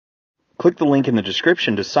Click the link in the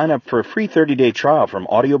description to sign up for a free 30-day trial from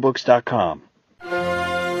audiobooks.com.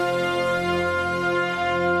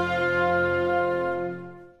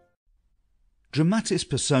 Dramatis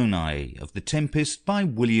Personae of the Tempest by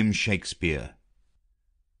William Shakespeare.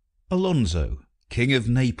 Alonso, King of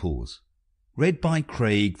Naples, read by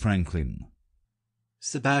Craig Franklin.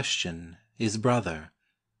 Sebastian, his brother,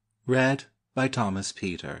 read by Thomas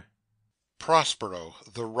Peter. Prospero,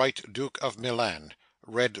 the Right Duke of Milan,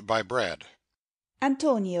 read by Brad.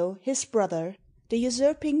 Antonio, his brother, the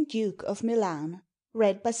usurping Duke of Milan,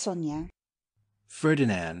 read by Sonia.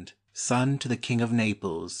 Ferdinand, son to the King of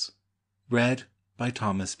Naples, read by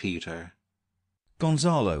Thomas Peter.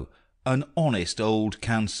 Gonzalo, an honest old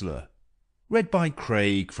counsellor, read by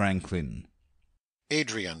Craig Franklin.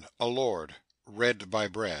 Adrian, a lord, read by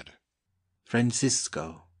Brad.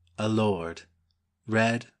 Francisco, a lord,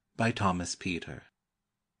 read by Thomas Peter.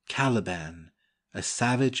 Caliban, a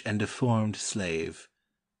savage and deformed slave,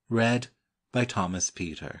 read by Thomas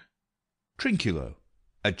Peter. Trinculo,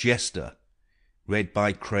 a jester, read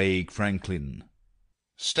by Craig Franklin.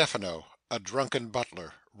 Stefano, a drunken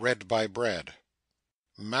butler, read by Brad.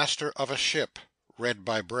 Master of a ship, read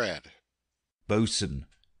by Brad. Boatswain,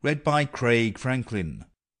 read by Craig Franklin.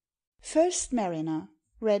 First mariner,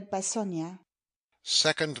 read by Sonia.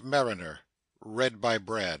 Second mariner, read by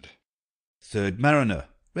Brad. Third mariner,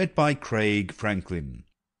 read by Craig Franklin.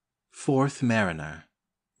 Fourth mariner,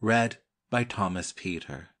 read by Thomas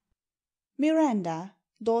Peter. Miranda,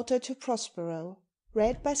 daughter to Prospero,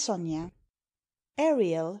 read by Sonia.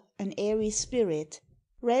 Ariel, an airy spirit,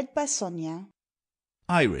 read by Sonia.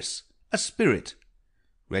 Iris, a spirit,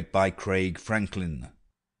 read by Craig Franklin.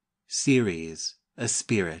 Ceres, a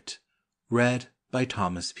spirit, read by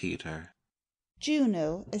Thomas Peter.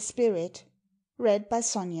 Juno, a spirit, read by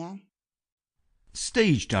Sonia.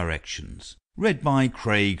 Stage directions, read by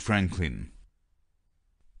Craig Franklin.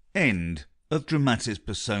 End of Dramatis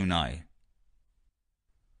Personae.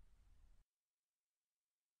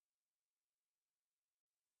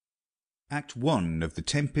 Act 1 of The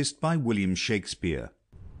Tempest by William Shakespeare.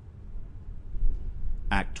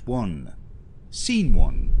 Act 1. Scene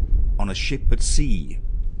 1. On a ship at sea.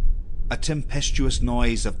 A tempestuous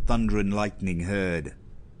noise of thunder and lightning heard.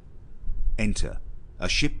 Enter a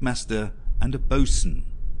shipmaster and a boatswain.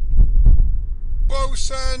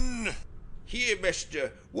 Boatswain! Here,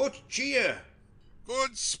 mister, what cheer?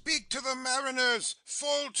 Good, speak to the mariners.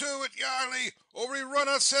 Full to it, Yarley, or we run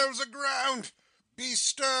ourselves aground.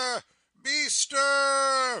 Bestir!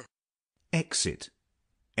 Bestir! Exit.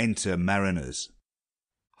 Enter mariners.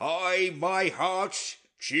 Hi, my hearts,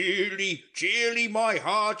 cheerly, cheerly, my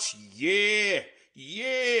hearts, yeah,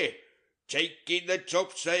 yeah. Take in the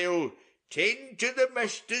topsail, tend to the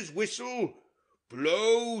master's whistle,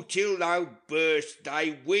 blow till thou burst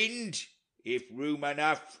thy wind, if room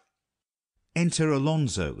enough. Enter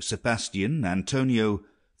Alonso, Sebastian, Antonio,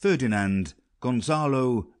 Ferdinand,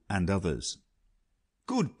 Gonzalo, and others.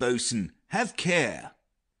 Good boatswain, have care.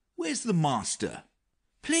 Where's the master?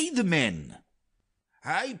 Play the men.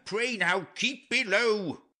 I pray now keep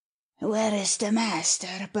below. Where is the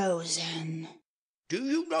master, boatswain? Do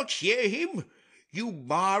you not hear him? You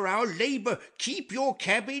mar our labour, keep your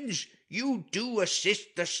cabins, you do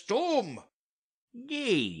assist the storm.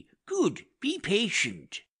 Nay, good, be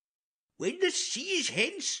patient. When the sea is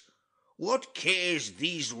hence, what cares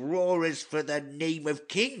these roarers for the name of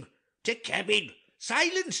king? To cabin,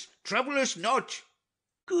 silence, trouble us not.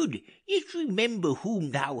 Good, yet remember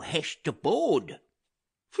whom thou hast aboard.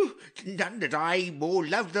 None that I more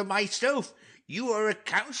love than myself. You are a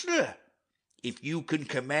counsellor. If you can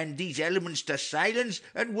command these elements to silence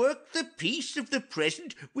and work the peace of the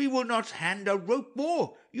present, we will not hand a rope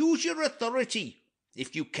more. Use your authority.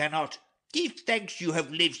 If you cannot, give thanks you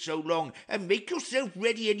have lived so long, and make yourself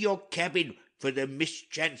ready in your cabin for the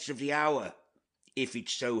mischance of the hour, if it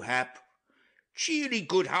so hap. Cheerly,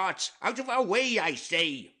 good hearts, out of our way, I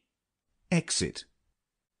say. Exit.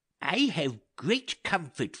 I have great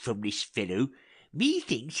comfort from this fellow.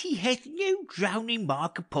 Methinks he hath no drowning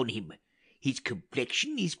mark upon him. His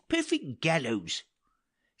complexion is perfect gallows.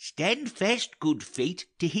 Stand fast, good fate,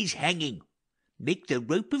 to his hanging. Make the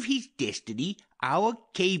rope of his destiny our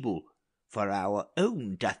cable, for our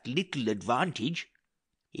own doth little advantage.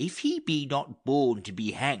 If he be not born to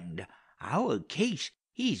be hanged, our case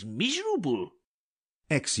is miserable.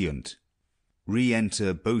 Exeunt.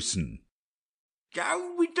 Re-enter boatswain.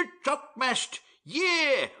 Down with the topmast!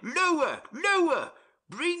 Yeah! Lower! Lower!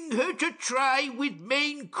 Bring her to try with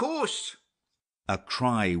main course. A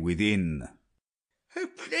cry within. A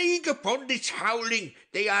plague upon this howling!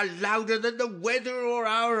 They are louder than the weather or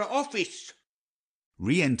our office.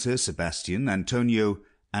 Re-enter Sebastian, Antonio,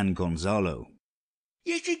 and Gonzalo.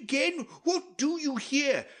 Yet again, what do you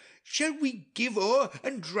here? Shall we give o'er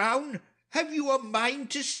and drown? Have you a mind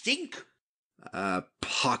to sink?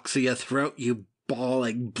 Pox o' your throat, you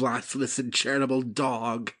bawling, blasphemous, and charitable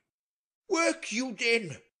dog. Work you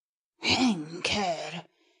then. Hang, cur!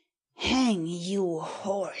 Hang, you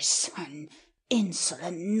whoreson,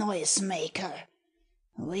 insolent noisemaker!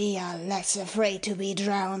 We are less afraid to be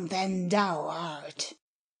drowned than thou art.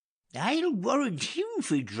 I'll warrant him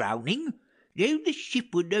for drowning, though the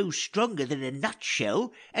ship were no stronger than a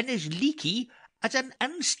nutshell, and as leaky as an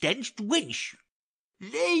unstanched wench.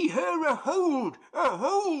 Lay her a hold, a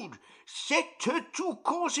hold! Set her 2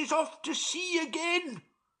 courses off to sea again!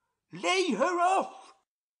 Lay her off!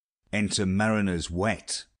 Enter mariners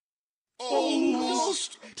wet. All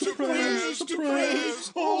lost! To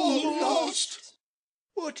prayers, all lost!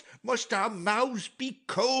 What, must our mouths be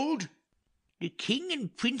cold? The king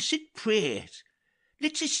and prince at prayers.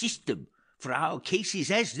 Let's assist them, for our case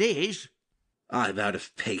is as theirs. I'm out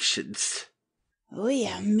of patience. We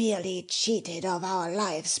are merely cheated of our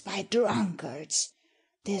lives by drunkards.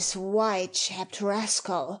 This white-chapped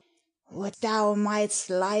rascal, would thou mightst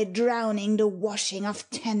lie drowning the washing of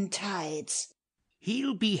 10 tides.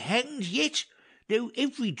 He'll be hanged yet, though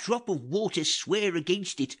every drop of water swear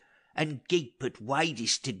against it, and gape at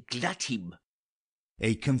widest to glut him.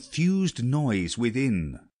 A confused noise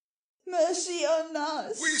within. Mercy on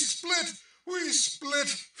us! We split! We split!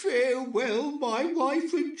 Farewell, my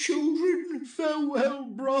wife and children. Farewell,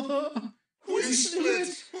 brother. We split!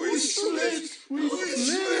 We split! We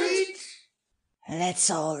split! Let's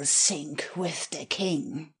all sink with the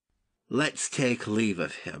king. Let's take leave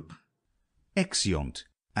of him. Exeunt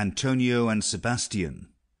Antonio and Sebastian.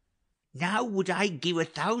 Now would I give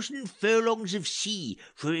 1,000 furlongs of sea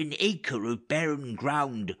for an acre of barren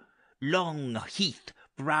ground, long heath,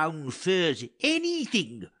 brown furze,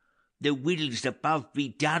 anything. The will's above be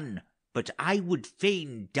done, but I would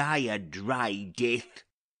fain die a dry death.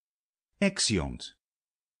 Exeunt.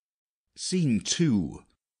 Scene 2.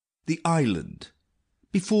 The island.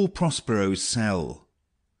 Before Prospero's cell.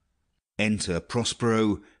 Enter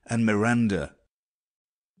Prospero and Miranda.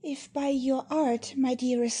 If by your art, my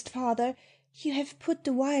dearest father, you have put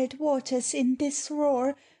the wild waters in this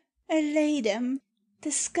roar, allay them.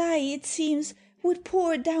 The sky, it seems, would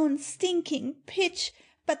pour down stinking pitch,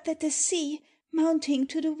 but that the sea, mounting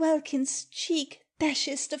to the welkin's cheek,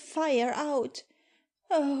 dashes the fire out.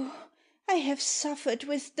 Oh, I have suffered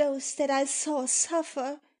with those that I saw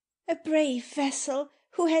suffer. A brave vessel,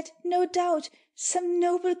 who had, no doubt, some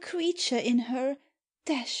noble creature in her,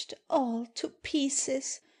 dashed all to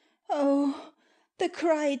pieces. Oh, the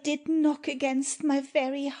cry did knock against my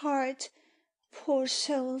very heart. Poor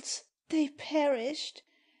souls, they perished.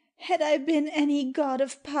 Had I been any god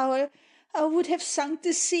of power, I would have sunk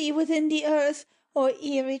the sea within the earth, or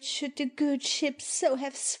ere it should the good ship so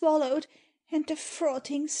have swallowed, and the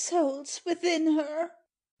frotting souls within her.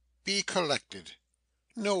 Be collected.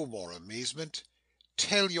 No more amazement.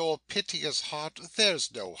 Tell your piteous heart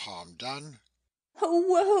there's no harm done. Oh,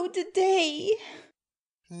 woe the day!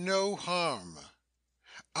 No harm.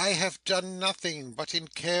 I have done nothing but in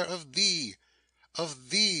care of thee,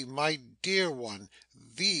 my dear one,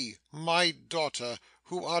 thee, my daughter,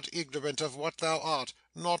 who art ignorant of what thou art,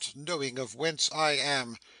 not knowing of whence I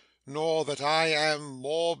am, nor that I am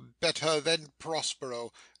more better than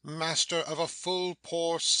Prospero, master of a full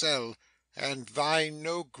poor cell, and thy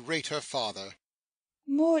no greater father.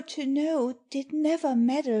 More to know did never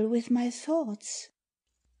meddle with my thoughts.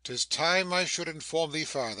 'Tis time I should inform thee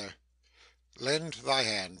farther. Lend thy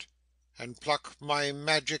hand, and pluck my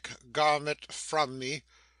magic garment from me.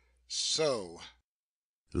 So.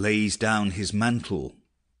 Lays down his mantle.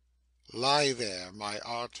 Lie there, my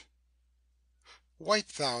art.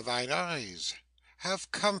 Wipe thou thine eyes.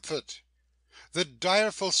 Have comfort. The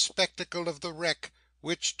direful spectacle of the wreck,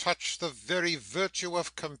 which touched the very virtue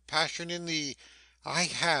of compassion in thee, I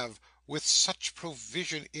have, with such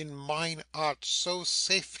provision in mine art so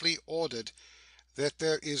safely ordered, that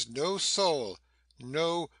there is no soul,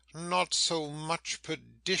 no, not so much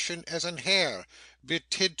perdition as an hair,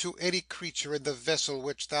 betid to any creature in the vessel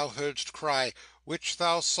which thou heardst cry, which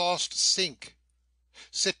thou saw'st sink.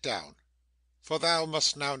 Sit down, for thou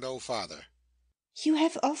must now know farther. You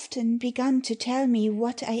have often begun to tell me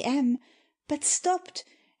what I am, but stopped,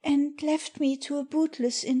 and left me to a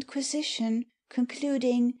bootless inquisition,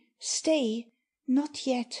 concluding, stay, not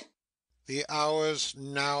yet. The hour's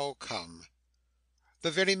now come.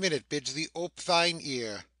 The very minute bids thee ope thine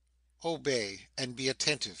ear. Obey, and be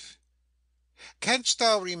attentive. Canst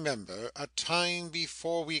thou remember a time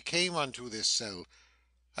before we came unto this cell,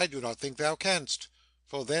 I do not think thou canst,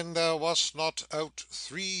 for then thou wast not out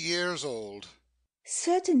 3 years old.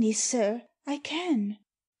 Certainly, sir, I can.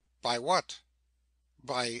 By what?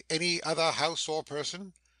 By any other house or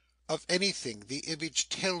person? Of anything the image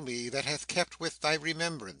tell me that hath kept with thy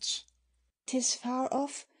remembrance. 'Tis far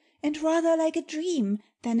off, and rather like a dream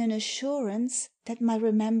than an assurance that my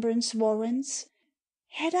remembrance warrants.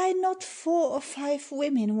 Had I not 4 or 5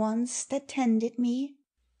 women once that tended me?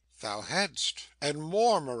 Thou hadst, and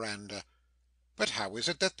more, Miranda. But how is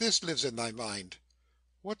it that this lives in thy mind?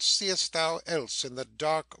 What seest thou else in the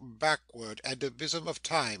dark backward and abysm of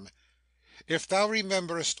time? If thou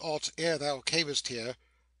rememberest aught ere thou camest here,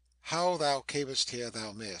 how thou camest here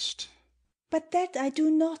thou mayst. But that I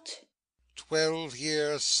do not. 12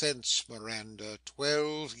 years since, Miranda,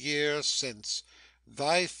 12 years since,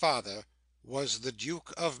 thy father was the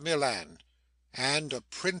Duke of Milan, and a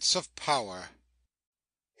prince of power.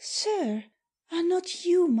 Sir, are not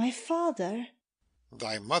you my father?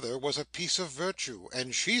 Thy mother was a piece of virtue,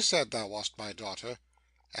 and she said thou wast my daughter,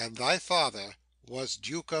 and thy father was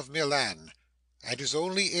Duke of Milan, and his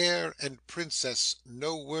only heir and princess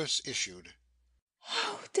no worse issued.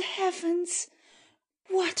 Oh, the heavens!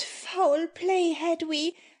 What foul play had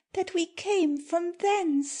we, that we came from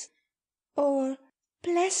thence? Or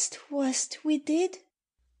blessed was't we did?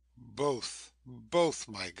 Both,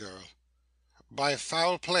 my girl. By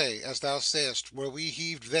foul play, as thou sayest, were we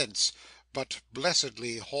heaved thence, but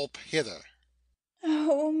blessedly holp hither.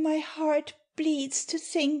 Oh, my heart bleeds to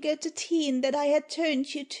think at the teen that I had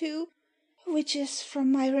turned you to, which is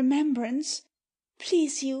from my remembrance.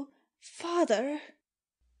 Please you, father.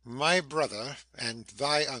 My brother, and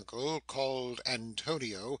thy uncle, called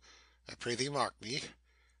Antonio, I pray thee mark me,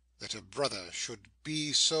 that a brother should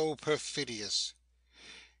be so perfidious.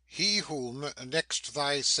 He whom, next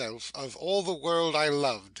thyself, of all the world I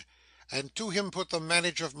loved, and to him put the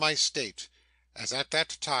manage of my state, as at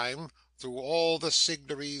that time, through all the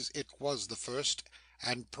signories it was the first,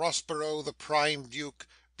 and Prospero the prime duke,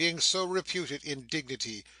 being so reputed in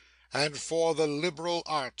dignity, and for the liberal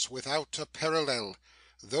arts without a parallel,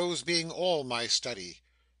 those being all my study,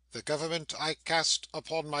 the government I cast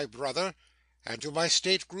upon my brother, and to my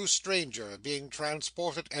state grew stranger, being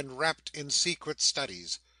transported and wrapped in secret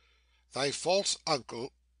studies. Thy false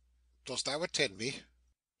uncle, dost thou attend me?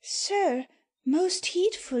 Sir, most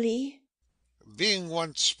heedfully. Being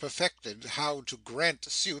once perfected how to grant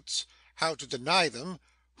suits, how to deny them,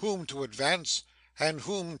 whom to advance, and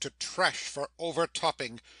whom to trash for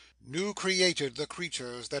overtopping, new created the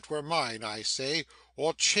creatures that were mine, I say,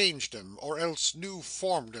 or changed 'em, or else new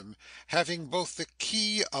formed 'em, having both the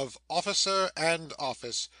key of officer and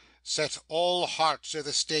office, set all hearts i'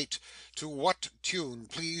 the state to what tune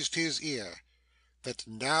pleased his ear, that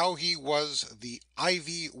now he was the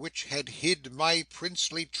ivy which had hid my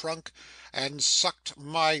princely trunk, and sucked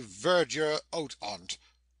my verdure out on't.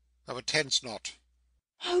 Thou attend'st not.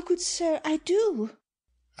 Oh, good sir, I do.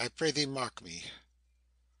 I pray thee mark me.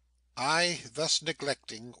 I, thus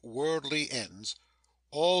neglecting worldly ends,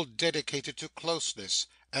 all dedicated to closeness,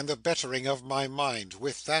 and the bettering of my mind,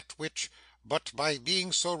 with that which, but by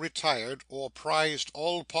being so retired, or prized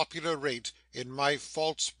all popular rate, in my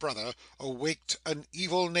false brother, awaked an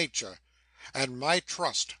evil nature, and my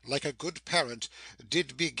trust, like a good parent,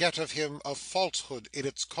 did beget of him a falsehood in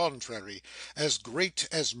its contrary, as great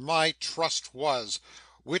as my trust was,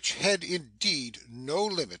 which had indeed no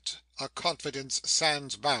limit, a confidence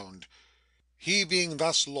sans bound. He being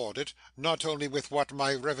thus lorded, not only with what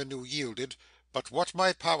my revenue yielded, but what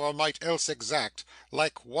my power might else exact,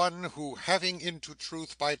 like one who having into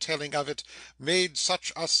truth by telling of it made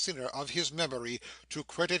such a sinner of his memory, to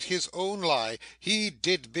credit his own lie, he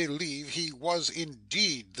did believe he was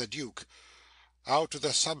indeed the Duke, out of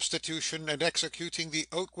the substitution and executing the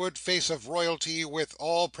outward face of royalty with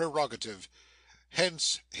all prerogative.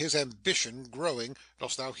 Hence his ambition growing,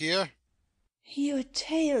 dost thou hear? Your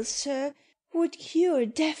tale, sir, would cure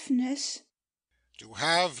deafness. To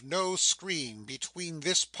have no screen between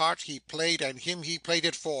this part he played and him he played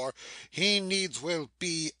it for, he needs will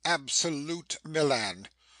be absolute Milan.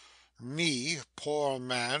 Me, poor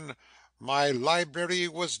man, my library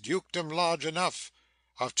was dukedom large enough.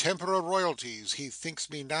 Of temporal royalties he thinks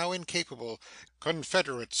me now incapable.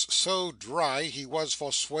 Confederates so dry he was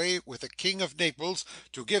for sway with the King of Naples,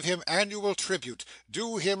 to give him annual tribute,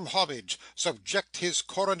 do him homage, subject his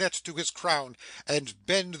coronet to his crown, and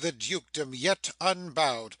bend the dukedom yet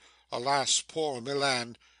unbowed, alas poor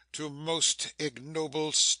Milan, to most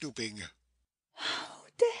ignoble stooping. Oh,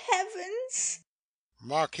 the heavens!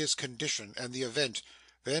 Mark his condition and the event,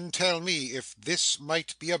 then tell me if this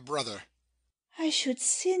might be a brother. I should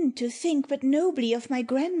sin to think but nobly of my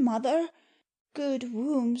grandmother. Good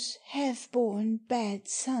wombs have borne bad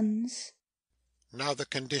sons. Now the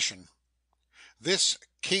condition. This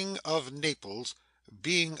King of Naples,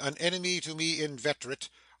 being an enemy to me inveterate,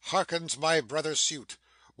 hearkens my brother's suit,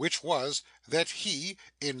 which was, that he,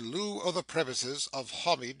 in lieu of the premises of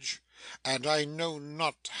homage, and I know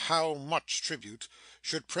not how much tribute,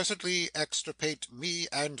 should presently extirpate me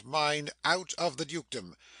and mine out of the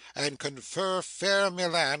dukedom, and confer fair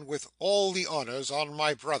Milan with all the honours on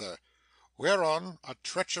my brother. Whereon a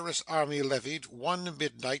treacherous army levied, one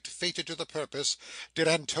midnight, fated to the purpose, did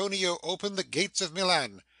Antonio open the gates of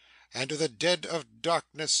Milan, and to the dead of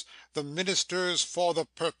darkness the ministers for the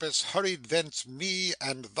purpose hurried thence me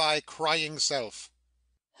and thy crying self.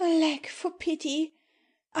 Alack, for pity!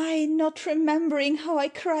 I, not remembering how I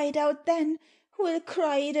cried out then, will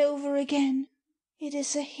cry it over again. It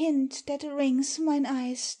is a hint that rings mine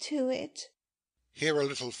eyes to it. Hear a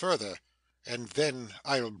little further, and then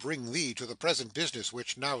I'll bring thee to the present business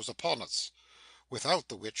which now's upon us, without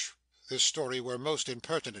the which this story were most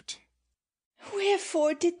impertinent.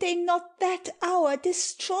 Wherefore did they not that hour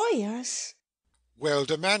destroy us? Well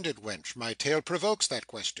demanded, wench, my tale provokes that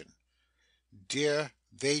question. Dear,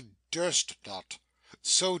 they durst not,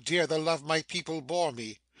 so dear the love my people bore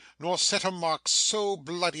me, nor set a mark so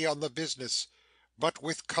bloody on the business, but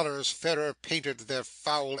with colours fairer painted their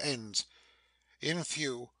foul ends. In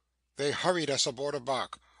few, they hurried us aboard a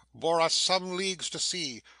bark, bore us some leagues to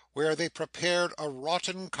sea, where they prepared a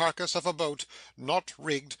rotten carcass of a boat, not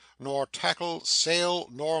rigged, nor tackle, sail,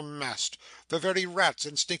 nor mast. The very rats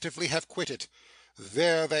instinctively have quit it.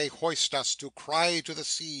 There they hoist us, to cry to the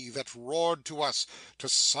sea, that roared to us, to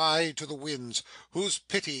sigh to the winds, whose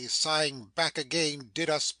pity, sighing back again, did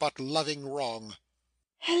us but loving wrong.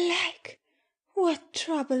 Alack, what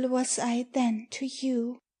trouble was I then to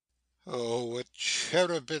you? Oh, a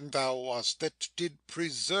cherubin thou wast, that did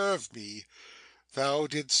preserve me. Thou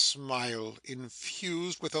didst smile,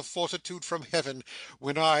 infused with a fortitude from heaven,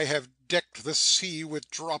 when I have decked the sea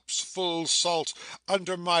with drops full salt,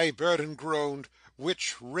 under my burden groaned,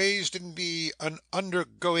 which raised in me an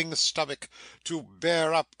undergoing stomach, to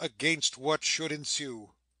bear up against what should ensue.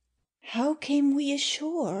 How came we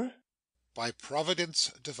ashore? By providence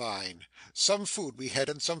divine, some food we had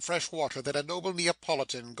and some fresh water that a noble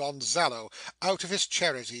Neapolitan, Gonzalo, out of his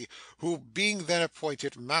charity, who being then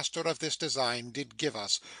appointed master of this design, did give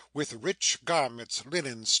us, with rich garments,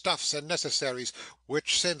 linen, stuffs, and necessaries,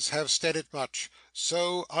 which since have steaded much.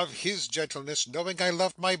 So, of his gentleness, knowing I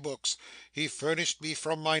loved my books, he furnished me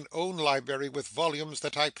from mine own library with volumes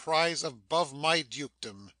that I prize above my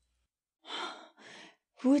dukedom.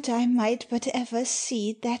 Would I might but ever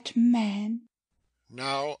see that man!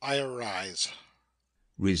 Now I arise.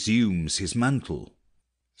 Resumes his mantle.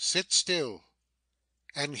 Sit still,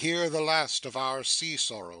 and hear the last of our sea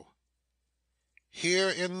sorrow. Here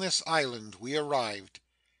in this island we arrived,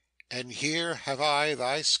 and here have I,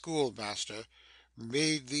 thy schoolmaster,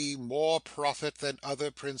 made thee more profit than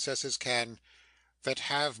other princesses can, that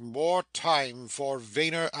have more time for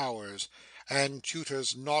vainer hours, and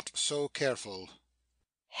tutors not so careful.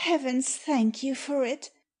 Heavens thank you for it!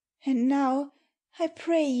 And now, I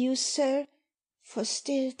pray you, sir, for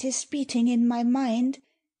still 'tis beating in my mind,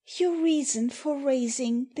 your reason for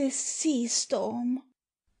raising this sea storm.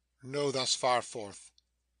 Know thus far forth.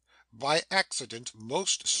 By accident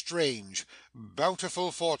most strange,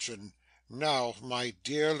 bountiful fortune, now, my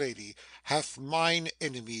dear lady, hath mine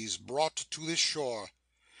enemies brought to this shore,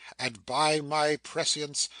 and by my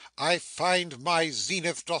prescience I find my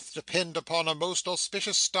zenith doth depend upon a most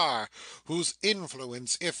auspicious star, whose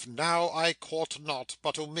influence if now I court not,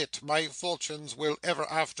 but omit, my fortunes will ever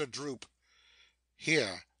after droop.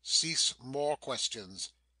 Here cease more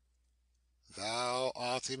questions. Thou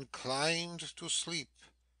art inclined to sleep.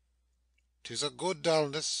 'Tis a good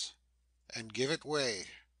dullness, and give it way.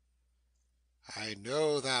 I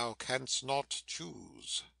know thou canst not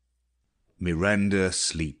choose. Miranda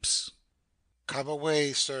sleeps. Come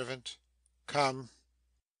away, servant, come.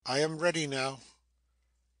 I am ready now.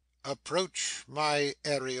 Approach, my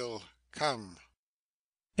Ariel, come.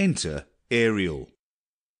 Enter Ariel.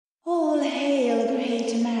 All hail,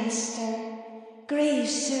 great master, grave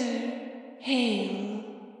sir, hail.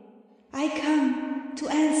 I come to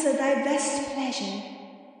answer thy best pleasure,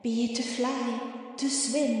 be it to fly, to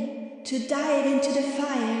swim, to dive into the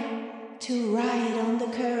fire, to ride on the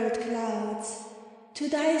curled clouds. To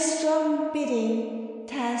thy strong bidding,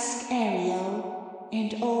 task Ariel,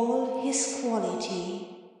 and all his quality.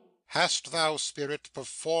 Hast thou, spirit,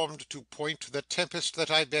 performed to point the tempest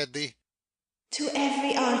that I bade thee? To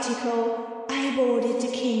every article I boarded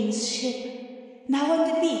the king's ship, now on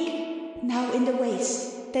the beak, now in the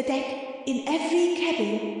waist, the deck, in every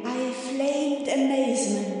cabin I flamed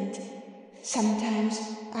amazement. Sometimes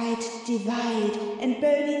I'd divide and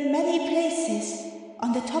burn in many places.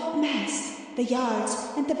 On the topmast, the yards,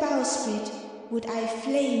 and the bowsprit would I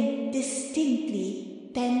flame distinctly,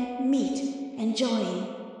 then meet and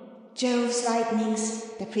join. Jove's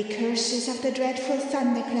lightnings, the precursors of the dreadful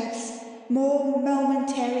thunderclaps, more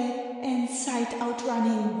momentary and sight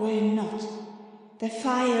outrunning were not. The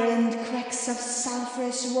fire and cracks of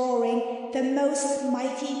sulphurous roaring, the most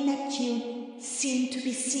mighty Neptune seemed to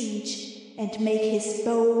besiege and make his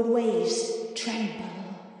bold waves tremble.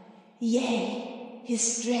 Yea,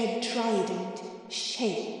 his dread trident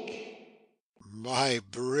shake. My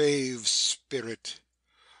brave spirit!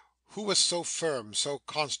 Who was so firm, so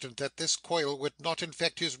constant, that this coil would not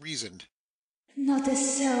infect his reason? Not a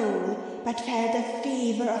soul but felt the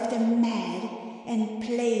fever of the mad, and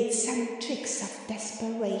played some tricks of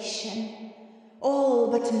desperation. All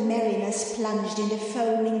but mariners plunged in the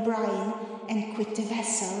foaming brine, and quit the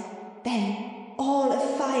vessel. Then, all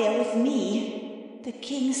afire with me, the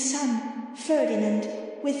king's son,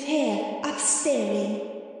 Ferdinand, with hair upstaring,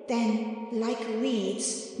 then, like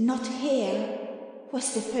reeds, not hair,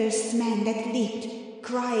 was the first man that leaped,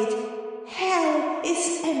 cried, "Hell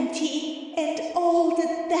is empty, and all the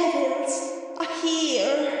devils are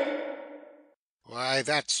here." Why,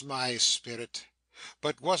 that's my spirit.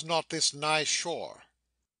 But was not this nigh shore?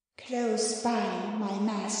 Close by, my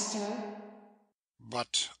master.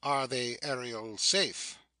 But are they, Ariel,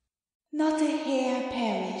 safe? Not a hair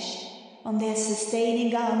perished, on their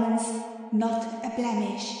sustaining garments not a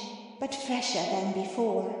blemish, but fresher than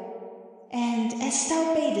before. And as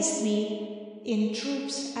thou badest me, in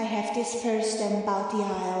troops I have dispersed them about the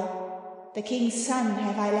isle. The king's son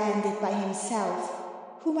have I landed by himself,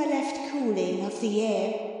 whom I left cooling of the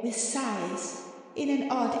air with sighs in an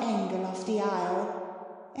odd angle of the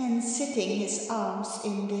isle, and sitting his arms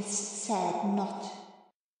in this sad knot.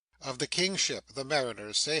 Of the king's ship, the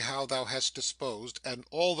mariners, say how thou hast disposed, and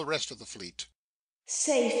all the rest of the fleet.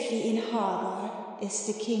 Safely in harbour is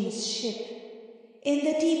the king's ship. In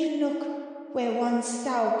the deep nook where once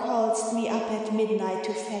thou calledst me up at midnight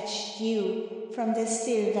to fetch dew from the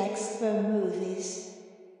still-vexed Bermoothes,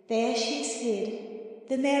 there she's hid,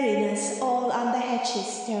 the mariners all under hatches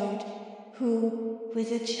stowed, who,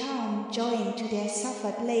 with a charm joined to their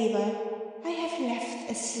suffered labour, I have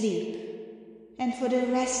left asleep. And for the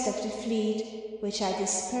rest of the fleet, which I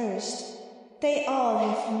dispersed, they all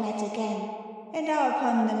have met again, and are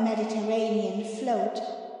upon the Mediterranean float,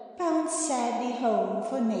 bound sadly home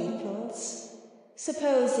for Naples,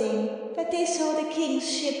 supposing that they saw the king's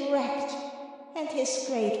ship wrecked, and his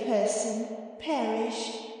great person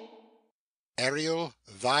perished. Ariel,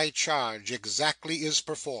 thy charge exactly is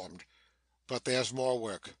performed, but there's more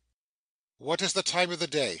work. What is the time of the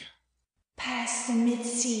day? Past the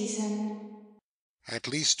mid-season. At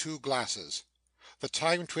least 2 glasses. The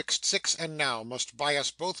time twixt 6 and now must by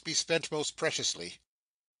us both be spent most preciously.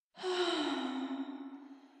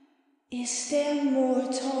 Is there more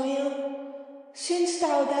toil? Since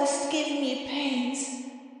thou dost give me pains,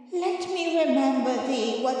 let me remember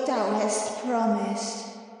thee what thou hast promised,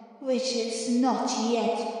 which is not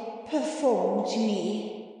yet performed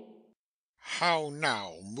me. How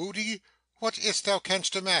now, Moody? What is't thou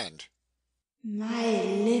canst demand? My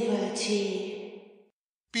liberty.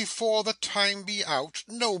 Before the time be out,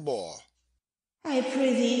 no more. I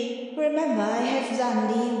prithee, remember I have done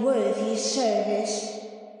thee worthy service,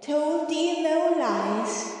 told thee no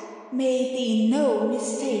lies, made thee no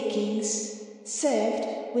mistakings,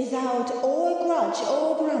 served without or grudge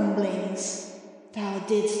or grumblings. Thou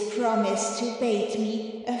didst promise to bait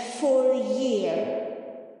me a full year.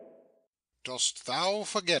 Dost thou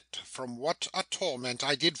forget from what a torment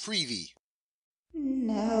I did free thee?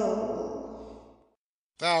 No.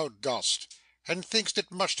 Thou dost, and think'st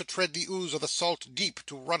it much to tread the ooze of the salt deep,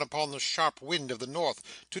 to run upon the sharp wind of the north,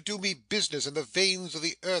 to do me business in the veins of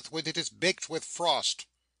the earth when it is baked with frost.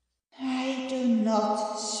 I do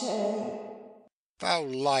not, sir. Thou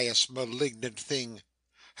liest, malignant thing.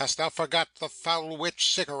 Hast thou forgot the foul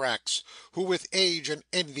witch Sycorax, who with age and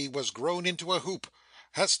envy was grown into a hoop?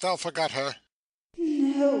 Hast thou forgot her?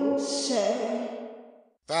 No, sir.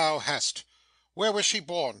 Thou hast. Where was she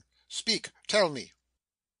born? Speak, tell me.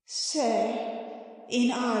 Sir,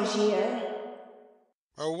 in Argier.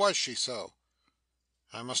 Or was she so?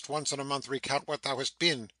 I must once in a month recount what thou hast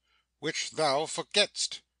been, which thou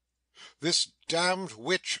forgett'st. This damned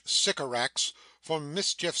witch Sycorax, for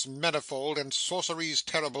mischiefs manifold and sorceries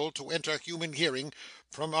terrible to enter human hearing,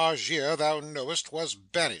 from Argier, thou knowest, was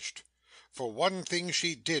banished. For one thing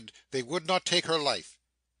she did, they would not take her life.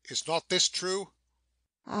 Is not this true?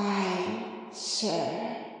 Aye,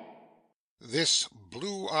 sir. This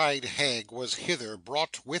blue-eyed hag was hither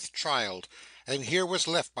brought with child, and here was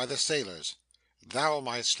left by the sailors. Thou,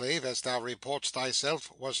 my slave, as thou reportst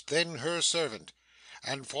thyself, wast then her servant,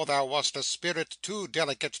 and for thou wast a spirit too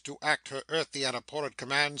delicate to act her earthly and abhorred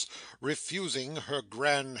commands, refusing her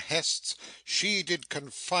grand hests, she did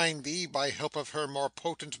confine thee by help of her more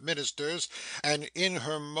potent ministers, and in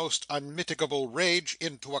her most unmitigable rage,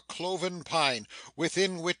 into a cloven pine,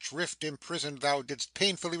 within which rift imprisoned thou didst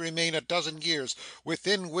painfully remain a dozen years,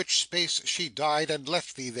 within which space she died and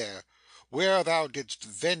left thee there, where thou didst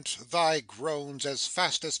vent thy groans as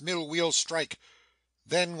fast as mill wheels strike.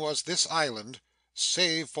 Then was this island,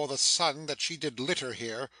 save for the sun that she did litter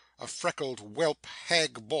here, a freckled whelp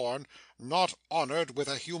hag born, not honoured with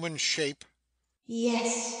a human shape?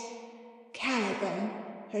 Yes, Caliban,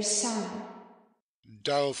 her son.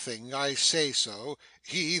 Dull thing, I say so,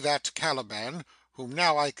 he that Caliban, whom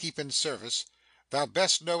now I keep in service. Thou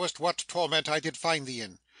best knowest what torment I did find thee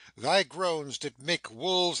in. Thy groans did make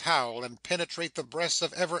wolves howl, and penetrate the breasts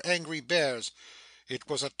of ever angry bears. It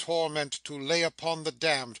was a torment to lay upon the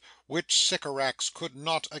damned, which Sycorax could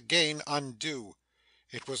not again undo.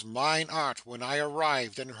 It was mine art, when I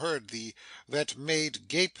arrived and heard thee, that made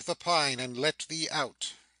gape the pine and let thee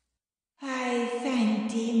out. I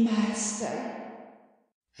thank thee, master.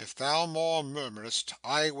 If thou more murmurest,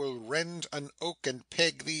 I will rend an oak and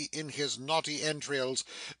peg thee in his knotty entrails,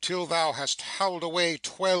 till thou hast howled away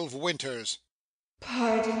 12 winters.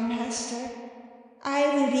 Pardon, master.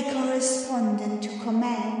 I will be correspondent to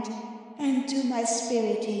command, and do my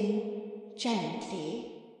spiriting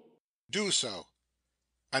gently. Do so,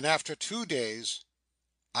 and after 2 days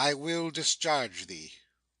I will discharge thee.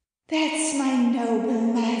 That's my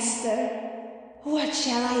noble master. What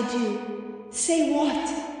shall I do? Say what?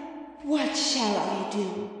 What shall I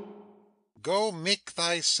do? Go make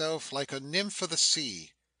thyself like a nymph of the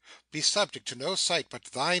sea. Be subject to no sight but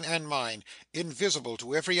thine and mine, invisible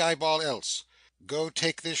to every eyeball else. Go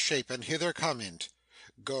take this shape, and hither come in't.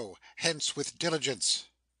 Go hence with diligence.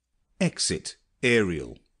 Exit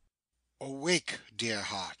Ariel. Awake, dear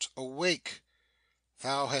heart, awake.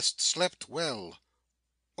 Thou hast slept well.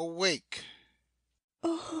 Awake.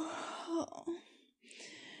 Oh,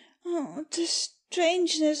 the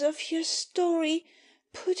strangeness of your story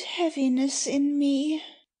put heaviness in me.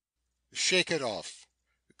 Shake it off.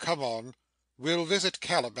 Come on. We'll visit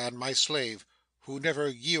Caliban, my slave, who never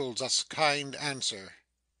yields us kind answer.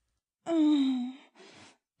 Oh,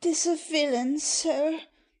 'tis a villain, sir,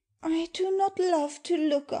 I do not love to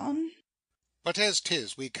look on. But as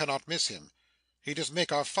 'tis, we cannot miss him. He does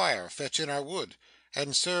make our fire, fetch in our wood,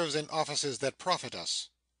 and serves in offices that profit us.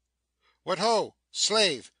 What ho,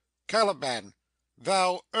 slave, Caliban,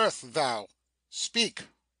 thou earth thou, speak.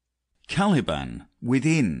 Caliban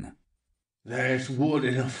within. There's wood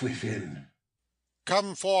enough within.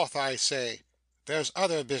 Come forth, I say. There's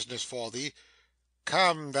other business for thee.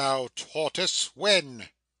 Come, thou tortoise, when?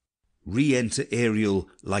 Re-enter Ariel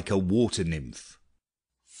like a water nymph.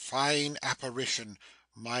 Fine apparition,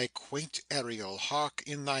 my quaint Ariel, hark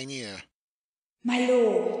in thine ear. My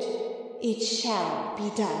lord, it shall be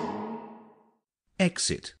done.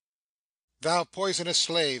 Exit. Thou poisonous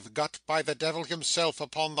slave, got by the devil himself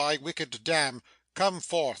upon thy wicked dam, come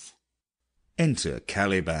forth. Enter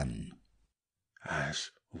Caliban. As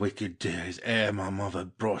wicked as ere my mother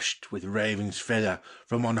brushed with raven's feather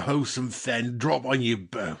from unwholesome fen, drop on ye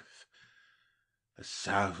both. The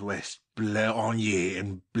southwest blow on ye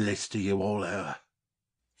and blister you all over.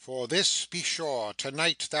 For this be sure,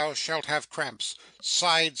 tonight thou shalt have cramps,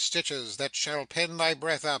 side stitches that shall pen thy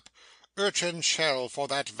breath up, urchin shell for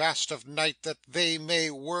that vast of night that they may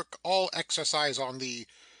work all exercise on thee.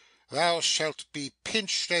 Thou shalt be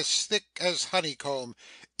pinched as thick as honeycomb,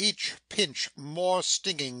 each pinch more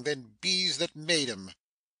stinging than bees that made 'em.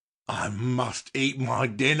 I must eat my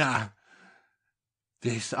dinner.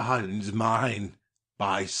 This island's mine,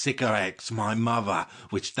 by Sycorax my mother,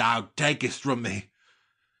 which thou takest from me.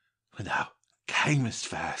 When thou camest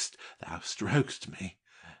first, thou strokest me,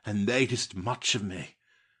 and latest much of me.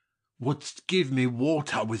 Wouldst give me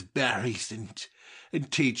water with berries, and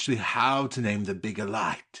teach me how to name the bigger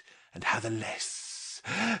light, and how the less,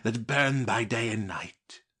 that burn by day and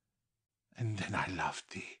night. And then I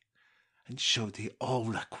loved thee, and showed thee all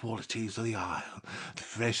the qualities of the isle, the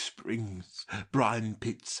fresh springs, brine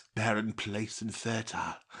pits, barren place, and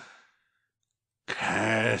fertile.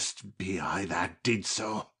 Cursed be I that did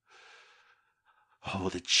so. All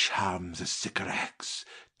the charms of Sycorax,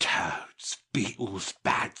 toads, beetles,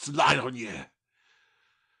 bats, light on you.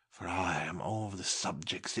 for I am all the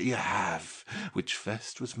subjects that you have, which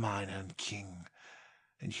first was mine own king.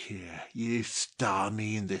 And here ye star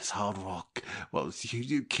me in this hard rock, whilst you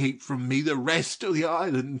do keep from me the rest of the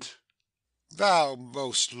island. Thou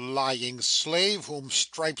most lying slave, whom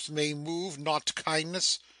stripes may move, not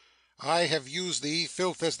kindness, I have used thee,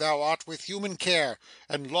 filth as thou art, with human care,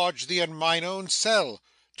 and lodged thee in mine own cell,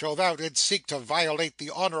 till thou didst seek to violate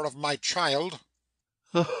the honour of my child.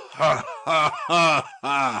 Ha ha ha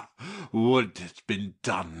ha! Would it had been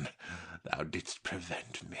done! Thou didst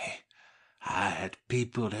prevent me. I had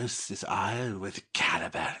peopled this isle with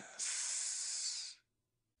Caliban's.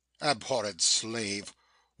 Abhorred slave,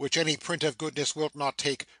 which any print of goodness wilt not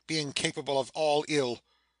take, being capable of all ill.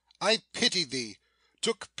 I pitied thee,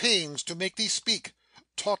 took pains to make thee speak,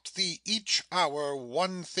 taught thee each hour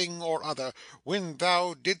one thing or other, when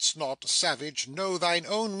thou didst not, savage, know thine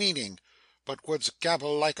own meaning, but wouldst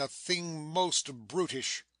gabble like a thing most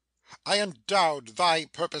brutish. I endowed thy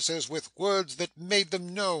purposes with words that made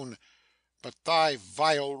them known, but thy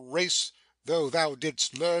vile race, though thou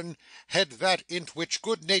didst learn, had that int which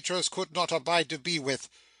good natures could not abide to be with.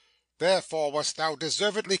 Therefore wast thou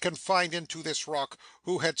deservedly confined into this rock,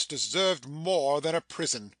 who hadst deserved more than a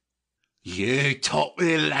prison. You taught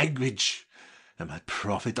me the language, and my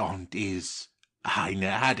profit on't is, I ne'er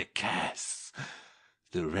had a curse.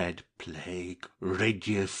 The red plague rid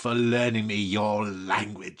you for learning me your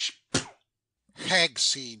language.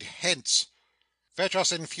 Hagseed, hence! Fetch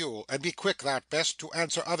us in fuel, and be quick, thou'rt best, to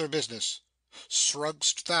answer other business.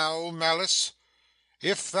 Shrugg'st thou, malice?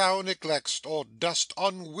 If thou neglect'st, or dost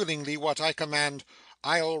unwillingly what I command,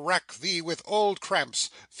 I'll rack thee with old cramps,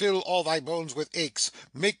 fill all thy bones with aches,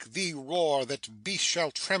 make thee roar that beasts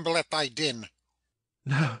shall tremble at thy din.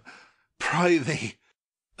 No, pray thee.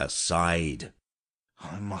 Aside.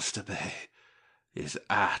 I must obey. His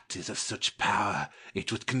art is of such power,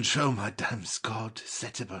 it would control my damned god,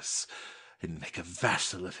 Setibus, and make a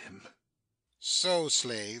vassal of him. So,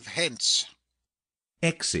 slave, hence.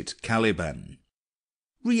 Exit Caliban.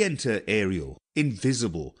 Re-enter Ariel,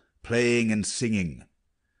 invisible, playing and singing.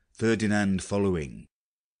 Ferdinand following.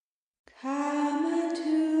 Come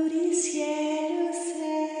unto these yellow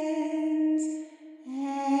sands,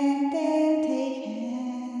 and then take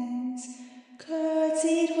hands.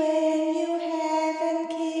 Curtsied when you haven't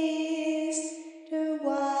kissed the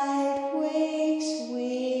wild waves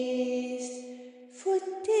waste.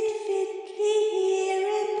 Footed fitly here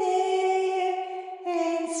and there,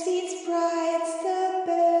 and sweet sprites the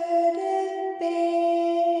burden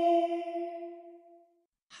bear.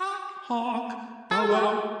 Hark, hark, bow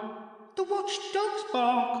wow. The watchdogs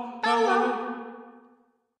bark, bow wow.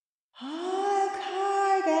 Hark,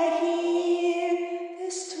 hark, I hear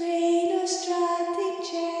the strain of strutting,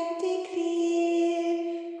 chanting clear,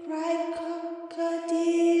 cried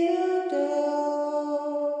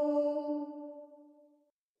cock-a-doodle-doo.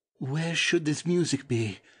 Where should this music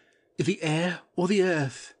be? The air or the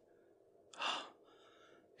earth?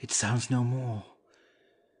 It sounds no more.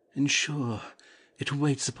 And sure, it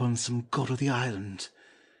waits upon some god of the island.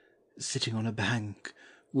 Sitting on a bank,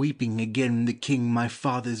 weeping again the king my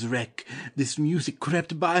father's wreck, this music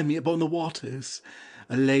crept by me upon the waters,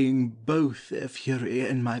 allaying both their fury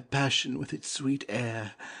and my passion with its sweet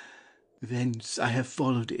air. Thence I have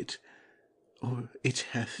followed it, or it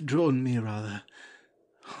hath drawn me rather.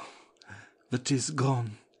 But 'tis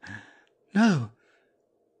gone. No,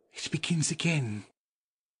 it begins again.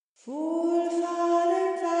 Full far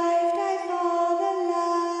and five thy father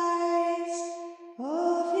lies,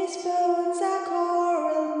 of his bones are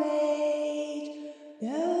coral made,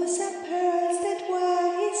 those are pearls that were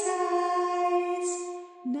his eyes,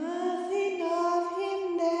 nothing of him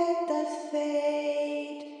that doth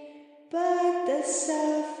fade, but the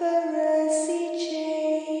sufferers he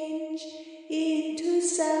change into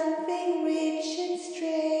something rich and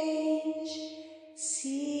strange.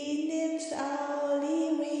 Sea nymphs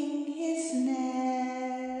owly ring his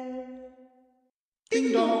knell.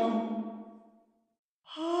 Ding dong.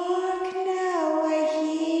 Hark now, I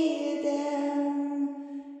hear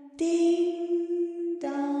them, ding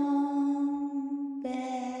dong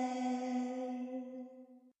bell.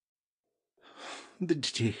 The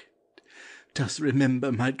ditty does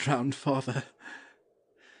remember my drowned father.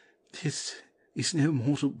 This is no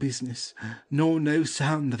mortal business, nor no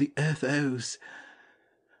sound that the earth owes.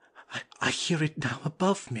 I hear it now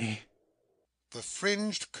above me. The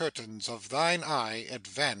fringed curtains of thine eye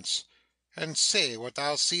advance, and say what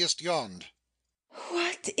thou seest yond.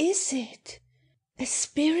 What is it? A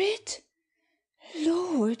spirit?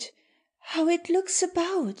 Lord, how it looks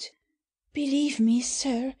about! Believe me,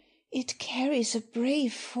 sir, it carries a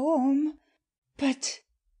brave form. But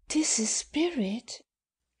 'Tis a spirit.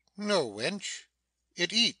 No, wench.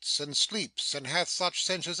 It eats and sleeps, and hath such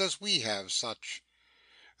senses as we have such.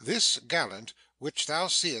 This gallant which thou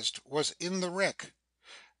seest was in the wreck,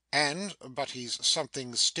 and, but he's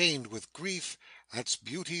something stained with grief, that's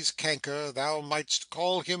beauty's canker, thou mightst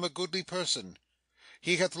call him a goodly person.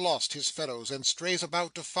 He hath lost his fellows, and strays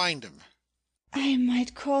about to find 'em. I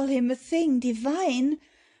might call him a thing divine,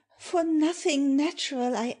 for nothing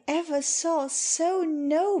natural I ever saw so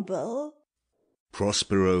noble.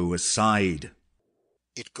 Prospero aside.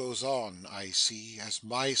 It goes on, I see, as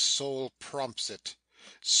my soul prompts it.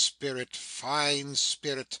 Spirit, fine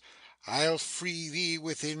spirit, I'll free thee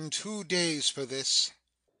within 2 days for this.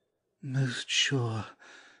 Most sure,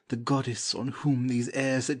 the goddess on whom these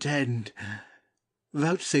airs attend,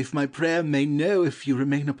 vouchsafe my prayer may know if you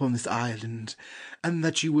remain upon this island, and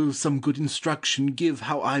that you will some good instruction give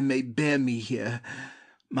how I may bear me here.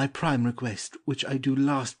 My prime request, which I do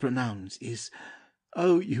last pronounce, is,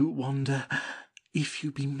 oh, you wonder, if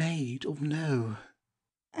you be maid or no.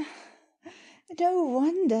 No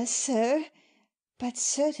wonder, sir, but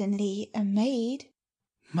certainly a maid.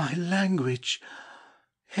 My language!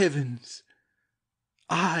 Heavens!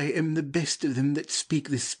 I am the best of them that speak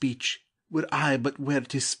this speech, were I but where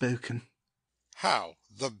 'tis spoken. How,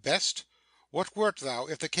 the best? What wert thou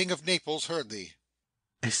if the King of Naples heard thee?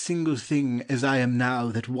 A single thing as I am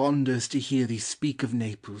now that wonders to hear thee speak of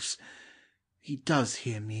Naples. He does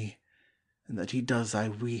hear me, and that he does I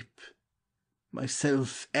weep.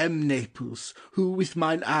 Myself am Naples, who with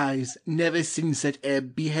mine eyes never since that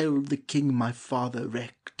ebb beheld the king my father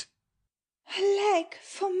wrecked. Alack,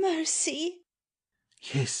 for mercy!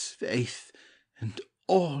 Yes, faith, and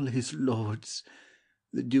all his lords,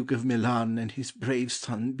 the Duke of Milan and his brave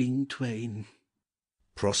son being twain.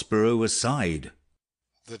 Prospero aside.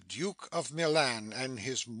 The Duke of Milan and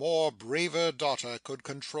his more braver daughter could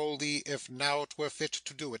control thee if now 'twere fit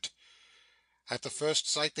to do it. At the first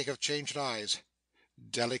sight they have changed eyes.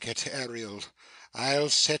 Delicate Ariel, I'll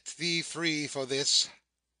set thee free for this.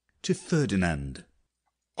 To Ferdinand.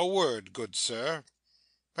 A word, good sir.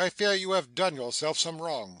 I fear you have done yourself some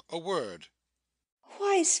wrong. A word.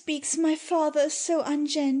 Why speaks my father so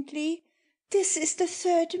ungently? This is the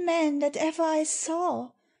third man that ever I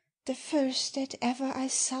saw, the first that ever I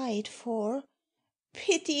sighed for.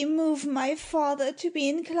 Pity move my father to be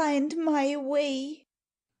inclined my way.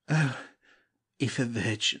 Oh, if a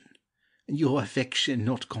virgin, and your affection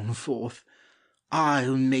not gone forth,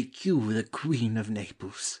 I'll make you the Queen of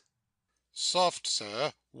Naples. Soft,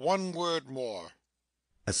 sir, one word more.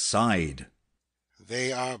 Aside.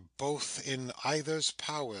 They are both in either's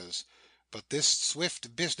powers, but this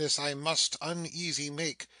swift business I must uneasy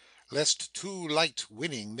make, lest too light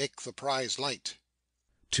winning make the prize light.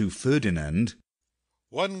 To Ferdinand.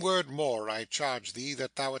 One word more I charge thee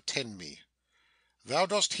that thou attend me. Thou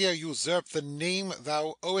dost here usurp the name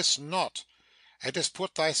thou owest not, and hast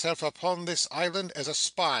put thyself upon this island as a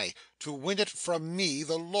spy, to win it from me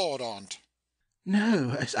the lord on't.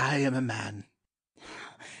 No, as I am a man.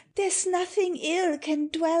 There's nothing ill can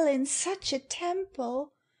dwell in such a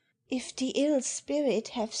temple. If the ill spirit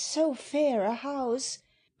have so fair a house,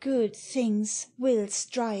 good things will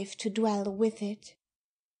strive to dwell with it.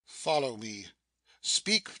 Follow me.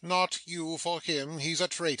 Speak not you for him, he's a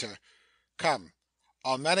traitor. Come,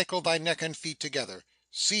 I'll manacle thy neck and feet together.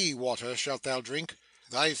 Sea water shalt thou drink.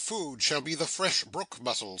 Thy food shall be the fresh brook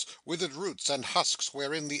mussels, withered roots and husks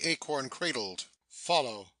wherein the acorn cradled.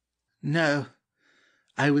 Follow. No,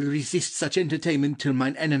 I will resist such entertainment till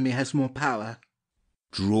mine enemy has more power.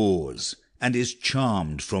 Draws, and is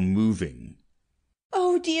charmed from moving.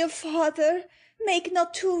 Oh, dear father, make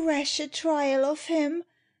not too rash a trial of him,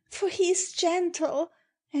 for he is gentle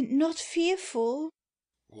and not fearful.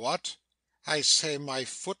 What? I say my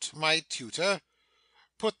foot my tutor?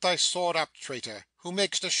 Put thy sword up, traitor, who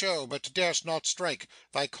mak'st a show, but darest not strike,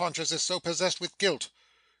 thy conscience is so possessed with guilt.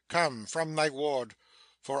 Come from thy ward,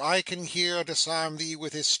 for I can here disarm thee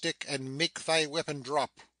with his stick, and make thy weapon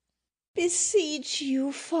drop. Beseech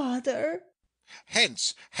you, father.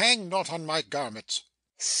 Hence, hang not on my garments.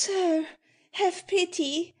 Sir, have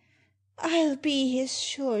pity. I'll be his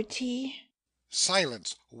surety.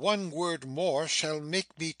 Silence. One word more shall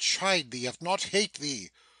make me chide thee, if not hate thee.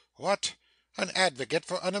 What? An advocate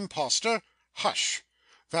for an impostor? Hush!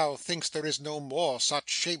 Thou think'st there is no more such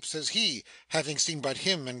shapes as he, having seen but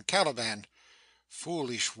him and Caliban.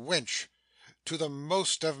 Foolish wench! To the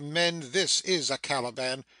most of men this is a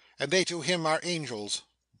Caliban, and they to him are angels.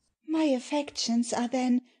 My affections are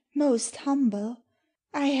then most humble.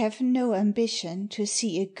 I have no ambition to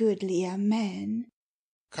see a goodlier man.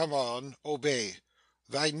 Come on, obey.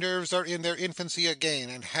 Thy nerves are in their infancy again,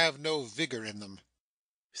 and have no vigour in them.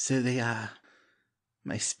 So they are.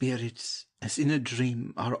 My spirits, as in a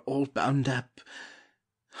dream, are all bound up.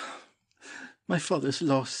 My father's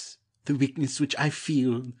loss, the weakness which I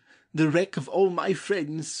feel, the wreck of all my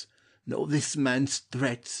friends, no, this man's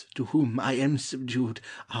threats, to whom I am subdued,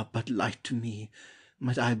 are but light to me.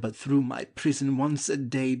 Might I but through my prison once a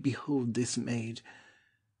day behold this maid.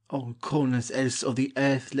 All corners else of the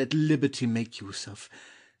earth let liberty make use of.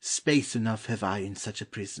 Space enough have I in such a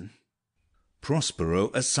prison. Prospero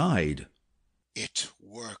aside. It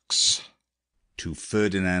works. To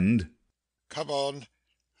Ferdinand. Come on.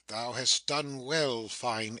 Thou hast done well,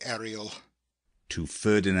 fine Ariel. To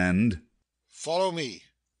Ferdinand. Follow me.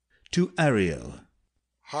 To Ariel.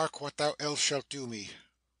 Hark what thou else shalt do me.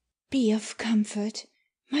 Be of comfort.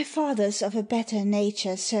 My father's of a better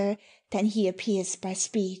nature, sir, than he appears by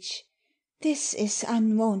speech. This is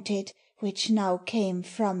unwonted, which now came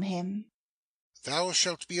from him. Thou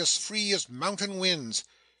shalt be as free as mountain winds,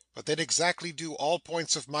 but then exactly do all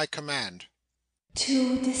points of my command.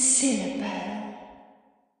 To the syllable.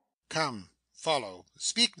 Come, follow,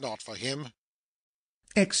 speak not for him.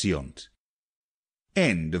 Exeunt.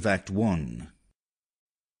 End of Act 1.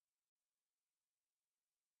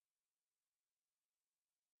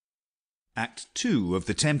 Act 2 of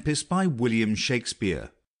The Tempest by William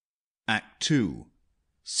Shakespeare. Act 2.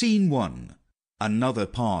 Scene 1. Another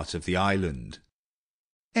part of the island.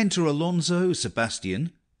 Enter Alonso,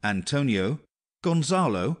 Sebastian, Antonio,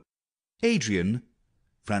 Gonzalo, Adrian,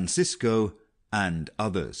 Francisco, and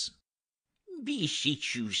others.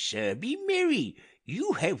 Beseech you, sir, be merry.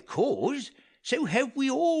 You have cause, so have we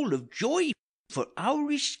all of joy, for our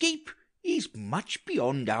escape is much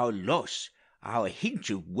beyond our loss. Our hint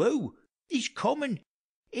of woe is common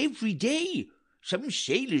every day. Some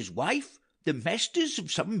sailor's wife, the masters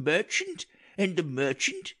of some merchant, and the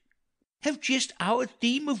merchant have just our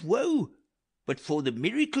theme of woe. But for the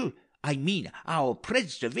miracle, I mean our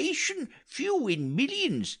preservation, few in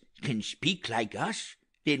millions can speak like us.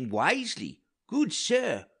 Then wisely, good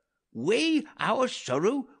sir, weigh our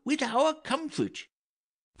sorrow with our comfort.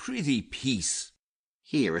 Prithee, peace.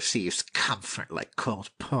 He receives comfort like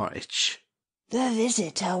cold porridge. The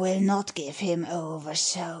visitor will not give him over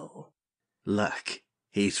so. Look,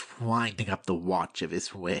 he's winding up the watch of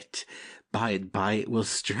his wit. By and by it will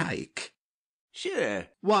strike. Sir,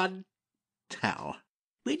 1 tell.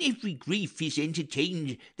 when every grief is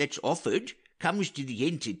entertained that's offered comes to the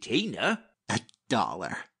entertainer, $1.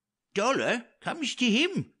 dollar comes to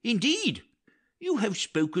him, indeed. You have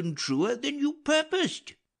spoken truer than you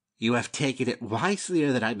purposed. You have taken it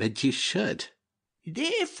wiselier than I meant you should.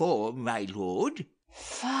 Therefore, my lord,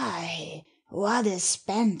 Fie, what a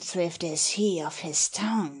spendthrift is he of his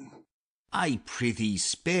tongue. I prithee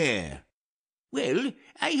spare. well,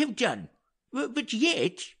 I have done, but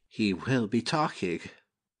yet, He will be talking.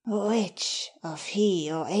 Which of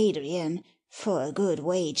he or Adrian, for a good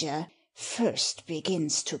wager, first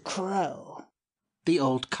begins to crow? The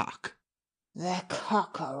old cock. The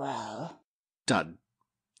cockerel. Done.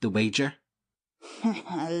 The wager?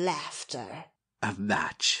 Laughter. A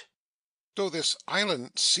match. Though this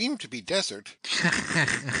island seem to be desert,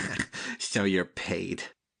 So you're paid.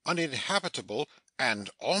 uninhabitable, and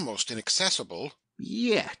almost inaccessible,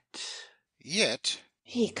 Yet.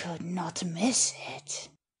 He could not miss it.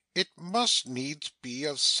 it must needs be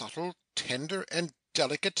of subtle, tender, and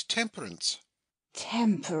delicate temperance.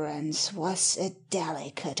 Temperance was a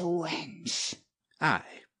delicate wench. Aye,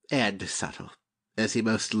 and subtle, as he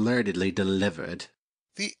most learnedly delivered,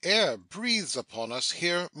 The air breathes upon us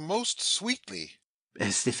here most sweetly.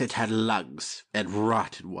 as if it had lungs, and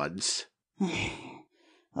rotten ones.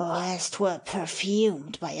 Or as 'twere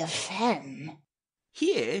perfumed by a fen.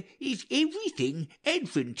 here is everything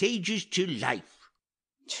advantageous to life.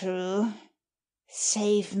 True,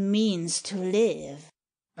 save means to live.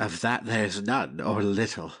 Of that there's none, or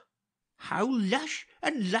little. How lush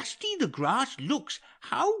and lusty the grass looks,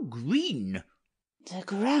 how green! The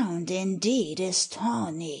ground indeed is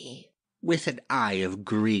tawny. With an eye of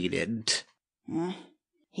green in't.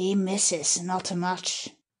 He misses not much.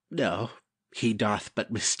 No, he doth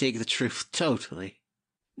but mistake the truth totally.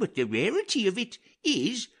 But the rarity of it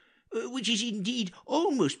is, which is indeed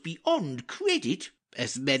almost beyond credit,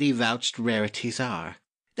 As many vouched rarities are.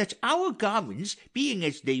 that our garments, being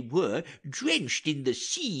as they were, drenched in the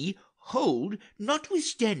sea, hold,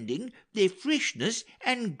 notwithstanding their freshness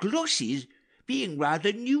and glosses, being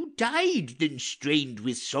rather new dyed than strained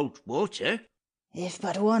with salt water. If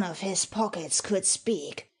but one of his pockets could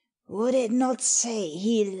speak, would it not say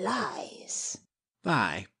he lies?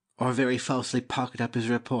 Aye, or very falsely pocket up his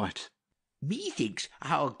report. Methinks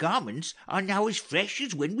our garments are now as fresh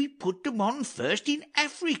as when we put them on first in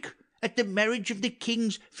Afric, at the marriage of the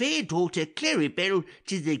king's fair daughter Claribel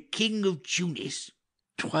to the king of Tunis.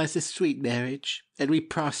 'Twas a sweet marriage, and we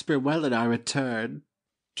prosper well in our return.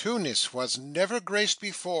 Tunis was never graced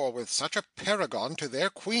before with such a paragon to their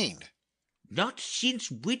queen. Not since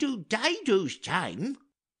widow Dido's time.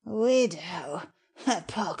 Widow?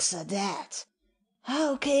 Pox o' that.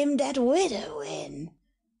 How came that widow in?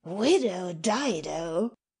 Widow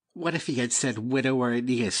Dido? What if he had said widower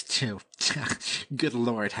Aeneas too? Good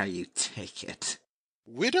Lord, how you take it.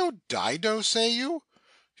 Widow Dido, say you?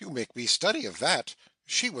 You make me study of that.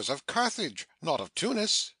 She was of Carthage, not of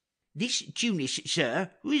Tunis. This Tunis,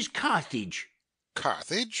 sir, was Carthage.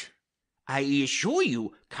 Carthage? I assure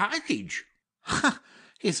you, Carthage. Ha!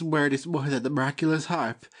 His word is more than the miraculous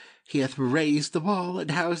harp. He hath raised the wall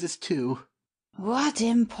and houses too. What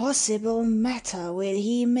impossible matter will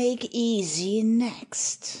he make easy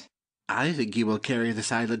next? I think he will carry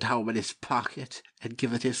this island home in his pocket, and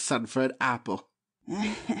give it his son for an apple.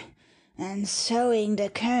 And sowing the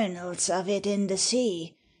kernels of it in the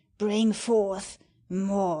sea, bring forth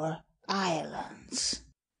more islands.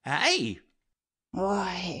 Aye.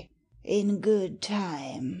 Why, in good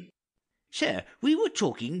time. Sir, we were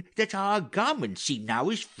talking that our garments seem now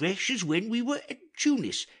as fresh as when we were at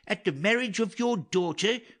Tunis, at the marriage of your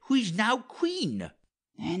daughter, who is now queen.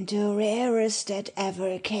 And the rarest that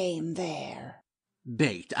ever came there.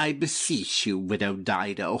 Bait, I beseech you, widow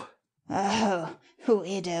Dido. Oh,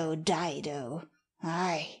 widow Dido.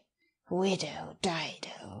 Aye, widow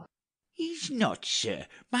Dido. Is not, sir,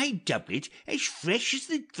 my doublet as fresh as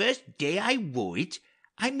the first day I wore it?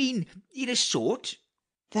 I mean, in a sort.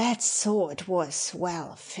 That sort was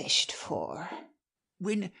well fished for.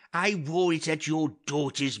 When I wore it at your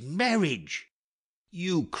daughter's marriage.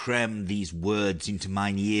 You cram these words into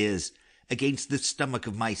mine ears, against the stomach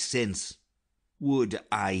of my sense. Would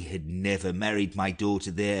I had never married my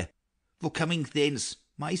daughter there, for coming thence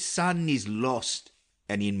my son is lost,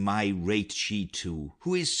 and in my rate she too,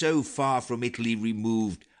 who is so far from Italy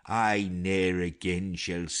removed, I ne'er again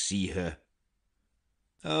shall see her.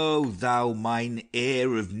 O thou mine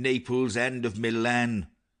heir of Naples and of Milan,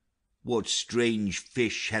 what strange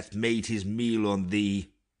fish hath made his meal on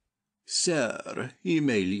thee? Sir, he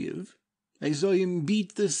may live. I saw him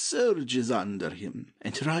beat the surges under him,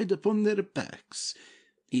 and ride upon their backs.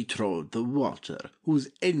 He trod the water, whose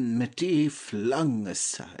enmity he flung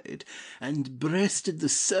aside, and breasted the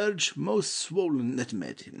surge most swollen that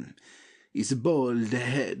met him. His bold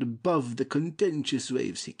head above the contentious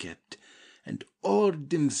waves he kept, and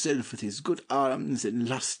oared himself with his good arms in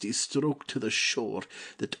lusty stroke to the shore,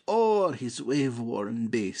 that o'er his wave-worn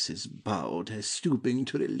bases bowed, as stooping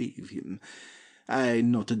to relieve him. I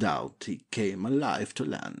not doubt he came alive to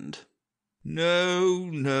land. No,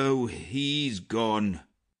 no, he's gone.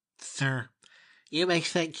 Sir, you may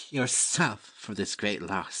thank yourself for this great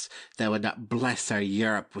loss, that would not bless our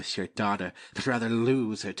Europe with your daughter, but rather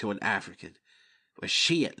lose her to an African, where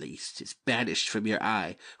she at least is banished from your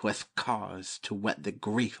eye, who hath cause to wet the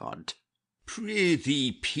grief on't.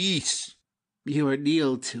 Prithee, peace. You are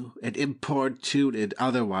kneeled to and importuned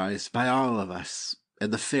otherwise by all of us,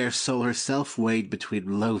 and the fair soul herself weighed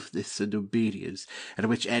between loathness and obedience, at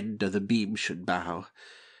which end of the beam should bow.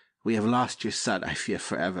 We have lost your son, I fear,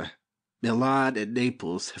 forever. Milan and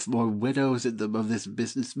Naples have more widows in them of this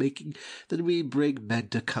business-making than we bring men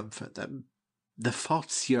to comfort them. The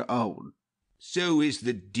fault's your own. So is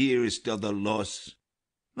the dearest of the loss.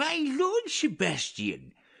 My lord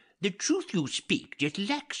Sebastian, the truth you speak yet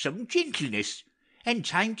lacks some gentleness, and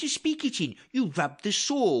time to speak it in, you rub the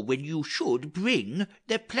sore when you should bring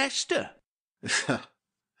the plaster.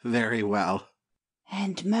 Very well.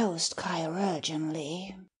 And most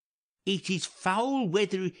chirurgeonly. It is foul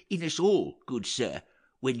weather in us all, good sir,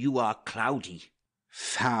 when you are cloudy.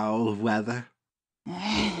 Foul weather?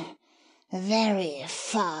 Very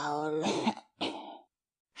foul.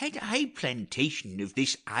 Had I plantation of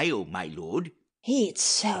this isle, my lord? He'd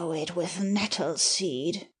sow it with nettle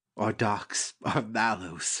seed. Or docks, or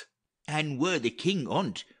mallows. And were the king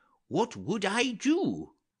on't, what would I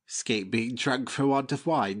do? 'Scape being drunk for want of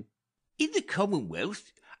wine. In the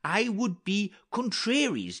Commonwealth I would be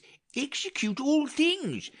contraries, execute all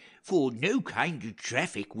things, for no kind of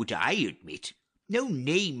traffic would I admit. No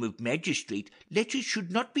name of magistrate letters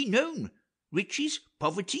should not be known, riches,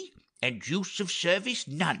 poverty, and use of service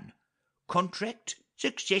none, contract,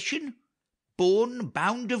 succession, born,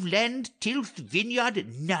 bound of land, tilth, vineyard,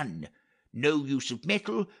 none, no use of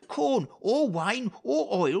metal, corn, or wine, or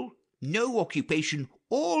oil, no occupation,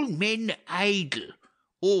 all men idle,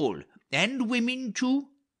 all, and women too,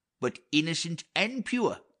 but innocent and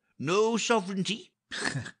pure, no sovereignty.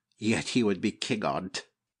 Yet he would be king on't.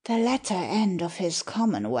 The latter end of his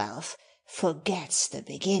commonwealth forgets the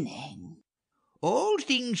beginning. All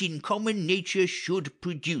things in common nature should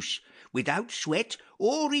produce, without sweat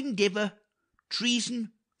or endeavour,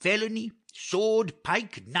 treason, felony, sword,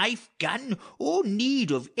 pike, knife, gun, or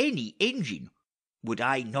need of any engine, would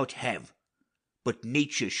I not have. But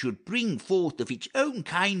nature should bring forth of its own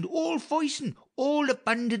kind all foison, all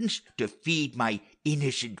abundance, to feed my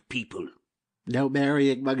innocent people. No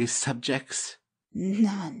marrying among his subjects?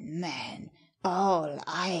 None, man, all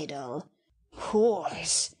idle,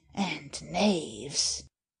 whores and knaves.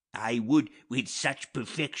 I would with such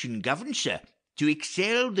perfection govern, sir, to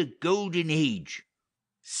excel the golden age.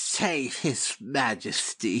 Save his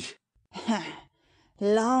majesty.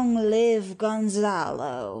 Long live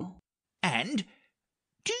Gonzalo. And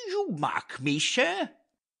do you mark me, sir?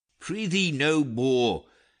 Prithee no more.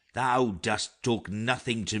 Thou dost talk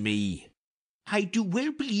nothing to me. I do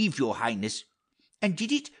well believe your highness, and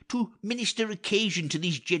did it to minister occasion to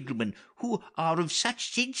these gentlemen, who are of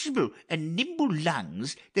such sensible and nimble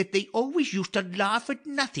lungs that they always used to laugh at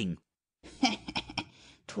nothing.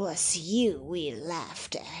 'Twas you we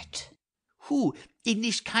laughed at. Who, in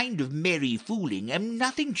this kind of merry fooling, am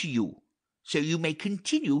nothing to you, so you may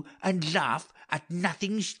continue and laugh at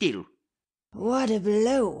nothing still. What a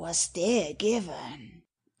blow was there given!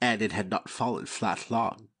 And it had not fallen flat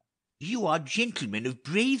long. You are gentlemen of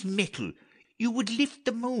brave metal. You would lift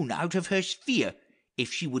the moon out of her sphere,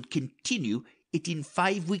 if she would continue it in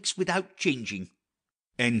 5 weeks without changing.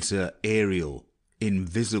 Enter Ariel,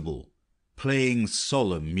 invisible, playing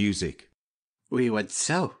solemn music. We would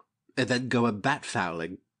so, and then go a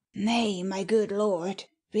bat-fowling. Nay, my good lord,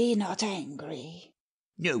 be not angry.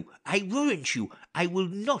 No, I warrant you, I will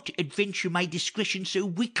not adventure my discretion so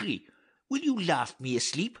weakly. Will you laugh me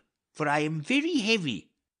asleep? For I am very heavy.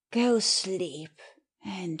 Go sleep,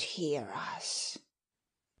 and hear us.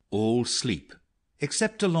 All sleep,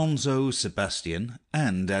 except Alonso, Sebastian,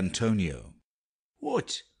 and Antonio.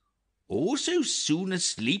 What? All so soon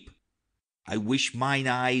asleep? I wish mine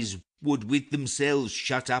eyes would with themselves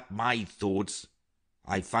shut up my thoughts.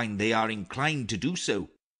 I find they are inclined to do so.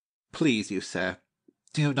 Please you, sir,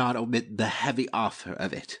 do not omit the heavy offer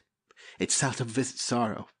of it. It seldom visits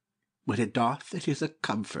sorrow. When it doth, it is a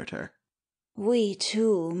comforter. We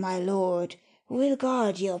too, my lord, will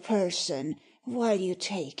guard your person while you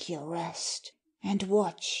take your rest, and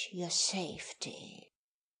watch your safety.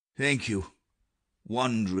 Thank you.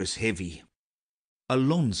 Wondrous heavy.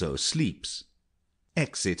 Alonso sleeps.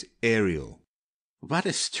 Exit Ariel. What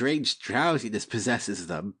a strange drowsiness possesses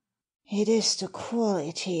them. It is the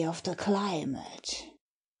quality of the climate.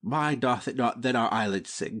 Why doth it not then our eyelids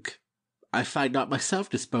sink? I find not myself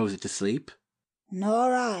disposed to sleep.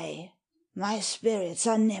 Nor I. My spirits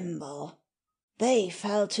are nimble. They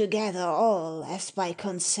fell together all as by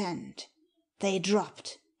consent. They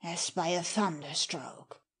dropped as by a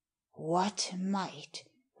thunderstroke. What might,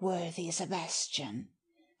 worthy Sebastian?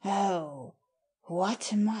 Oh,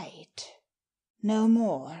 what might? No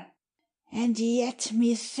more. And yet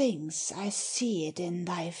methinks I see it in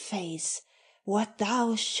thy face, what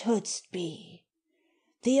thou shouldst be.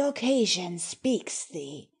 The occasion speaks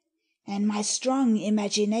thee, and my strong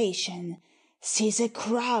imagination sees a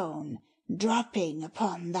crown dropping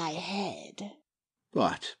upon thy head.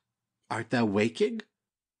 What? Art thou waking?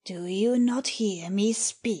 Do you not hear me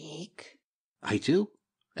speak? I do,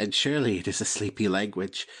 and surely it is a sleepy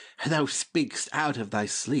language, and thou speakst out of thy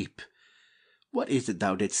sleep. What is it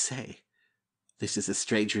thou didst say? This is a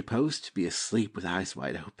strange repose to be asleep with eyes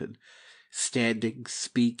wide open, standing,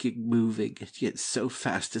 speaking, moving, and yet so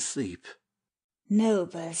fast asleep.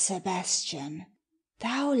 Noble Sebastian,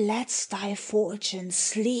 thou lett'st thy fortune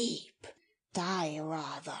sleep, die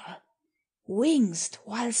rather, wing'st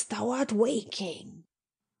whilst thou art waking.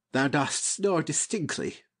 Thou dost snore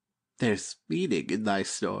distinctly. There's meaning in thy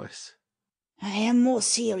snores. I am more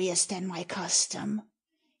serious than my custom.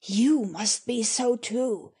 You must be so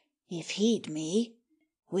too, if heed me,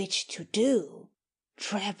 which to do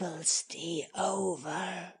troubles thee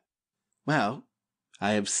over. Well,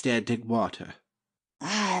 I am standing water.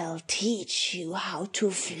 I'll teach you how to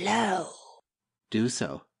flow. Do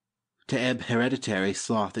so. To ebb hereditary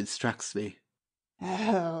sloth instructs me.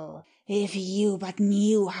 Oh, if you but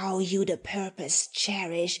knew how you the purpose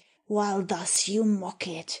cherish, while thus you mock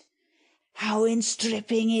it, how in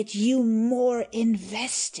stripping it you more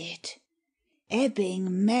invest it.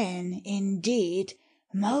 Ebbing men, indeed,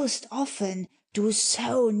 most often do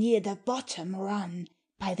so near the bottom run,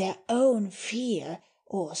 by their own fear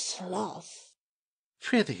or sloth.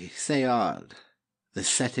 Prithee, say on. The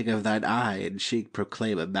setting of thine eye and cheek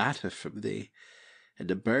proclaim a matter from thee, and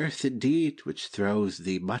a birth indeed which throws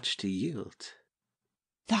thee much to yield.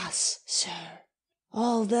 Thus, sir,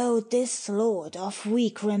 although this lord of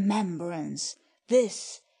weak remembrance,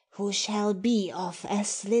 this who shall be of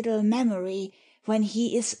as little memory when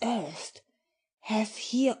he is earthed, hath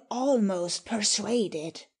he almost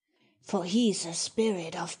persuaded, for he's a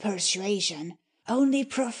spirit of persuasion, only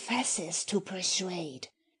professes to persuade,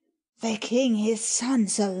 the king his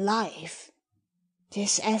son's alive.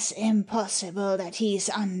 'Tis as impossible that he's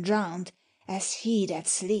undrowned as he that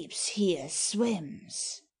sleeps here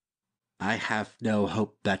swims. I have no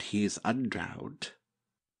hope that he is undrowned.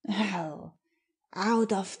 Oh,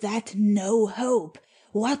 out of that no hope,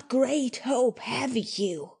 what great hope have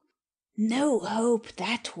you? No hope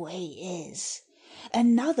that way is.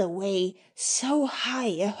 Another way, so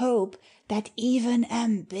high a hope that even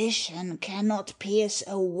ambition cannot pierce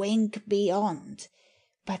a wink beyond,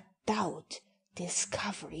 but doubt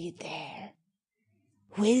discovery there.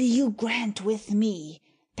 Will you grant with me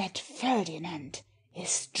that Ferdinand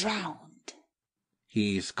is drowned?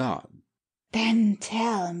 He's gone. Then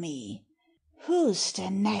tell me, who's the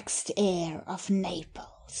next heir of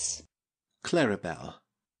Naples? Claribel.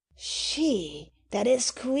 She that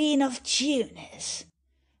is queen of Tunis,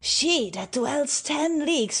 she that dwells 10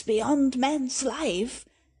 leagues beyond man's life,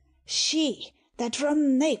 she that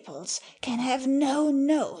from Naples can have no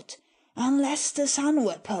note unless the sun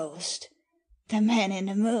were post. The man in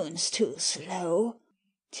the moon's too slow,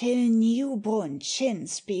 till new-born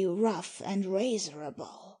chins be rough and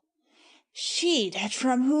razorable. She that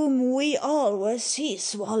from whom we all were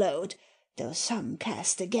sea-swallowed, though some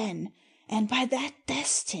cast again, and by that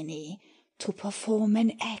destiny to perform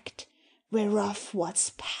an act whereof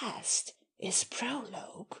what's past is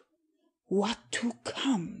prologue, what to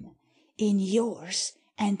come in yours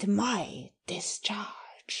and my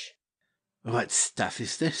discharge. What stuff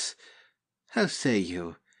is this? How say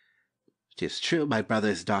you? 'Tis true my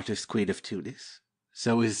brother's daughter's queen of Tunis.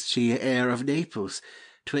 So is she heir of Naples,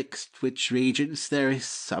 twixt which regions there is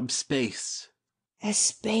some space. A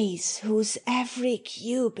space whose every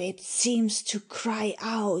cubit seems to cry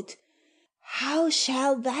out, how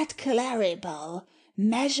shall that Claribel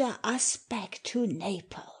measure us back to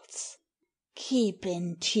Naples? Keep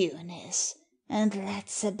in Tunis, and let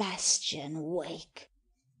Sebastian wake.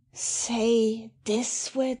 Say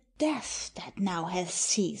this were death that now hath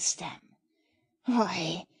seized them.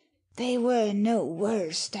 Why, they were no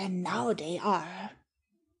worse than now they are.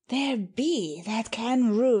 There be that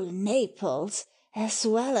can rule Naples as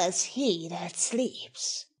well as he that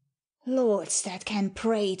sleeps. Lords that can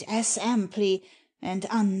prate as amply and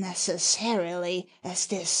unnecessarily as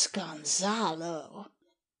this Gonzalo.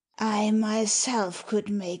 I myself could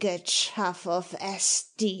make a chuff of as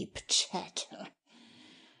deep chatter.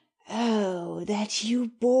 Oh, that you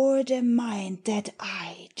bore the mind that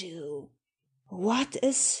I do! What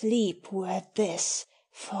a sleep were this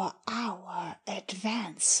for our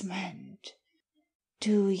advancement!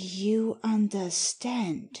 Do you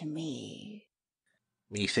understand me?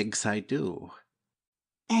 Methinks I do.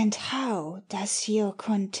 And how does your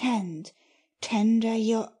content tender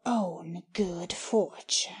your own good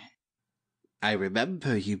fortune? I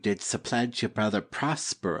remember you did supplant your brother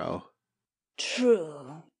Prospero.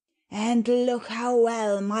 True, and look how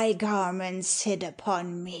well my garments sit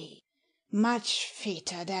upon me, much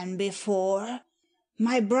fitter than before.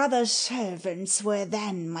 My brother's servants were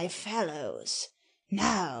then my fellows,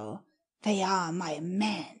 now they are my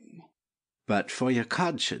men. But for your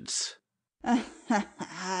conscience.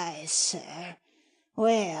 Ay, sir,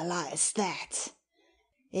 where lies that?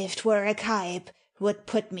 If 'twere a kipe, would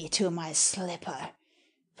put me to my slipper,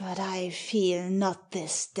 but I feel not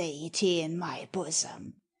this deity in my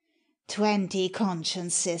bosom. 20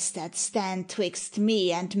 consciences that stand twixt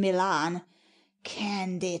me and Milan,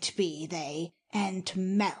 candid be they, and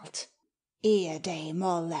melt, ere they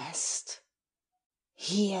molest.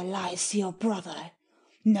 Here lies your brother,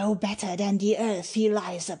 no better than the earth he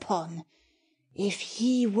lies upon. If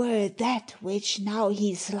he were that which now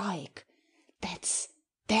he's like, that's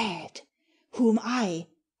dead, whom I,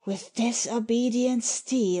 with disobedient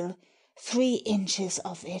steel, 3 inches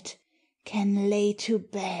of it, can lay to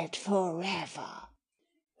bed forever,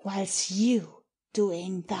 whilst you,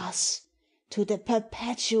 doing thus, to the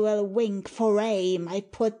perpetual wink foray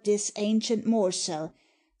might put this ancient morsel,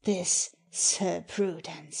 this Sir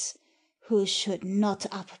Prudence, who should not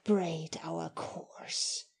upbraid our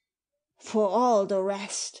course. For all the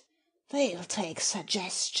rest, they'll take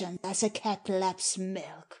suggestion as a cat laps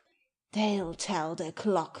milk. They'll tell the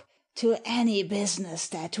clock to any business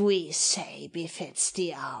that we say befits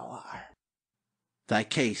the hour. Thy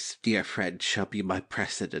case, dear friend, shall be my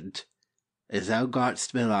precedent. As thou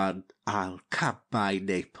gott'st Milan, I'll cap my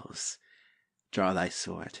Naples. Draw thy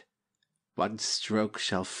sword. One stroke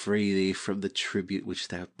shall free thee from the tribute which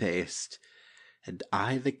thou payest, and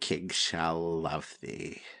I the king shall love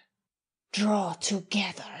thee. Draw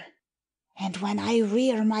together, and when I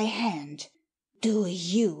rear my hand, do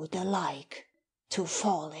you the like, to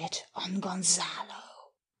fall it on Gonzalo.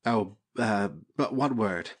 Oh, but one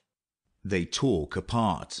word. They talk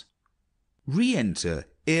apart. Re-enter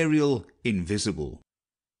Ariel Invisible.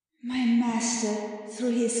 My master,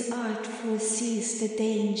 through his art, foresees the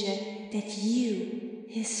danger that you,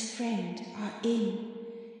 his friend, are in,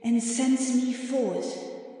 and sends me forth,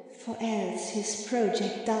 for else his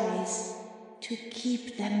project dies, to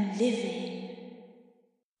keep them living.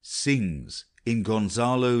 Sings in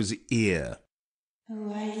Gonzalo's ear.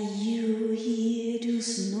 While you here do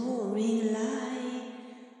snoring lie,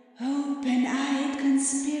 open-eyed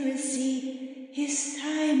conspiracy his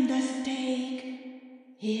time doth take.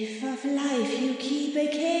 If of life you keep a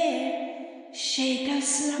care, shake of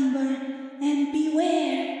slumber and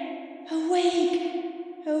beware. Awake,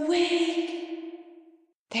 awake.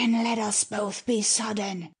 Then let us both be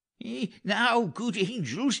sudden. Now, good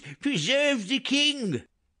angels, preserve the king.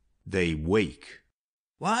 They wake.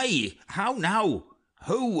 Why, how now?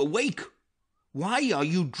 Ho, awake! Why are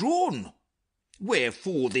you drawn?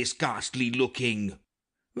 Wherefore this ghastly looking?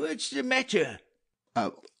 What's the matter?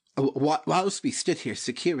 Whilst we stood here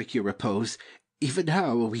securing your repose, even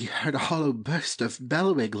now we heard a hollow burst of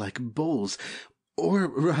bellowing like bulls, or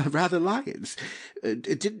rather lions.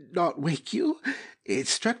 It did not wake you? It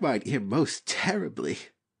struck mine ear most terribly.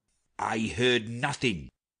 I heard nothing.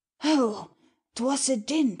 Oh, 'twas a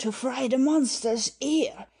din to fry the monster's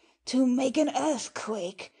ear, to make an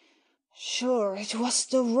earthquake. Sure it was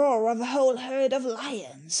the roar of a whole herd of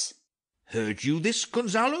lions. Heard you this,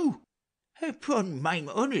 Gonzalo? Upon mine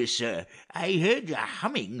honour, sir, I heard a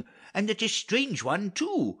humming, and that a strange one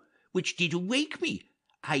too, which did awake me.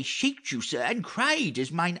 I shaked you, sir, and cried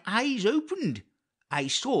as mine eyes opened. I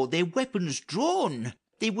saw their weapons drawn.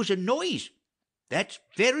 There was a noise. That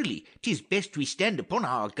verily 'tis best we stand upon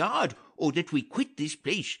our guard, or that we quit this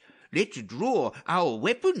place. Let's draw our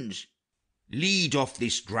weapons. Lead off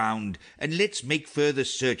this ground, and let's make further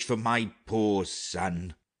search for my poor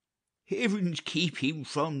son. Heavens keep him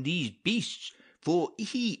from these beasts, for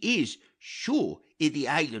he is sure in the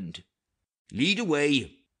island. Lead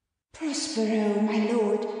away. Prospero, my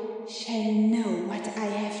lord, shall know what I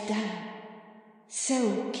have done.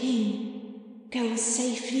 So, king, go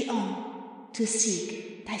safely on to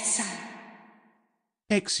seek thy son.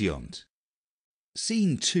 Exeunt.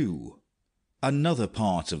 Scene 2. Another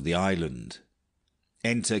part of the island.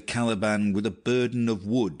 Enter Caliban with a burden of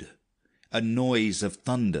wood. A noise of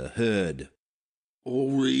thunder heard.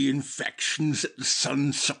 All the infections that the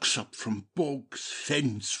sun sucks up from bogs,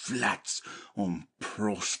 fens, flats on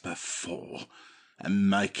Prosper fall, and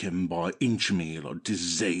make him by inchmeal or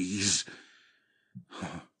disease.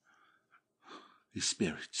 The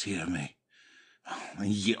spirits hear me,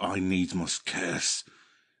 and yet I needs must curse.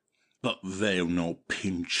 But they'll not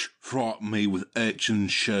pinch, frighten me with urchin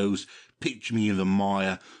shows, pitch me in the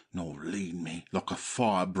mire, nor lead me like a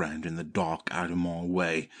firebrand in the dark out of my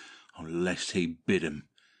way, unless he bid 'em.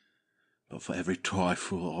 But for every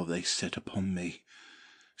trifle they set upon me,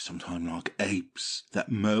 sometime like apes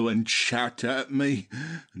that mow and chatter at me,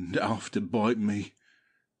 and after bite me,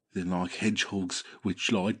 then like hedgehogs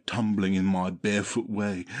which lie tumbling in my barefoot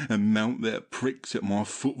way, and mount their pricks at my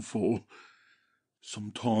footfall.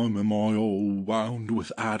 Sometime am I all wound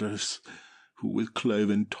with adders, who with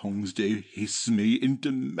cloven tongues do hiss me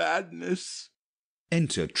into madness.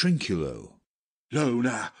 Enter Trinculo. Lo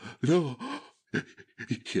now, lo!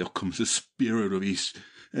 Here comes the spirit of his,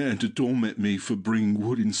 and to torment me for bringing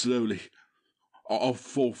wood in slowly. I'll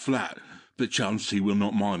fall flat, but chance he will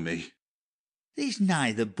not mind me. There's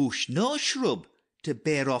neither bush nor shrub to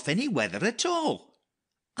bear off any weather at all.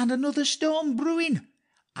 And another storm brewing.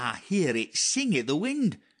 I hear it sing i' the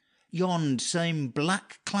wind. Yond same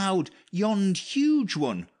black cloud, yond huge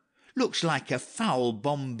one, looks like a foul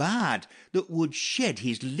bombard that would shed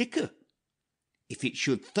his liquor. If it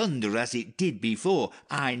should thunder as it did before,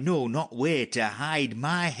 I know not where to hide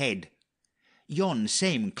my head. Yon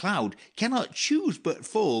same cloud cannot choose but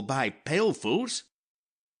fall by pailfuls.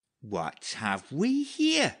 What have we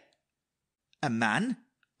here? A man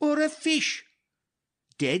or a fish?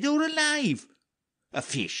 Dead or alive? A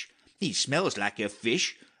fish. He smells like a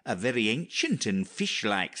fish, a very ancient and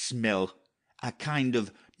fish-like smell, a kind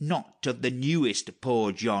of not of the newest,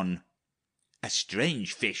 poor John. A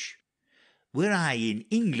strange fish. Were I in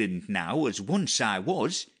England now, as once I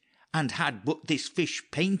was, and had but this fish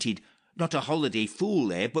painted, not a holiday fool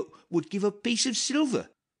there, but would give a piece of silver,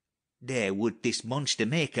 there would this monster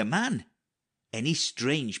make a man. Any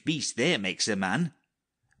strange beast there makes a man.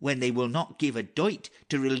 When they will not give a doit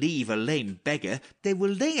to relieve a lame beggar, they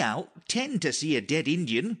will lay out 10 to see a dead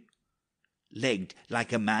Indian. Legged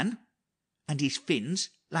like a man, and his fins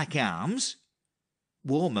like arms.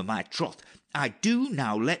 Warmer my troth, I do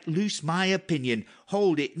now let loose my opinion,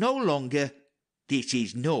 hold it no longer. This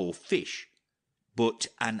is no fish, but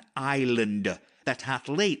an islander that hath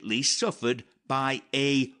lately suffered by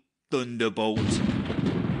a thunderbolt.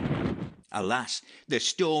 Alas, the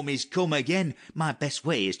storm is come again. My best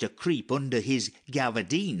way is to creep under his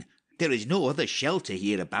gabardine. There is no other shelter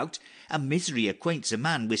hereabout, and misery acquaints a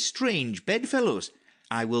man with strange bedfellows.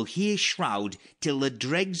 I will here shroud till the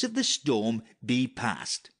dregs of the storm be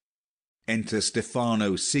past. Enter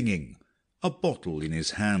Stephano singing, a bottle in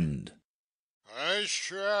his hand. I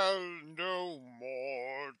shall no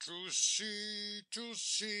more to sea,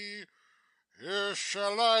 here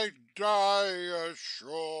shall I die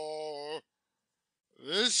ashore.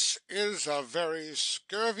 This is a very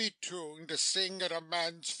scurvy tune to sing at a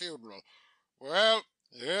man's funeral. Well,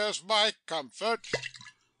 here's my comfort.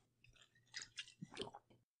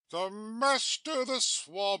 The master, the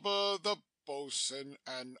swabber, the boatswain,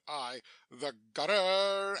 and I, the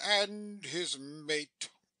gunner and his mate,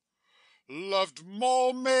 loved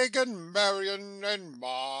Moll, Megan, Marion, and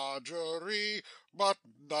Marjorie, but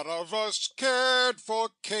none of us cared for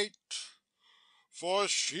Kate, for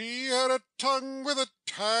she had a tongue with a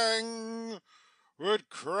tang, would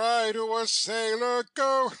cry to a sailor,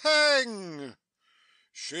 "Go hang!"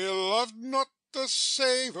 She loved not the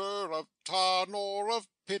savour of tar nor of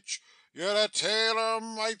pitch, yet a tailor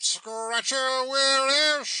might scratch her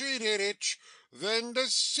where'er she did itch. Then to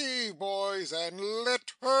sea, boys, and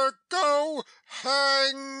let her go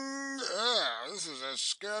hang. This is a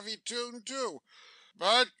scurvy tune too,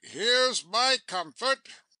 but here's my comfort.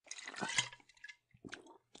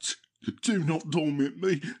 Do not torment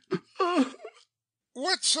me.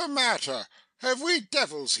 What's the matter? Have we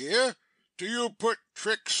devils here? Do you put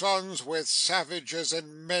tricks ons with savages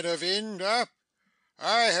and men of Ind, I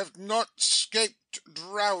have not scaped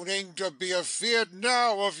drowning to be afeard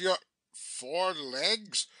now of your 4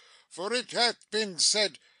 legs, for it hath been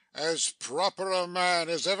said, as proper a man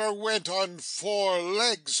as ever went on 4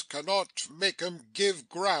 legs cannot make 'em give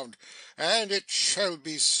ground, and it shall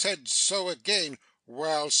be said so again,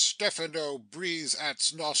 while Stephano breathes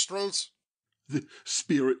at's nostrils. The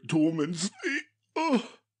spirit torments me.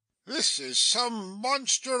 Oh. This is some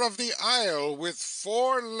monster of the isle with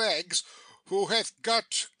 4 legs, who hath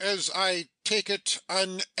got, as I take it,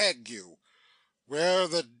 an ague. Where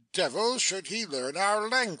the devil should he learn our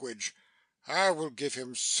language? I will give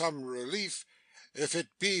him some relief, if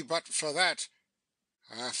it be but for that.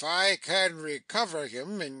 If I can recover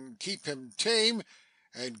him and keep him tame,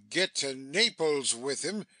 and get to Naples with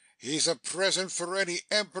him, he's a present for any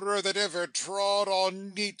emperor that ever trod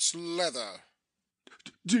on neat's leather.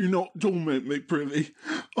 Do not torment me, prithee.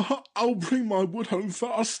 I'll bring my wood home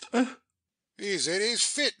faster. He's in his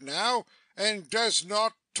fit now, and does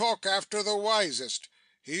not talk after the wisest.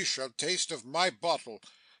 He shall taste of my bottle.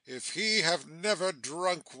 If he have never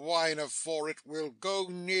drunk wine afore, it will go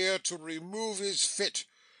near to remove his fit.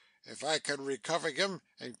 If I can recover him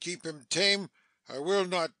and keep him tame, I will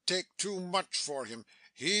not take too much for him.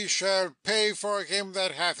 He shall pay for him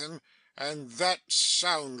that hath him, and that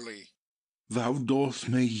soundly. Thou dost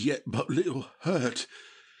me yet but little hurt.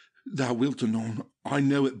 Thou wilt anon, I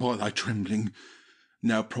know it by thy trembling.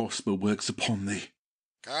 Now Prosper works upon thee.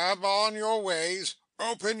 Come on your ways,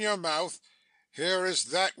 open your mouth. Here is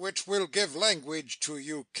that which will give language to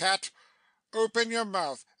you, cat. Open your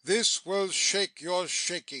mouth. This will shake your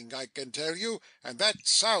shaking, I can tell you, and that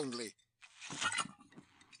soundly.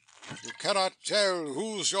 You cannot tell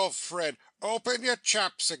who's your friend. Open your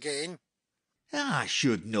chaps again. I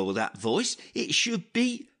should know that voice. It should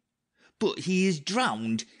be... But he is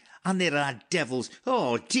drowned, and there are devils.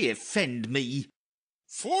 Oh, defend me.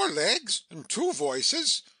 4 legs and 2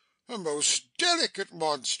 voices? A most delicate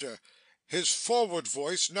monster. His forward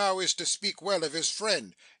voice now is to speak well of his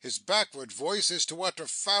friend. His backward voice is to utter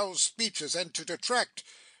foul speeches and to detract.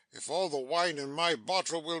 If all the wine in my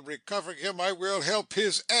bottle will recover him, I will help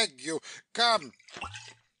his ague. Come.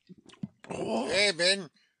 Amen.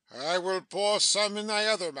 I will pour some in thy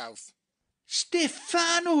other mouth.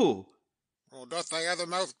 Stephano! Oh, doth thy other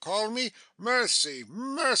mouth call me? Mercy,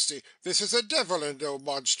 mercy, this is a devil and no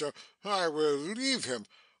monster. I will leave him.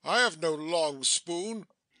 I have no long spoon.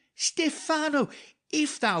 Stephano,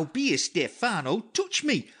 if thou be a Stephano, touch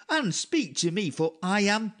me, and speak to me, for I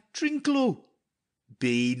am Trinculo.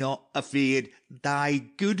 Be not afeard, thy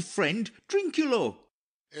good friend Trinculo.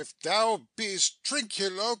 If thou beest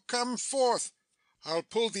Trinculo, come forth. I'll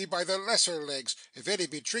pull thee by the lesser legs, if any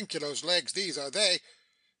be Trinculo's legs, these are they.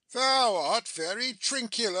 Thou art very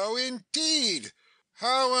Trinculo indeed.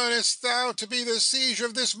 How earnest thou to be the siege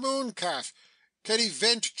of this moon calf? Can he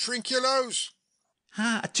vent Trinculos?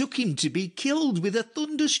 I took him to be killed with a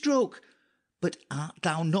thunderstroke. But art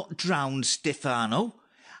thou not drowned, Stephano?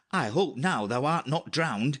 I hope now thou art not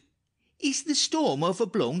drowned. Is the storm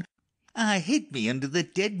overblown? I hid me under the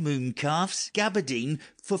dead moon calf's gabardine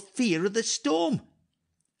for fear of the storm.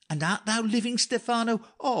 And art thou living, Stephano?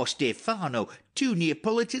 Oh, Stephano, 2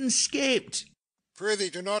 Neapolitans scaped. Prithee,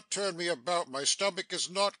 do not turn me about. My stomach is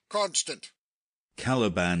not constant.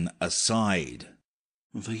 Caliban aside.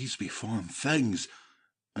 These be fine things,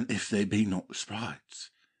 and if they be not sprites,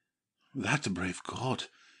 that a brave god,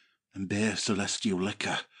 and bear celestial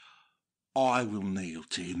liquor, I will kneel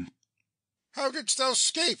to him. How didst thou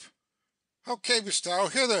escape? How camest thou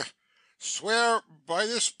hither? Swear by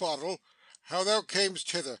this bottle how thou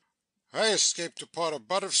camest hither. I escaped upon a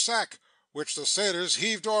butt of sack, which the sailors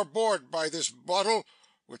heaved o'erboard by this bottle,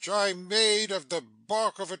 which I made of the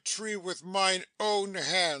bark of a tree with mine own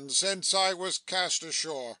hands, since I was cast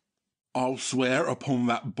ashore. I'll swear upon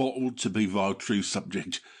that bottle to be thy true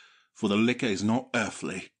subject, for the liquor is not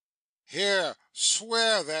earthly. Here,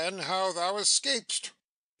 swear then how thou escapest.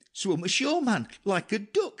 Swim ashore, man, like a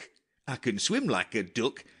duck. I can swim like a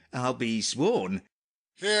duck, I'll be sworn.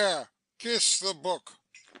 Here, kiss the book.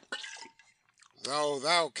 Though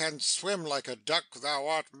thou canst swim like a duck, thou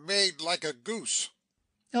art made like a goose.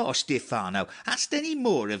 Oh, Stephano, hast any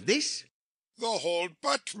more of this? The whole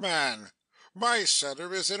butt, man. My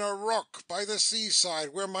cellar is in a rock by the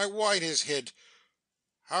seaside, where my wine is hid.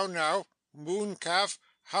 How now, moon calf,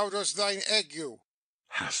 how does thine ague?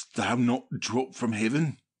 Hast thou not dropped from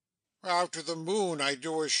heaven? Out of the moon, I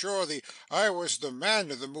do assure thee. I was the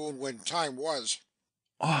man of the moon when time was.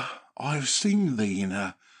 I have seen thee in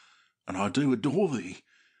her, and I do adore thee.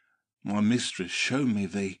 My mistress showed me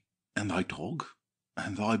thee, and thy dog,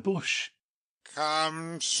 and thy bush.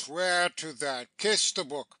 Come, swear to that. Kiss the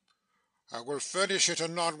book. I will furnish it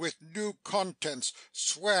anon with new contents.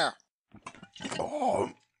 Swear.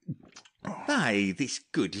 Oh, By this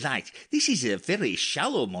good light, this is a very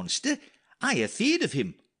shallow monster. I have feared of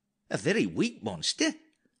him. A very weak monster.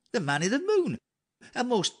 The man of the moon. A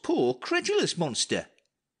most poor, credulous monster.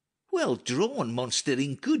 Well drawn monster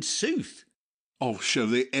in good sooth. I'll show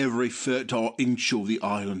thee every fertile inch of the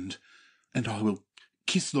island, and I will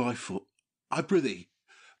kiss thy foot. I prithee,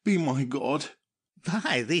 be my god.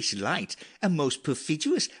 By this light, a most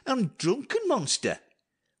perfidious and drunken monster.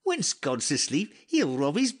 Whence God's asleep, he'll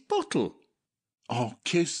rob his bottle. I'll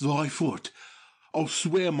kiss thy foot. I'll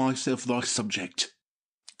swear myself thy subject.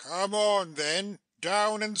 Come on, then.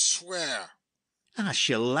 Down and swear. I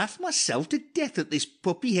shall laugh myself to death at this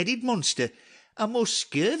puppy-headed monster, a most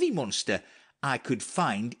scurvy monster. I could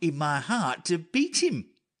find in my heart to beat him.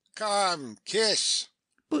 Come, kiss.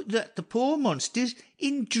 But that the poor monster's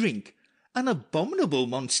in drink, an abominable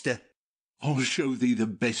monster. I'll show thee the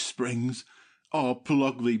best springs. I'll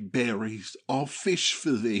pluck thee berries. I'll fish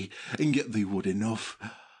for thee, and get thee wood enough.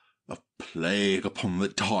 A plague upon the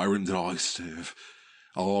tyrant that I serve.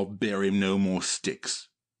 I'll bear him no more sticks,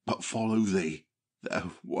 but follow thee,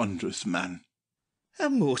 thou wondrous man. A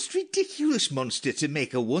most ridiculous monster to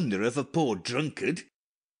make a wonder of a poor drunkard.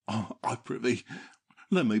 Oh, I prithee,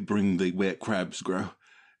 let me bring thee where crabs grow,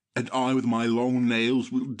 and I with my long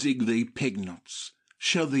nails will dig thee pig-nuts,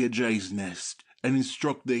 show thee a jay's nest, and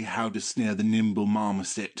instruct thee how to snare the nimble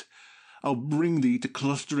marmoset. I'll bring thee to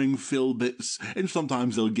clustering filberts, and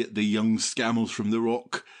sometimes I'll get thee young scammels from the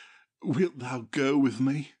rock. Wilt thou go with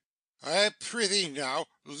me? I prithee now,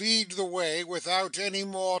 lead the way without any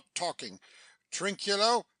more talking.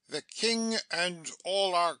 Trinculo, the king, and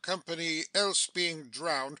all our company else being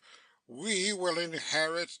drowned, we will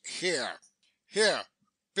inherit here. Here,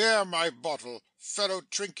 bear my bottle, fellow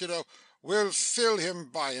Trinculo. We'll fill him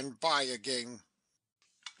by and by again.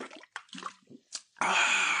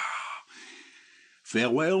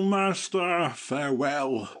 Farewell, master,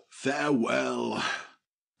 farewell, farewell.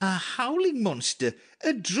 A howling monster,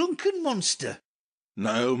 a drunken monster.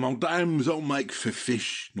 No, my dams I'll make for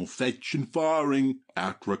fish, nor fetch and firing,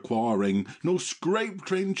 out requiring, nor scrape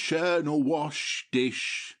trencher, nor wash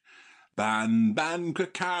dish. Ban, ban,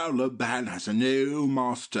 Cracala, ban has a new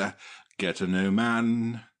master, get a new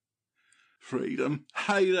man. Freedom,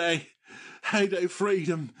 heyday, heyday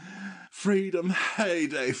freedom! Freedom,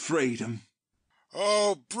 heyday freedom!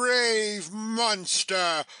 Oh, brave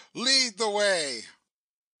monster, lead the way!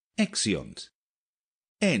 Exeunt.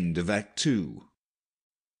 End of Act 2.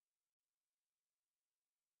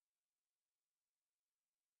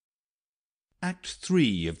 Act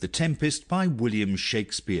 3 of The Tempest by William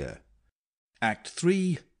Shakespeare. Act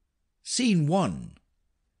 3, Scene 1.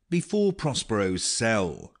 Before Prospero's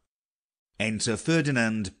cell. Enter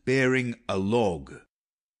Ferdinand bearing a log.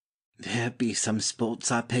 There be some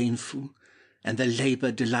sports are painful, and the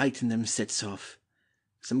labour delight in them sets off.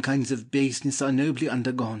 Some kinds of baseness are nobly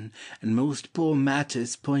undergone, and most poor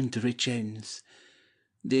matters point to rich ends.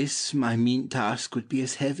 This my mean task would be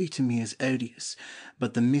as heavy to me as odious,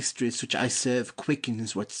 but the mistress which I serve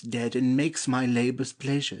quickens what's dead, and makes my labours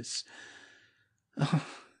pleasures. Oh,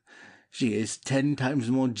 she is 10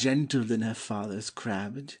 times more gentle than her father's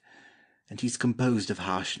crabbed, and he's composed of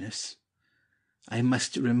harshness. I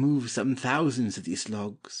must remove some thousands of these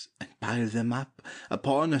logs, and pile them up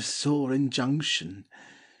upon a sore injunction.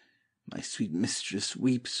 My sweet mistress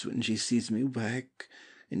weeps when she sees me work,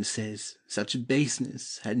 and says such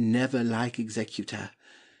baseness had never like executor.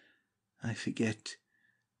 I forget,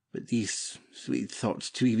 but these sweet thoughts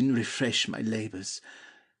to even refresh my labours,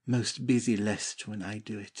 most busy lest when I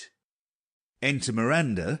do it. Enter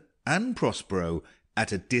Miranda and Prospero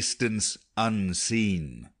at a distance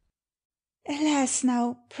unseen. Alas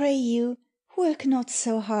now, pray you, work not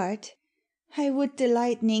so hard. I would the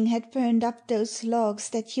lightning had burned up those logs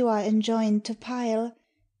that you are enjoined to pile.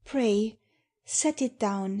 Pray, set it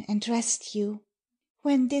down and rest you.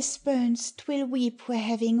 When this burns, 'twill weep for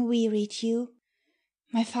having wearied you.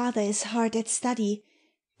 My father is hard at study.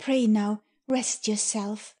 Pray now, rest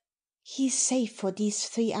yourself. He's safe for these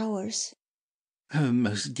 3 hours. Oh,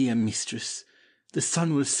 most dear mistress, the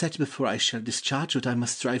sun will set before I shall discharge what I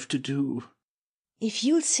must strive to do. If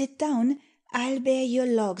you'll sit down, I'll bear your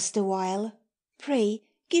logs the while. Pray,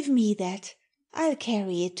 give me that. I'll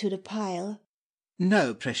carry it to the pile.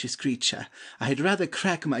 No, precious creature, I had rather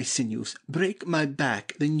crack my sinews, break my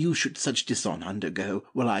back, than you should such dishonour undergo,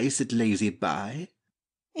 while I sit lazy by.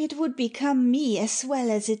 It would become me as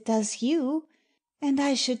well as it does you, and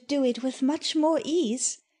I should do it with much more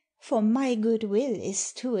ease, for my good will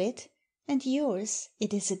is to it, and yours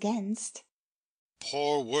it is against.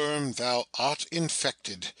 Poor worm, thou art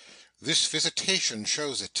infected. This visitation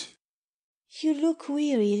shows it. You look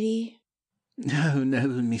wearily. No, no,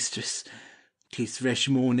 mistress, 'tis fresh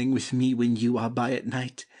morning with me when you are by at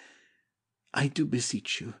night. I do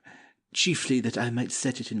beseech you, chiefly that I might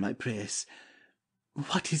set it in my prayers.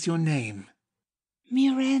 What is your name?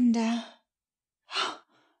 Miranda.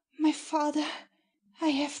 My father, I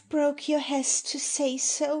have broke your hest to say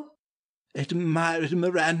so. Admired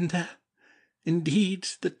Miranda, indeed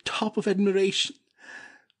the top of admiration,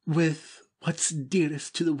 with what's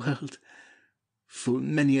dearest to the world. Full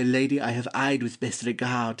many a lady I have eyed with best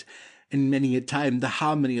regard, and many a time the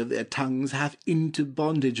harmony of their tongues hath into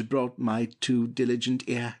bondage brought my too diligent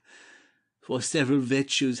ear. For several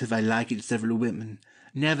virtues have I liked several women,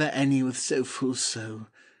 never any with so full soul,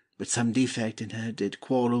 but some defect in her did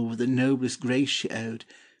quarrel with the noblest grace she owed,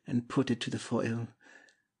 and put it to the foil.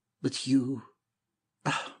 But you,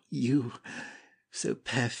 you, so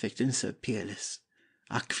perfect and so peerless,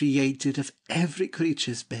 are created of every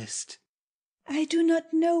creature's best. I do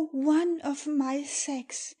not know one of my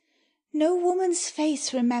sex. No woman's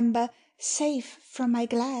face remember, save from my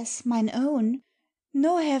glass, mine own.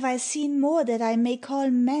 Nor have I seen more that I may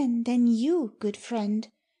call man than you, good friend,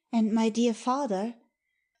 and my dear father.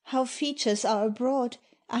 How features are abroad,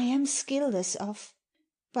 I am skilless of.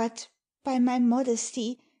 But, by my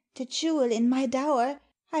modesty, the jewel in my dower,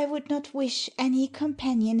 I would not wish any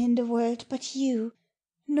companion in the world but you,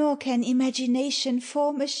 nor can imagination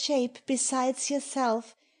form a shape besides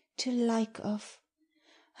yourself to like of.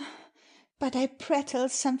 But I prattle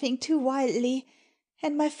something too wildly,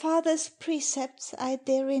 and my father's precepts I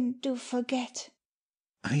therein do forget.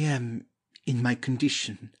 I am, in my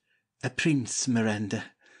condition, a prince, Miranda.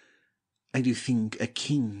 I do think a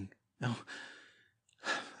king. Oh,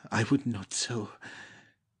 I would not so,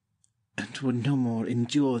 and would no more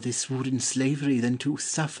endure this wooden slavery than to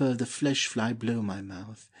suffer the flesh-fly blow my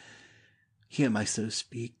mouth. Hear my so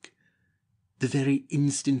speak. The very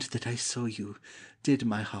instant that I saw you, did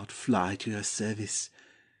my heart fly to your service.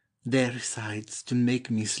 There resides to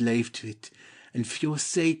make me slave to it, and for your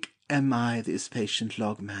sake am I this patient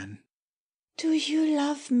logman. Do you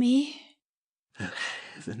love me? O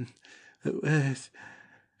heaven, O earth,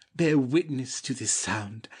 bear witness to this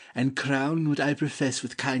sound, and crown what I profess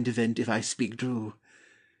with kind event if I speak true.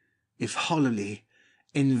 If hollowly,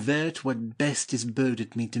 invert what best is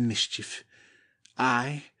boded me to mischief.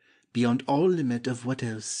 I, beyond all limit of what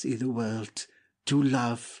else i' the world, do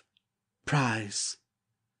love, prize,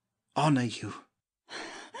 honour you.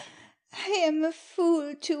 I am a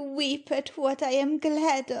fool to weep at what I am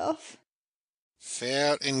glad of.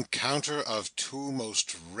 Fair encounter of two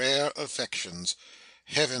most rare affections.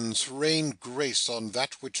 Heavens rain grace on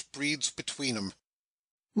that which breeds between 'em.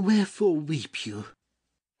 Wherefore weep you?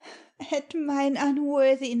 At mine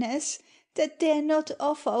unworthiness, that dare not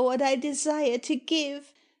offer what I desire to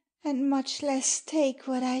give, and much less take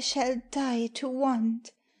what I shall die to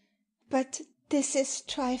want. But this is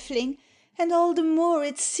trifling, and all the more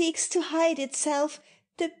it seeks to hide itself,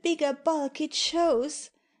 the bigger bulk it shows.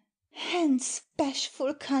 Hence,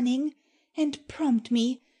 bashful cunning, and prompt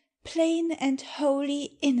me, plain and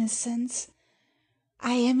holy innocence.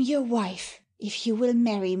 I am your wife, if you will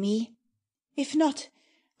marry me. If not,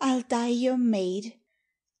 I'll die your maid.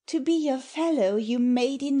 To be your fellow you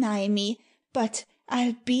may deny me, but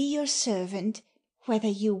I'll be your servant, whether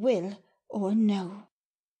you will or no.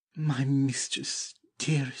 My mistress,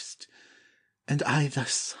 dearest, and I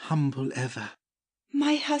thus humble ever.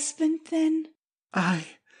 My husband, then?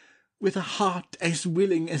 I, with a heart as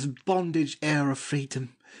willing as bondage e'er of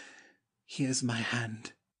freedom. Here's my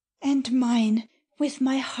hand. And mine, with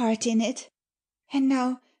my heart in it. And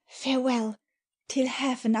now farewell, till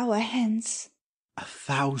half an hour hence.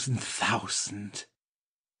 1,000,000.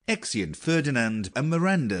 Exeunt Ferdinand and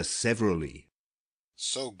Miranda severally.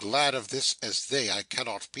 So glad of this as they I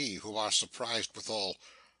cannot be, who are surprised withal,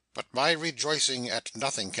 but my rejoicing at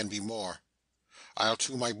nothing can be more. I'll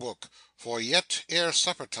to my book, for yet ere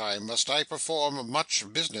supper time must I perform much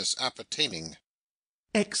business appertaining.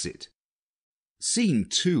 Exit. Scene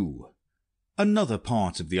 2. Another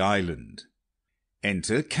part of the island.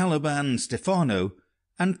 Enter Caliban, Stephano,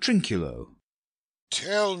 and Trinculo.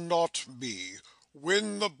 Tell not me,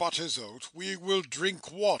 when the butt is out, we will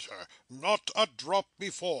drink water, not a drop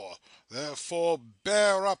before. Therefore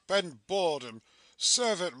bear up and boredom.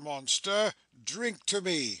 Servant monster, drink to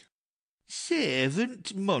me.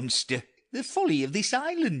 Servant monster, the folly of this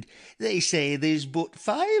island. They say there's but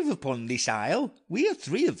 5 upon this isle. We are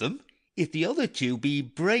 3 of them. If the other 2 be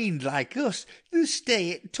brained like us, they'll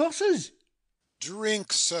stay at tossers.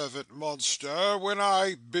 Drink, servant monster, when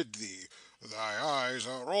I bid thee. Thy eyes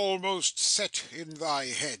are almost set in thy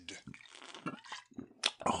head.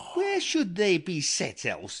 Where should they be set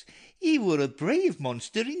else? He were a brave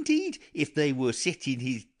monster indeed, if they were set in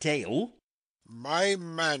his tail. My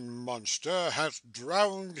man monster hath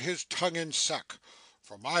drowned his tongue in sack.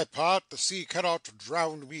 For my part, the sea cannot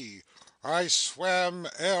drown me. I swam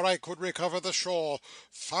ere I could recover the shore,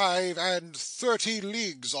 35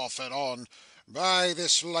 leagues off and on. By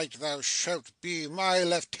this light thou shalt be my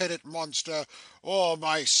lieutenant monster, or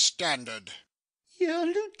my standard. Your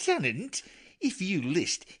lieutenant? If you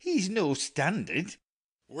list, he's no standard.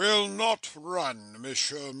 Will not run,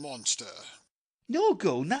 monsieur monster. No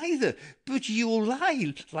go neither, but you'll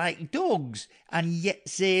lie like dogs, and yet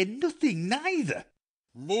say nothing neither.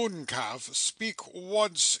 Mooncalf, speak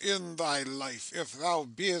once in thy life, if thou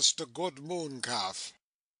beest a good mooncalf.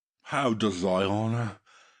 How does thy honour?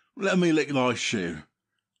 Let me lick thy shoe.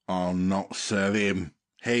 I'll not serve him.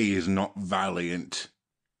 He is not valiant.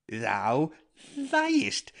 Thou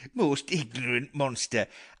liest, most ignorant monster.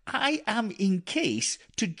 I am in case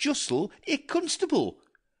to justle a constable.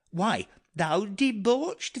 Why, thou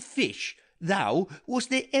debauched fish, thou was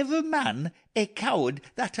there ever man, a coward,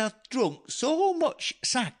 that hath drunk so much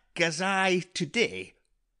sack as I to-day?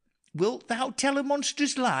 Wilt thou tell a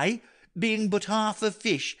monstrous lie, being but half a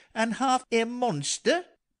fish and half a monster?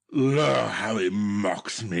 Lur, how it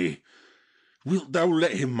mocks me. Wilt thou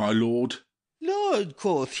let him, my lord? Lord,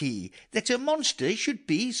 quoth he, that a monster should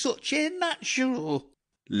be such a natural.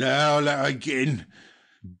 Now let again.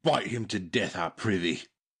 Bite him to death, I prithee.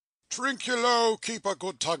 Trinculo, keep a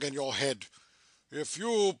good tongue in your head. If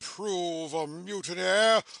you prove a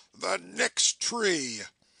mutineer, the next tree.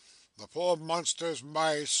 The poor monster's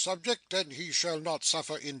my subject, and he shall not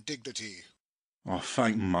suffer indignity. I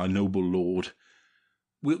thank my noble lord.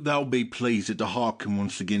 Wilt thou be pleased to hearken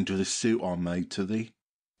once again to the suit I made to thee?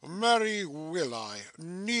 Marry will I.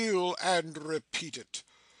 Kneel and repeat it.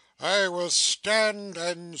 I will stand,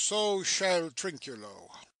 and so shall Trinculo.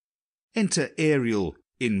 Enter Ariel,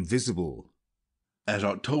 invisible. As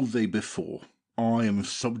I told thee before, I am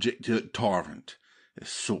subject to a tyrant, a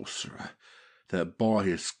sorcerer, that by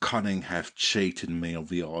his cunning hath cheated me of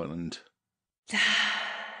the island.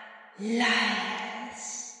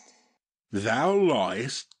 Liest. Thou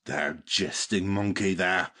liest, thou jesting monkey,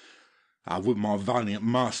 thou. I would my valiant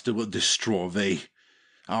master would destroy thee.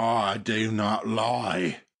 I do not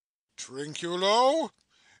lie. Trinculo,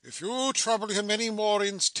 if you trouble him any more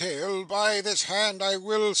in's tale, by this hand I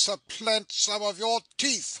will supplant some of your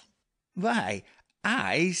teeth. Why,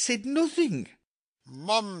 I said nothing.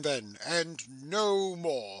 Mum, then, and no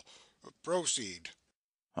more. Proceed.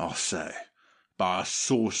 I say, by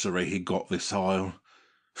sorcery he got this isle.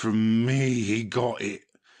 From me he got it.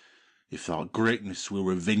 If thy greatness will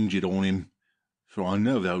revenge it on him, for I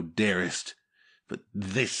know thou darest, but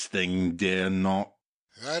this thing dare not.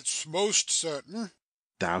 That's most certain.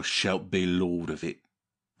 Thou shalt be lord of it,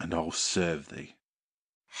 and I'll serve thee.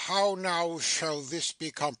 How now shall this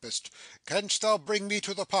be compassed? Canst thou bring me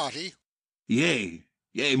to the party? Yea,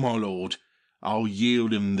 my lord, I'll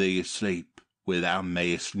yield him thee asleep, where thou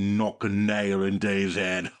mayest knock a nail into his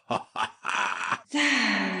head. Ha ha ha!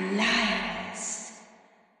 Thou liest.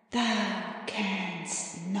 Thou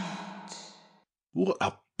canst not. What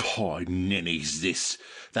a pie ninny's this,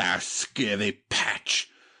 thou scurvy patch!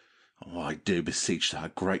 I do beseech thy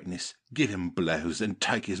greatness, give him blows, and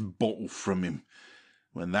take his bottle from him.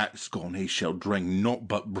 When that's gone, he shall drink naught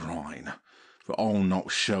but brine, for I'll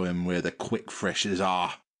not show him where the quick freshers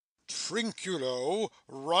are. Trinculo,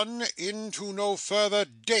 run into no further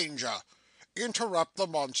danger. Interrupt the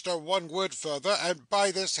monster one word further, and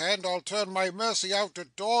by this hand I'll turn my mercy out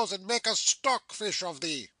at doors and make a stockfish of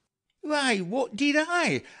thee. Why, what did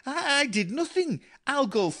I? I did nothing. I'll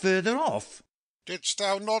go further off. Didst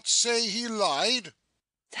thou not say he lied?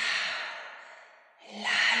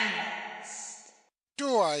 Liest.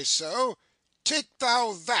 Do I so? Take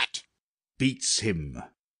thou that. Beats him.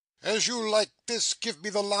 As you like this, give me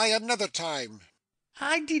the lie another time.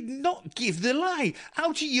 I did not give the lie.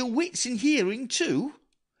 Out of your wits and hearing too.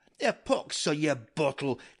 A pox on your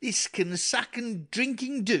bottle, this can sack and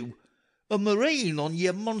drinking do. A murrain on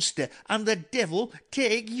your monster, and the devil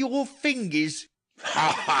take your fingers.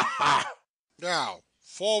 Ha ha ha! Now,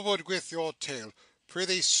 forward with your tale.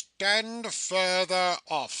 Prithee stand further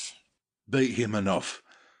off. Beat him enough.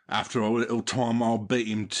 After a little time I'll beat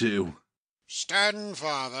him too. Stand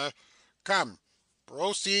farther. Come,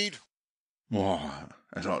 proceed. Why,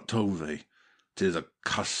 as I told thee, 'tis a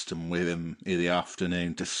custom with him i' the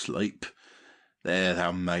afternoon to sleep. There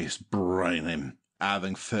thou mayst brain him,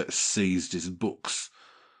 having first seized his books,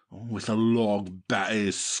 or with a log batter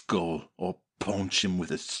his skull, or punch him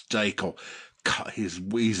with a stake, or cut his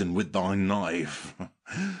weazen with thy knife.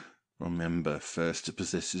 Remember first to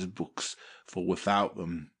possess his books, for without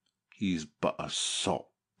them he's but a sot,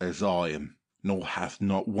 as I am, nor hath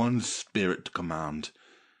not one spirit to command.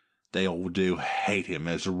 They all do hate him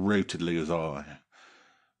as rootedly as I.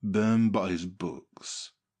 Burned by his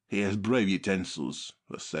books. He has brave utensils,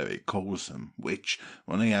 for so he calls them, which,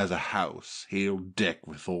 when he has a house, he'll deck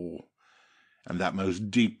withal. And that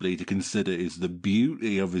most deeply to consider is the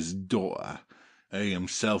beauty of his daughter. He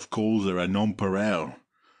himself calls her a nonpareil.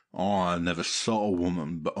 I never saw a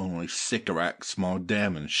woman, but only Sycorax, my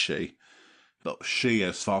dam, and she. But she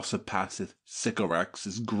as far surpasseth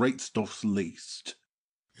Sycorax's great stuff's least.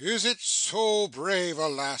 Is it so brave a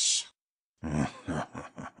lass?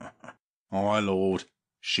 Ay, lord,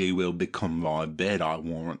 she will become thy bed, I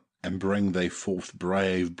warrant, and bring thee forth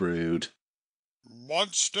brave brood.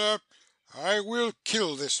 Monster, I will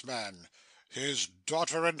kill this man. His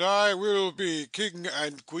daughter and I will be king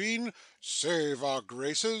and queen, save our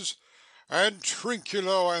graces, and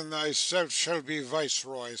Trinculo and thyself shall be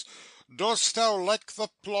viceroys. Dost thou like the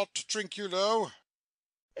plot, Trinculo?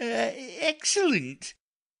 Excellent.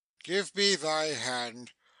 Give me thy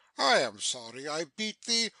hand. I am sorry I beat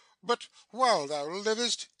thee, but while thou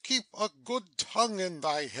livest, keep a good tongue in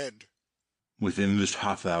thy head. Within this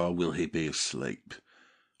half hour will he be asleep.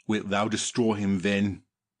 Wilt thou destroy him then?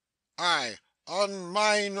 Aye, on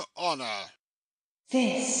mine honour.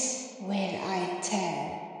 This will I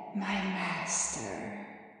tell my master.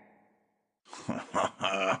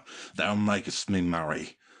 Thou makest me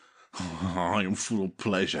merry. I am full of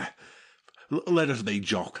pleasure. Let us be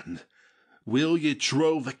jocund. Will ye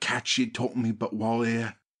trove the catch ye taught me but while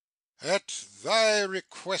here? At thy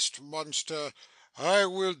request, monster, I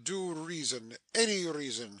will do reason, any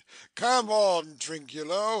reason. Come on,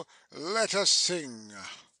 Trinculo, let us sing.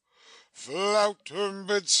 Floutum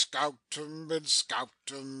and scoutum and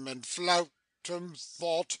scoutum and floutum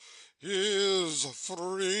thought is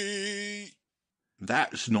free.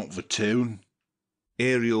 That's not the tune.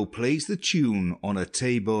 Ariel plays the tune on a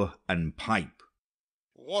tabor and pipe.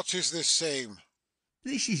 What is this same?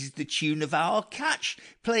 This is the tune of our catch,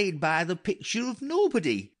 played by the picture of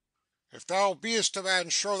nobody. If thou beest a man,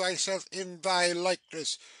 show thyself in thy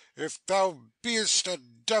likeness. If thou beest a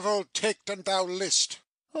devil, take and thou list.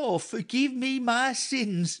 Oh, forgive me my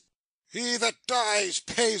sins. He that dies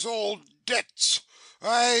pays all debts.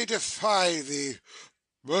 I defy thee.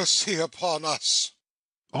 Mercy upon us.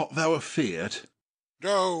 Art thou afeard?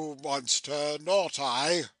 No, monster, not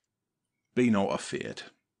I. Be not afeard.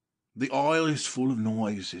 The isle is full of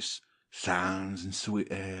noises, sounds, and sweet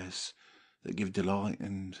airs that give delight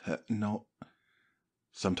and hurt not.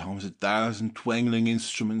 Sometimes 1,000 twangling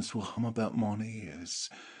instruments will hum about mine ears,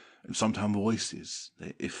 and sometimes voices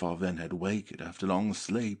that, if I then had waked after long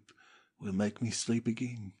sleep, will make me sleep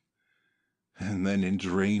again. And then in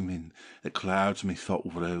dreaming, the clouds me thought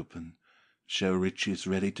would open, show riches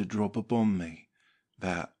ready to drop upon me,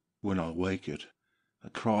 that, when I waked, I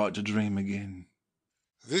cried to dream again.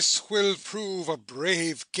 This will prove a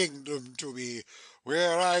brave kingdom to me,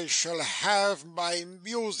 where I shall have my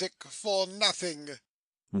music for nothing.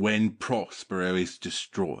 When Prospero is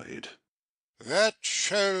destroyed. That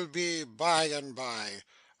shall be by and by.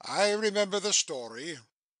 I remember the story.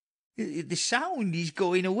 The sound is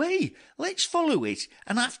going away. Let's follow it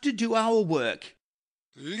and have to do our work.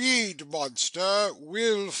 Lead, monster,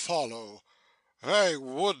 we'll follow. I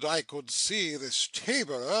would I could see this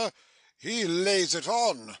taborer. He lays it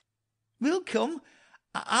on. We'll come.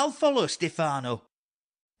 I'll follow Stefano.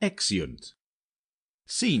 Exeunt.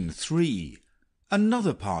 Scene 3.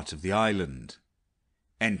 Another part of the island.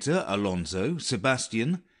 Enter Alonso,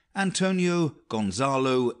 Sebastian, Antonio,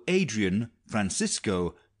 Gonzalo, Adrian,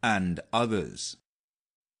 Francisco, and others.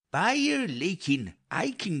 By your laking,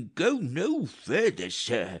 I can go no further,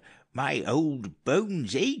 sir. My old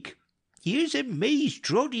bones ache. Here's a maze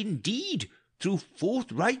trod indeed, through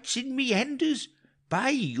forthrights and meanders. By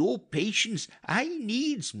your patience, I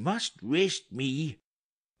needs must rest me.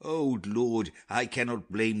 Old lord, I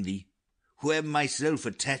cannot blame thee, who am myself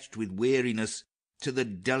attached with weariness to the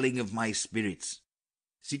dulling of my spirits.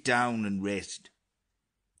 Sit down and rest.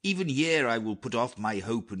 Even here I will put off my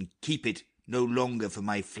hope and keep it no longer for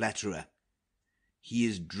my flatterer. He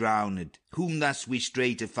is drowned, whom thus we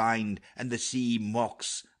stray to find, and the sea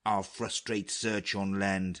mocks our frustrate search on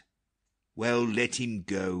land. Well, let him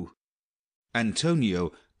go.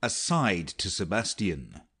 Antonio, aside to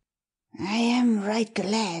Sebastian. I am right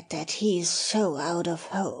glad that he is so out of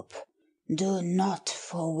hope. Do not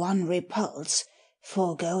for one repulse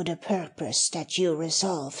forego the purpose that you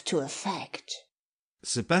resolve to effect.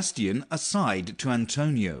 Sebastian, aside to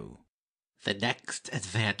Antonio. The next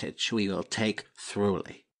advantage we will take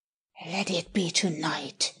throughly. Let it be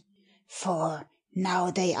tonight, for now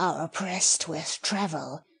they are oppressed with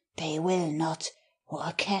travel, they will not,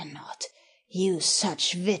 or cannot, use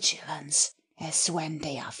such vigilance as when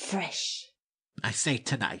they are fresh. I say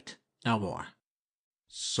tonight, no more.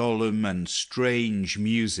 Solemn and strange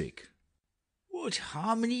music. What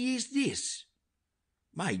harmony is this?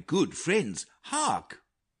 My good friends, hark!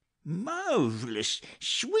 Marvellous,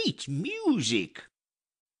 sweet music!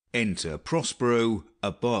 Enter Prospero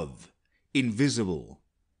above, invisible.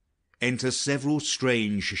 Enter several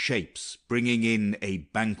strange shapes, bringing in a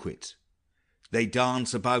banquet. They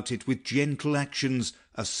dance about it with gentle actions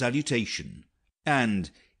of salutation, and,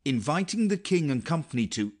 inviting the king and company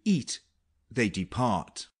to eat, they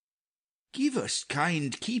depart. Give us,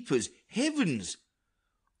 kind keepers, heavens!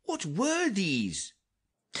 What were these?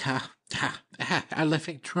 A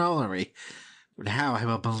living drollery. Now I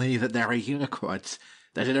will believe that there are unicorns,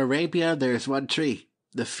 that in Arabia there is one tree,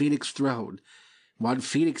 the phoenix throne, one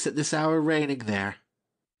phoenix at this hour reigning there.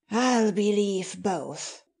 I'll believe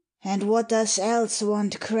both, and what does else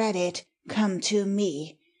want credit come to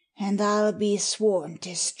me, and I'll be sworn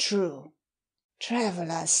 'tis true.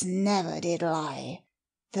 Travellers never did lie,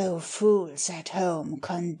 though fools at home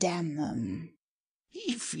condemn them.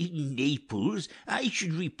 If in Naples I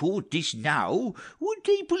should report this now, would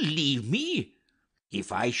they believe me?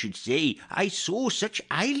 If I should say I saw such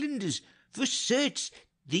islanders, for certes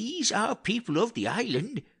these are people of the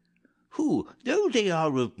island, who, though they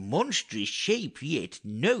are of monstrous shape, yet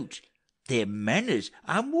note, their manners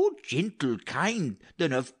are more gentle kind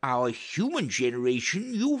than of our human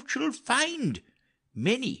generation you shall find.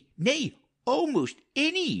 Many, nay, almost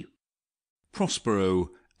any.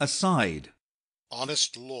 Prospero, aside.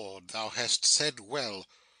 Honest lord, thou hast said well,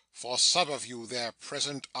 for some of you there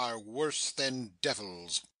present are worse than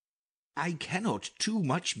devils. I cannot too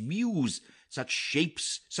much muse, such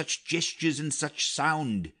shapes, such gestures, and such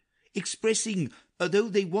sound, expressing, though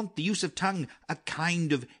they want the use of tongue, a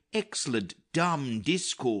kind of excellent dumb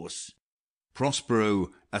discourse.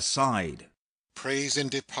 Prospero, aside. Praise in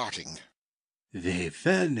departing. They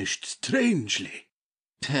vanished strangely.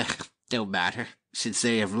 No matter, since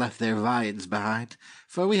they have left their viands behind,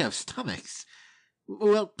 for we have stomachs.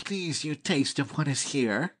 Wilt please you taste of what is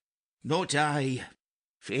here? Not I.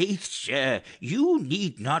 Faith, sir, you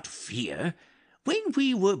need not fear. When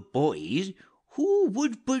we were boys, who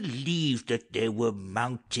would believe that there were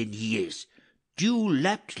mountaineers,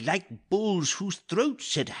 dew-lapped like bulls whose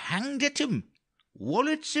throats had hanged at 'em,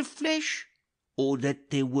 wallets of flesh, or that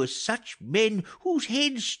there were such men whose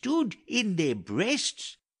heads stood in their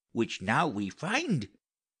breasts, which now we find.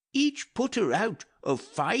 Each putter out of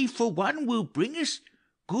 5 for 1 will bring us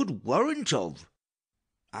good warrant of.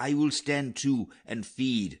 I will stand to and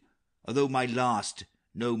feed, although my last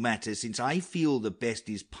no matter, since I feel the best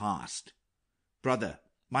is past. Brother,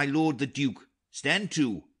 my lord the duke, stand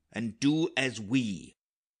to, and do as we.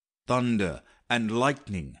 Thunder and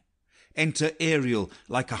lightning. Enter Ariel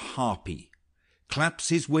like a harpy, claps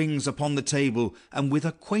his wings upon the table, and with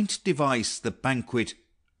a quaint device the banquet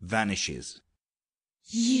vanishes.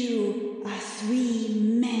 You are 3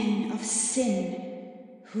 men of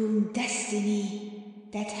sin, whom destiny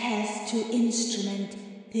that has to instrument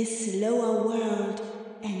this lower world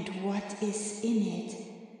and what is in it,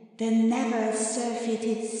 the never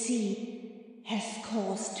surfeited sea, has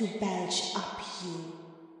caused to belch up you.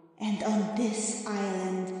 And on this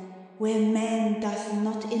island, where man doth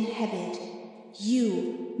not inhabit,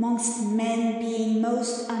 you, mongst men being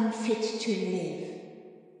most unfit to live,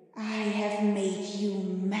 I have made you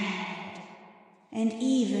mad, and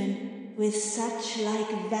even with such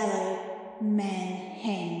like valor men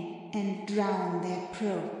hang and drown their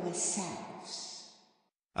proper selves.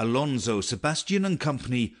 Alonso, Sebastian, and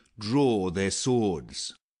company draw their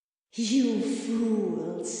swords. You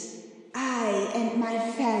fools! I and my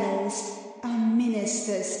fellows are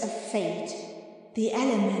ministers of fate. The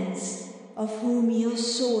elements, of whom your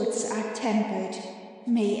swords are tempered,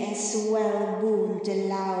 may as well wound the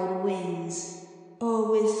loud winds,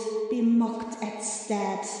 or with be mocked at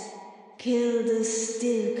stabs, kill the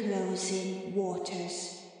still closing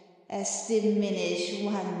waters, as diminish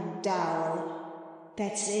one dowel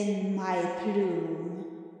that's in my plume.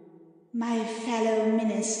 My fellow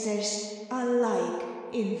ministers are like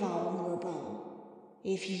invulnerable.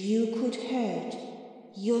 If you could hurt,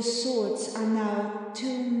 your swords are now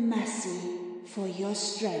too massy for your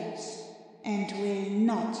strength, and will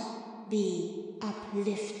not be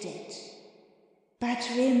uplifted. But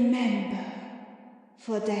remember,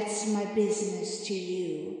 for that's my business to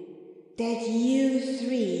you, that you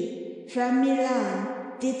 3 from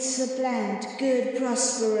Milan did supplant good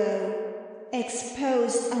Prospero,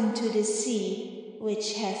 exposed unto the sea,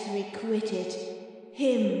 which hath requited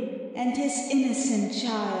him and his innocent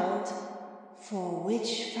child, for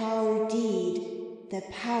which foul deed the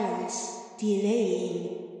powers,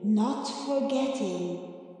 delaying, not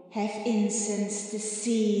forgetting, have incensed the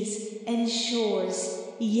seas and shores,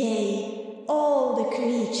 yea, all the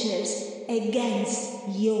creatures, against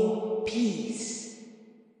your peace.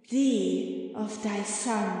 Thee of thy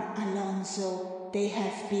son Alonso they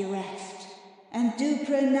have bereft, and do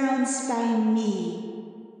pronounce by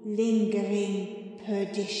me lingering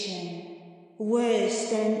perdition, worse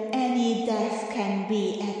than any death can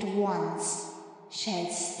be at once, shall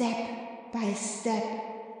step by step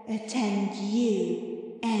attend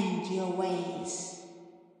you and your ways,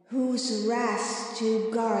 whose wrath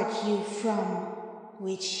to guard you from,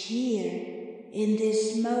 which here, in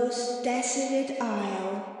this most desolate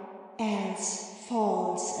isle, else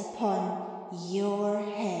falls upon your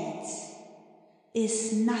heads,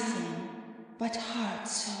 is nothing but heart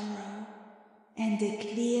sorrow, and a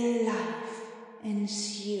clear life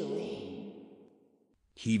ensuing.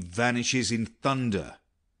 He vanishes in thunder.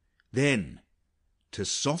 Then, to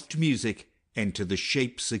soft music, enter the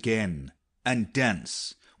shapes again, and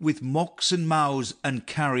dance, with mocks and mows, and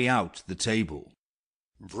carry out the table.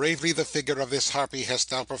 Bravely the figure of this harpy hast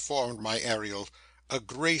thou performed, my Ariel, a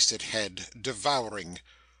grace it had, devouring.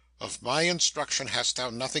 Of my instruction hast thou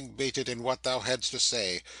nothing bated in what thou hadst to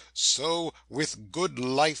say, so, with good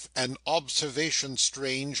life and observation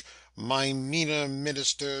strange, my meaner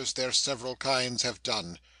ministers their several kinds have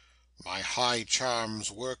done. My high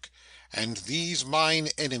charms work, and these mine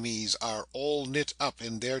enemies are all knit up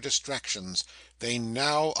in their distractions. They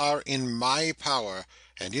now are in my power,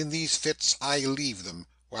 and in these fits I leave them,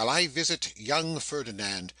 while I visit young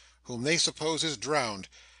Ferdinand, whom they suppose is drowned,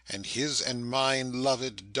 and his and mine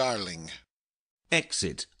loved darling.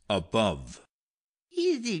 Exit above.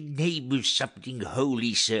 In the name of something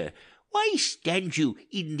holy, sir, why stand you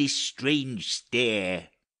in this strange stare?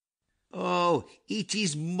 Oh, it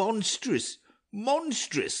is monstrous,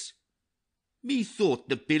 monstrous! Methought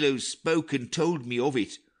the billows spoke and told me of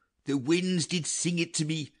it, the winds did sing it to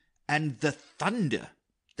me, and the thunder,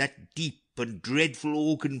 that deep deep and dreadful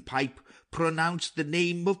organ pipe pronounced the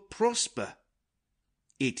name of Prosper.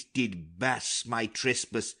 It did bass my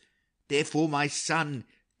trespass, therefore my son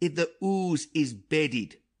in the ooze is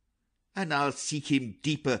bedded, and I'll seek him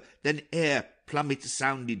deeper than e'er plummet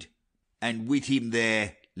sounded, and with him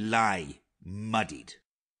there lie muddied.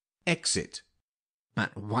 Exit.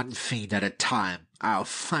 But one fiend at a time, I'll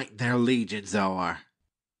fight their legions o'er.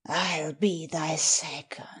 I'll be thy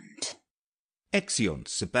second. Exeunt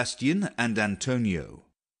Sebastian and Antonio.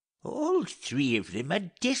 All three of them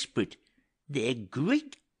are desperate. Their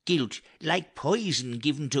great guilt, like poison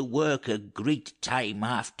given to work a great time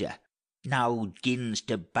after, now gins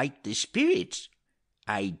to bite the spirits.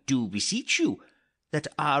 I do beseech you, that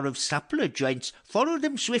are of suppler joints, follow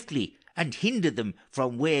them swiftly, and hinder them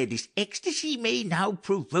from where this ecstasy may now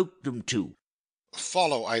provoke them to.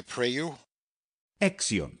 Follow, I pray you.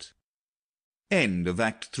 Exeunt. End of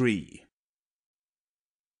Act 3.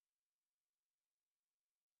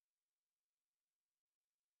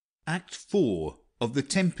 Act 4 of The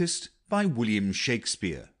Tempest by William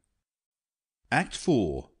Shakespeare. Act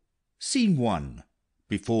 4, Scene 1,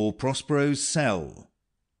 before Prospero's cell.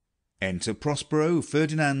 Enter Prospero,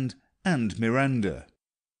 Ferdinand, and Miranda.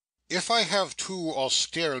 If I have too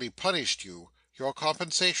austerely punished you, your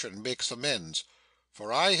compensation makes amends,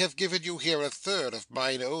 for I have given you here a third of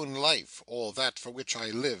mine own life, or that for which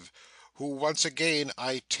I live, who once again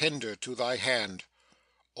I tender to thy hand.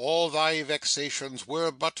 All thy vexations were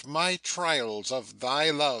but my trials of thy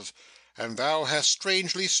love, and thou hast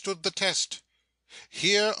strangely stood the test.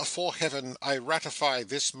 Here afore heaven I ratify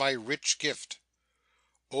this my rich gift.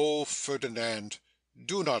 O Ferdinand,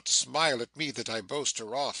 do not smile at me that I boast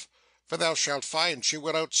her off, for thou shalt find she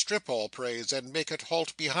will outstrip all praise, and make it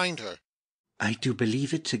halt behind her. I do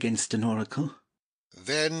believe it against an oracle.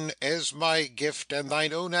 Then, as my gift and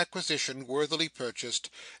thine own acquisition worthily purchased,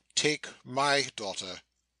 take my daughter.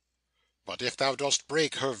 But if thou dost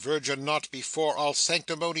break her virgin knot before all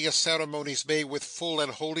sanctimonious ceremonies may with full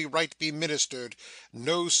and holy rite be ministered,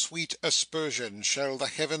 no sweet aspersion shall the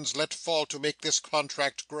heavens let fall to make this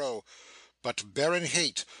contract grow, but barren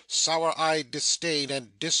hate, sour-eyed disdain,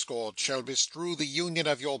 and discord shall bestrew the union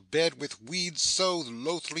of your bed with weeds so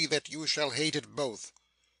loathly that you shall hate it both.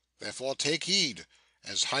 Therefore take heed,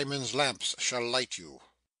 as Hymen's lamps shall light you.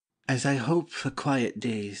 As I hope for quiet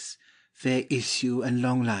days, fair issue and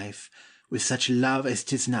long life, with such love as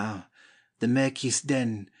 'tis now, the murkiest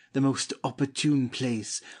den, the most opportune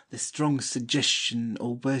place, the strong suggestion,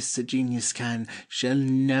 or worse a genius can, shall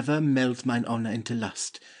never melt mine honour into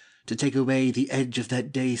lust, to take away the edge of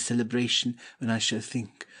that day's celebration when I shall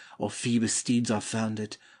think, or Phoebus' steeds are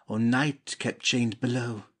founded, or night kept chained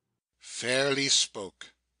below. Fairly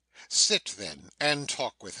spoke. Sit then, and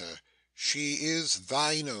talk with her. She is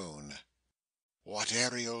thine own. What,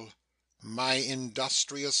 Ariel? My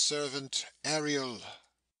industrious servant, Ariel.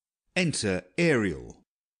 Enter Ariel.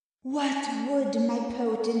 What would my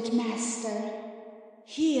potent master?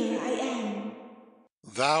 Here I am.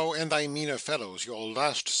 Thou and thy meaner fellows your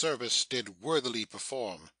last service did worthily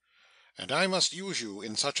perform, and I must use you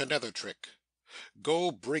in such another trick.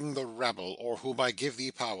 Go bring the rabble, or whom I give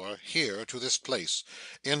thee power, here to this place.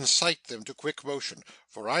 Incite them to quick motion,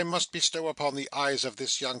 for I must bestow upon the eyes of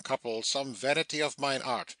this young couple some vanity of mine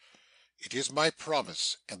art. It is my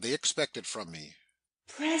promise, and they expect it from me.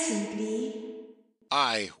 Presently,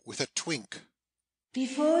 Ay, with a twink.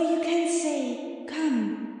 before you can say,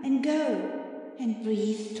 come and go, and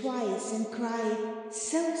breathe twice and cry,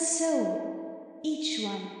 so, so, each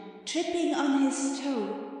one tripping on his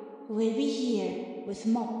toe, will be here with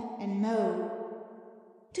mop and mow.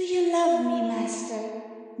 Do you love me, master?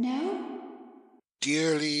 No?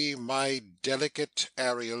 Dearly, my delicate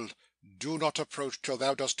Ariel, do not approach till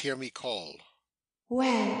thou dost hear me call.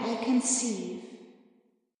 Well, I conceive.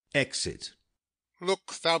 Exit.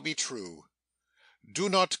 Look thou be true. Do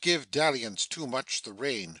not give dalliance too much the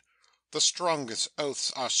rein. The strongest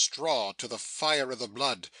oaths are straw to the fire of the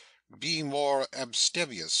blood. Be more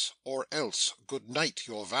abstemious, or else good night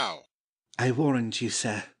your vow. I warrant you,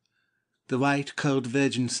 sir, the white cold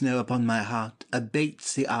virgin snow upon my heart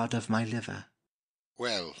abates the art of my liver.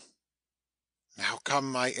 Well, now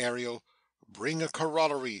come, my Ariel, bring a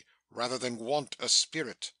corollary rather than want a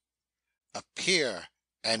spirit. Appear,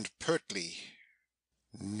 and pertly.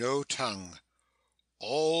 No tongue.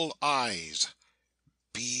 All eyes.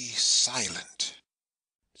 Be silent.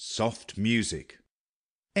 Soft music.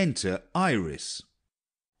 Enter Iris.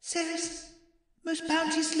 Ceres, most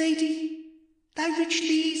bounteous lady, thy rich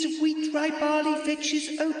lees of wheat, rye, barley,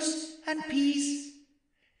 vetches, oats, and peas,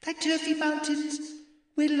 thy turfy mountains,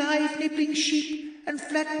 where live nibbling sheep and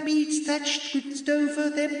flat meads thatched with stover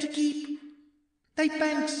them to keep, thy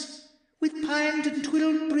banks with pined and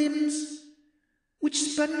twiddled brims, which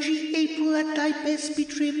spongy April at thy best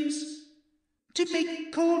betrims, to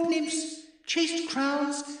make cold nymphs chaste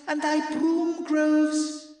crowns, and thy broom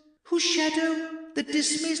groves, whose shadow the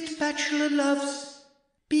dismissed bachelor loves,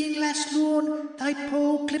 being last lorn thy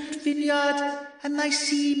pole-clipped vineyard, and thy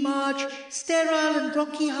sea marge sterile and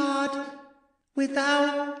rocky hard, where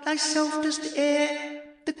thou thyself dost err,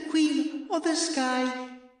 the queen of the sky,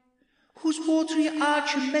 whose watery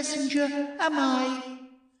arch and messenger am I,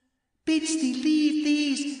 bids thee leave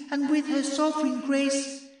these, and with her sovereign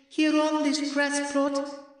grace, here on this grass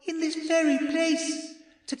plot, in this very place,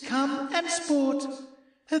 to come and sport.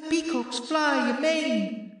 Her peacocks fly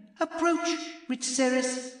amain. Approach, rich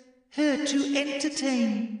Ceres, her to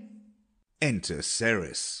entertain. Enter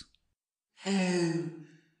Ceres. Oh,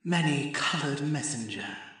 many-coloured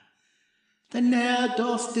messenger, that ne'er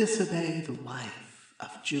dost disobey the wife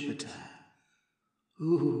of Jupiter,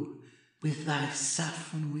 who, with thy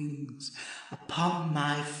saffron wings, upon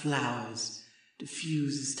my flowers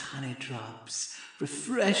diffusest honey drops,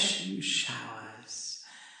 refreshing showers,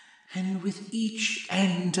 and with each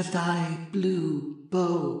end of thy blue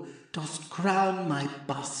bow dost crown my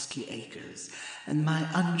bosky acres, and my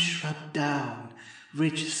unshrubbed down,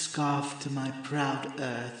 rich scarf to my proud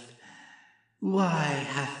earth. Why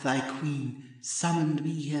hath thy queen summoned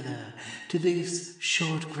me hither to this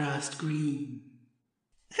short-grassed green?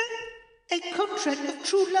 A contract of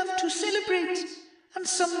true love to celebrate, and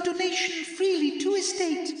some donation freely to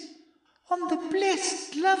estate, on the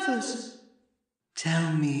blessed lovers.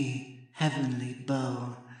 Tell me, heavenly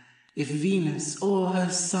bow, if Venus or her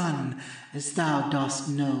son, as thou dost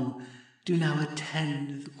know, do now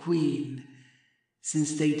attend the queen,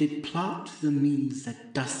 since they did plot the means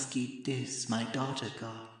that dusky Dis my daughter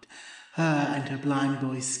got, her and her blind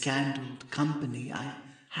boy's scandaled company I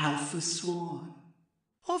have forsworn.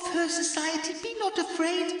 Of her society be not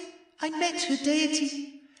afraid. I met her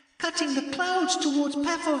deity, cutting the clouds towards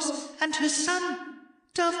Paphos, and her son,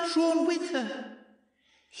 dove drawn with her.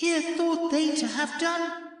 Here thought they to have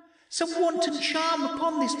done some wanton charm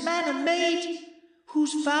upon this man and maid,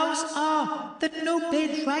 whose vows are that no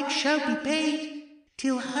bed right shall be paid,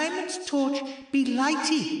 till Hymen's torch be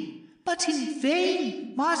lighted, but in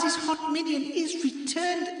vain Mars's hot minion is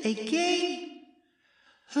returned again.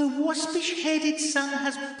 Her waspish-headed son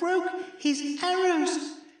has broke his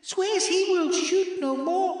arrows, swears he will shoot no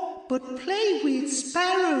more, but play with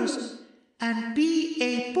sparrows, and be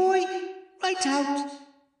a boy right out.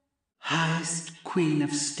 Highest queen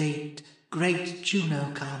of state, great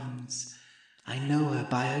Juno comes. I know her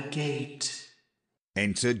by her gait.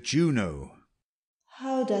 Enter Juno.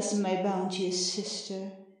 How does my bounteous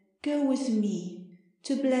sister? Go with me,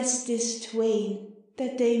 to bless this twain,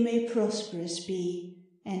 that they may prosperous be,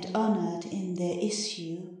 and honoured in their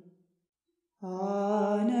issue.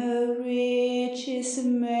 Honour rich is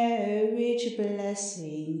marriage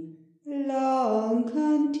blessing, long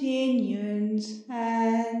continuance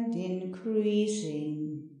and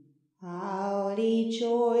increasing. Hourly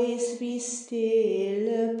joys be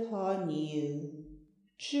still upon you.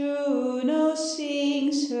 Juno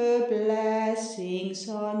sings her blessings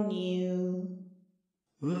on you.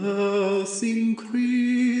 Earth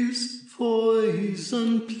increase, voice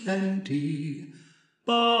and plenty,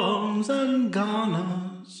 barns and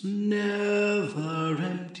garners never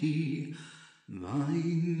empty,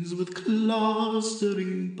 vines with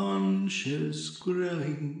clustering bunches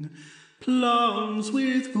growing, plants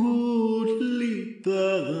with goodly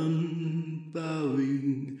burden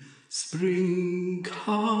bowing. Spring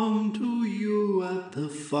come to you at the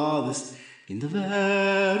farthest, in the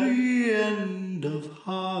very end of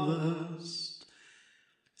harvest.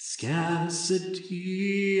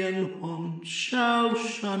 Scarcity and want shall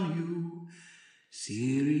shun you.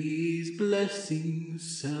 Ceres' blessing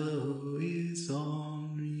so is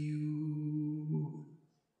on you.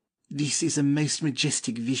 This is a most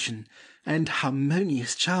majestic vision, and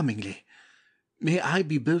harmonious charmingly. May I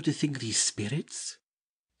be bold to think these spirits?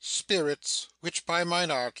 Spirits, which by mine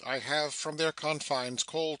art I have from their confines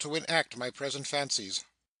called to enact my present fancies.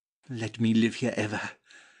 Let me live here ever.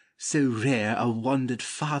 So rare a wandered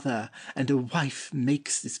father and a wife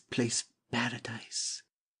makes this place paradise.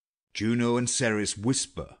 Juno and Ceres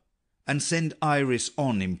whisper, and send Iris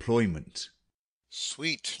on employment.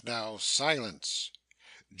 Sweet, now silence.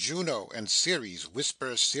 Juno and Ceres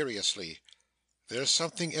whisper seriously. There's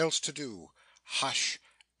something else to do. Hush,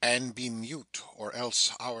 and be mute, or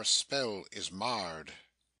else our spell is marred.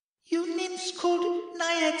 You nymphs called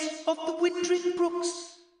naiads of the wintering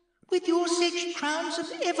brooks, with your sage crowns of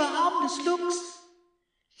ever harmless looks,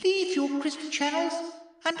 leave your crisp channels,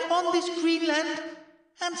 and on this green land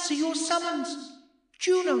answer your summons.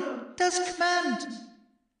 Juno does command.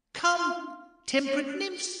 Come, temperate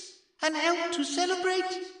nymphs, and help to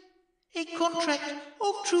celebrate a contract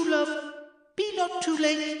of true love. Be not too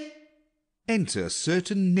late. Enter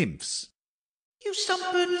certain nymphs. You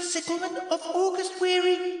sunburned sicklemen of August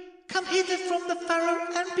weary, come hither from the furrow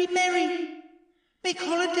and be merry. Make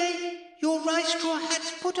holiday, your rice straw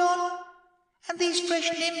hats put on, and these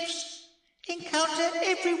fresh nymphs encounter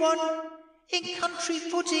everyone in country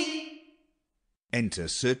footing. Enter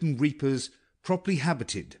certain reapers properly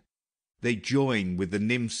habited. They join with the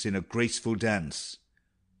nymphs in a graceful dance,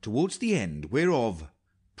 towards the end whereof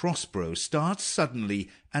Prospero starts suddenly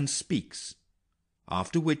and speaks,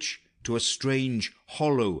 after which to a strange,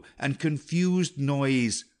 hollow, and confused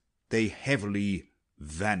noise they heavily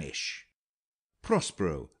vanish.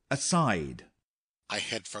 Prospero, aside. I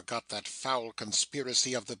had forgot that foul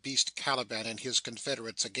conspiracy of the beast Caliban and his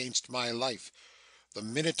confederates against my life. The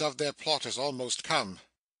minute of their plot is almost come.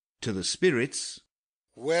 To the spirits.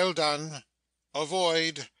 Well done.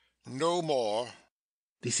 Avoid no more.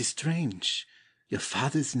 This is strange. Your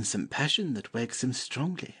father's in some passion that wakes him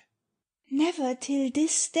strongly. Never till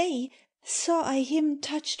this day saw I him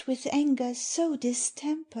touched with anger so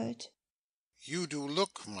distempered. You do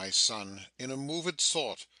look, my son, in a moved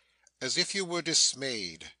sort, as if you were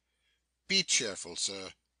dismayed. Be cheerful, sir.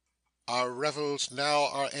 Our revels now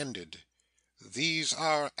are ended. These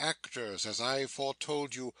our actors, as I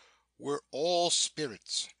foretold you, were all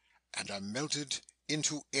spirits, and are melted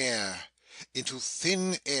into air, into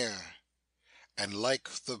thin air, and like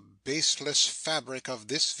the baseless fabric of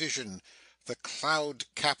this vision, the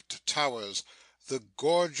cloud-capped towers, the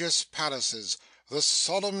gorgeous palaces, the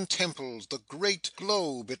solemn temples, the great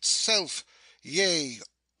globe itself, yea,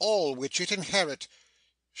 all which it inherit,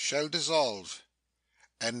 shall dissolve,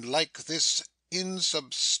 and like this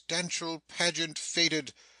insubstantial pageant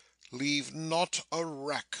faded, leave not a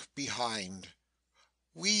rack behind.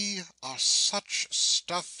 We are such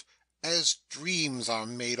stuff as dreams are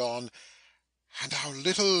made on, and our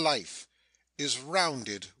little life is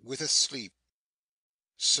rounded with a sleep.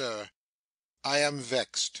 Sir, I am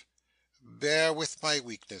vexed. Bear with my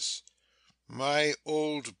weakness. My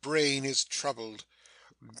old brain is troubled.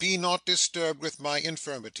 Be not disturbed with my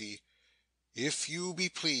infirmity. If you be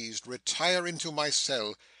pleased, retire into my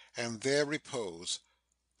cell, and there repose.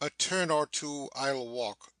 A turn or two I'll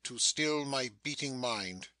walk, to still my beating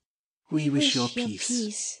mind. We wish your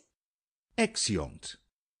peace. Exeunt.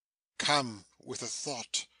 Come with a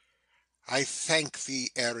thought. I thank thee,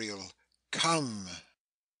 Ariel. Come.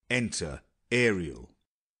 Enter Ariel.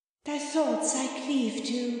 Thy thoughts I cleave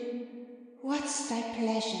to. What's thy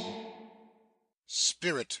pleasure?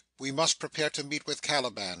 Spirit, we must prepare to meet with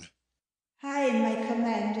Caliban. Aye, my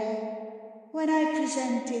commander. When I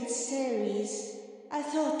presented Ceres, I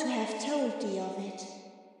thought to have told thee of it,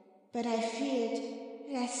 but I feared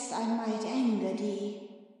lest I might anger thee.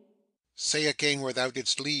 Say again where thou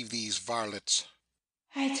didst leave these varlets.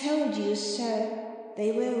 I told you, sir,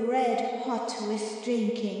 they were red hot with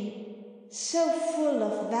drinking, so full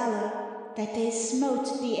of valour that they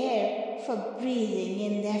smote the air for breathing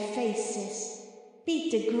in their faces,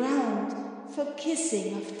 beat the ground for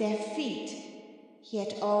kissing of their feet,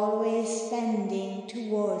 yet always bending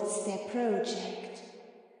towards their project.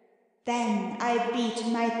 Then I beat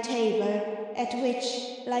my tabor, at which,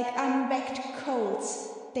 like unbacked colts,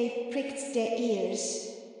 they pricked their ears,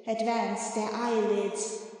 advanced their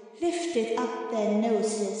eyelids, lifted up their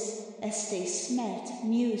noses as they smelt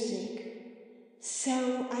music.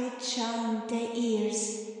 So I charmed their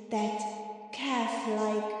ears, that,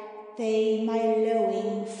 calf-like, they my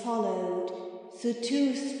lowing followed, through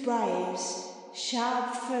toothed briars,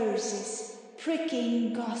 sharp furzes,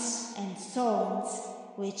 pricking goss and thorns,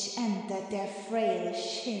 which entered their frail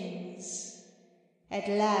shins. At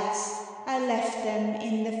last I left them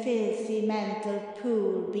in the filthy mantled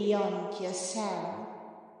pool beyond your cell,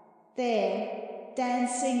 there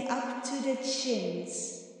dancing up to the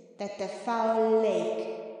chins, that the foul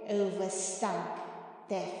lake overstunk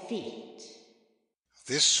their feet.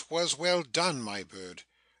 This was well done, my bird.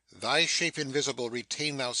 Thy shape invisible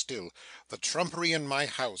retain thou still. The trumpery in my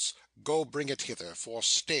house, go bring it hither, for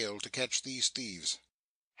stale to catch these thieves.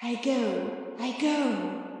 I go.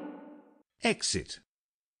 Exit.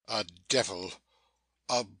 A devil,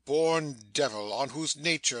 a born devil, on whose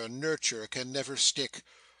nature nurture can never stick,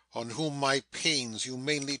 on whom my pains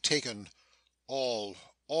humanely taken, all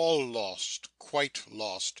lost, quite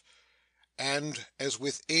lost. And, as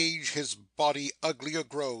with age his body uglier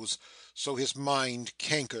grows, so his mind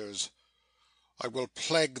cankers. I will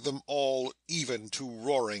plague them all even to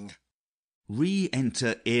roaring.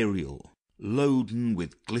 Re-enter Ariel, loaden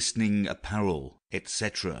with glistening apparel,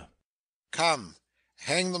 etc. Come,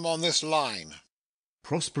 hang them on this line.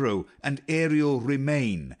 Prospero and Ariel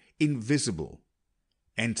remain invisible.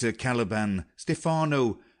 Enter Caliban,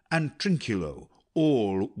 Stephano, and Trinculo,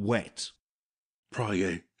 all wet. Pray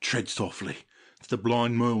you, tread softly, that the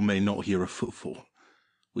blind mole may not hear a footfall.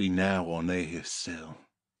 We now are near his cell.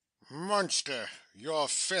 Monster, your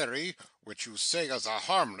fairy, which you say is a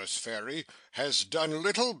harmless fairy, has done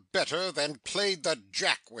little better than played the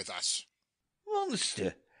jack with us.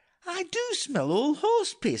 Monster, I do smell all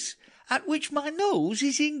horse piss, at which my nose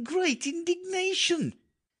is in great indignation.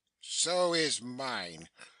 So is mine.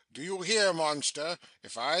 Do you hear, monster?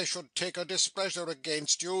 If I should take a displeasure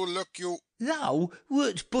against you, look you... Thou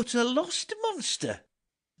wert but a lost monster.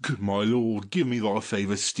 Good my lord, give me thy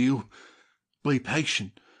favour still. Be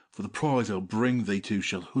patient, for the prize I'll bring thee to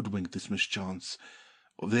shall hoodwink this mischance.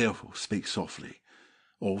 Therefore speak softly.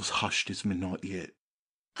 All's hushed as midnight yet.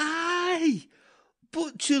 Aye,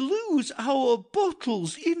 but to lose our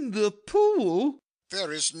bottles in the pool...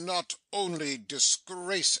 There is not only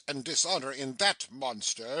disgrace and dishonour in that,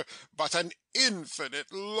 monster, but an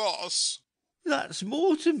infinite loss. That's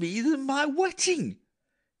more to me than my wetting.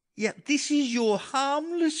 Yet this is your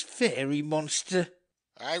harmless fairy, monster.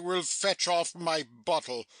 I will fetch off my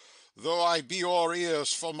bottle, though I be your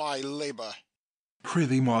ears for my labour.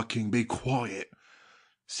 Prithee, my king, be quiet.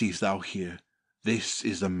 Seest thou here, this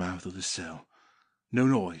is the mouth of the cell. No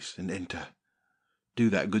noise, and enter. Do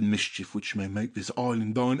that good mischief which may make this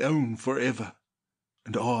island thine own for ever.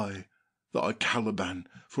 And I, thy Caliban,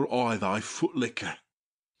 for I thy footlicker.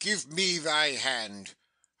 Give me thy hand.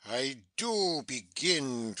 I do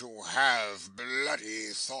begin to have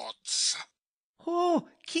bloody thoughts. Oh,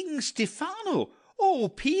 King Stephano, oh,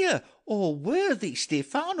 peer, oh, worthy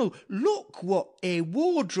Stephano, look what a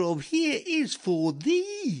wardrobe here is for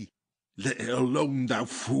thee. Let it alone, thou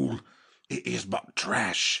fool. It is but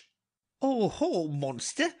trash. Oh, ho,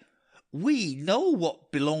 monster, we know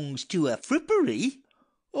what belongs to a frippery.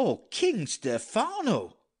 Oh, King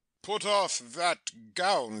Stephano. Put off that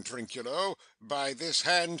gown, Trinculo. By this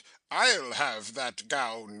hand I'll have that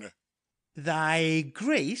gown. Thy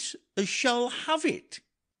grace shall have it.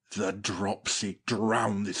 The dropsy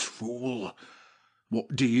drown this fool.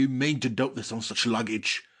 What do you mean to dote this on such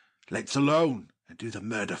luggage? Let's alone, and do the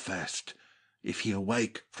murder first. If he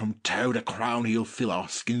awake, from toe to crown he'll fill our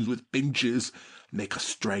skins with pinches, make us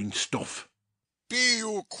strange stuff. Be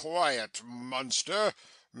you quiet, monster.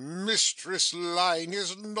 Mistress Line,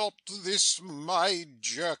 is not this my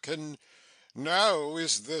jerkin? Now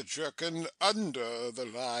is the jerkin under the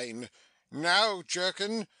line. Now,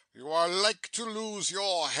 jerkin, you are like to lose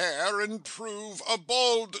your hair and prove a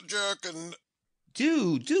bald jerkin.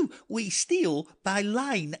 Do, we steal by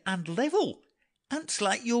line and level. Ant's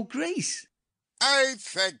like your grace. I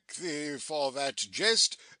thank thee for that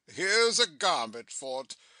jest. Here's a garment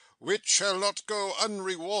for't, which shall not go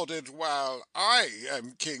unrewarded while I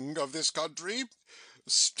am king of this country.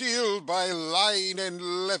 Steal by line and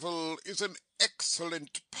level is an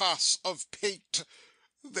excellent pass of pate.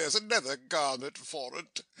 There's another garment for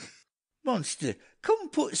it. Monster, come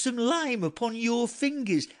put some lime upon your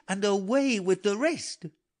fingers, and away with the rest.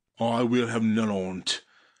 I will have none on't.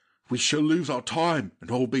 We shall lose our time, and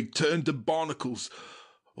all be turned to barnacles,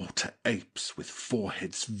 or to apes with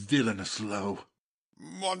foreheads villainous low.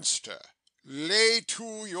 Monster, lay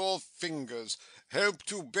to your fingers. Help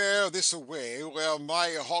to bear this away where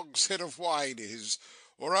my hogshead of wine is,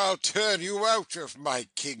 or I'll turn you out of my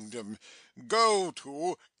kingdom. Go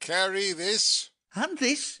to, carry this. And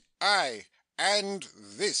this. Aye, and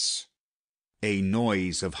this. A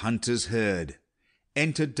noise of hunters heard.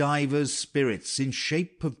 Enter divers spirits in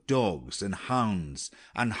shape of dogs and hounds,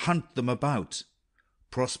 and hunt them about.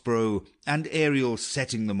 Prospero and Ariel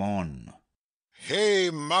setting them on. Hey,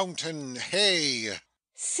 mountain, hey!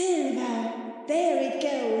 Silver, there it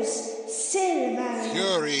goes, silver!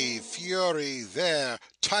 Fury, fury, there!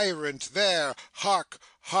 Tyrant, there! Hark,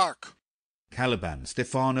 hark! Caliban,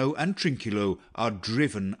 Stephano, and Trinculo are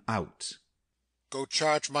driven out. Go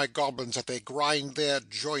charge my goblins that they grind their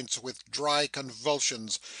joints with dry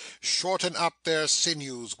convulsions, shorten up their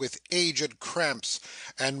sinews with aged cramps,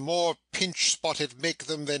 and more pinch-spotted make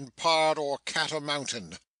them than pard or cat a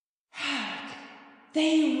mountain.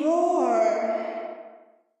 They roar!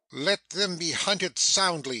 Let them be hunted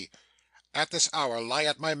soundly. At this hour lie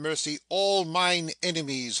at my mercy all mine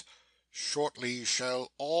enemies. Shortly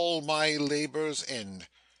shall all my labours end,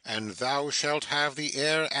 and thou shalt have the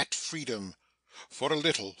air at freedom. For a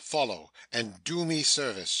little follow, and do me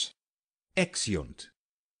service. Exeunt.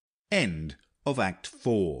 End of Act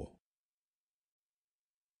 4.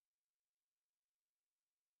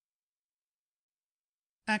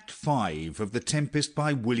 Act 5 of The Tempest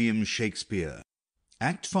by William Shakespeare.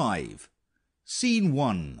 Act 5. Scene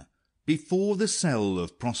 1. Before the cell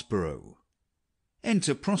of Prospero.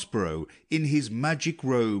 Enter Prospero in his magic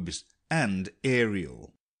robes and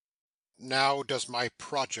Ariel. Now does my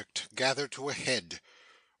project gather to a head.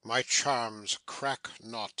 My charms crack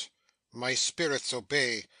not, my spirits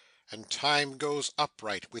obey, and time goes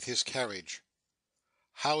upright with his carriage.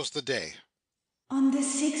 How's the day? On the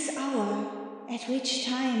 6th hour, at which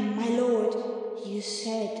time, my lord, you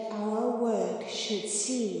said our work should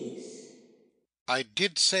cease. I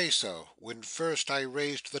did say so when first I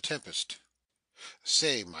raised the tempest.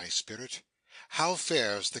 Say, my spirit, how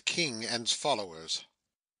fares the king and's followers?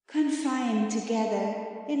 Confined together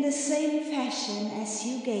in the same fashion as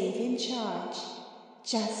you gave in charge,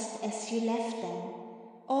 just as you left them,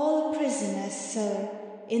 all prisoners, sir,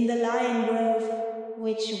 in the lion grove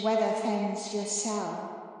which weather fence your cell.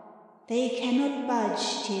 They cannot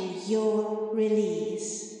budge till your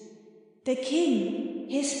release. The king,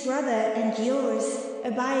 his brother, and yours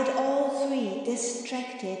abide all three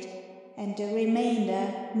distracted, and the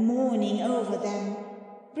remainder mourning over them,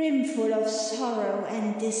 brimful of sorrow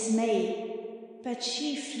and dismay, but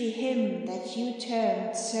chiefly him that you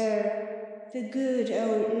termed, sir, the good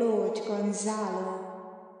old Lord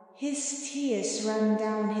Gonzalo. His tears run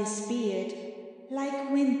down his beard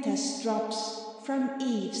like winter's drops from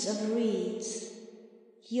eaves of reeds.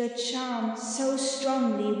 Your charm so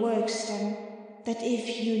strongly works them, that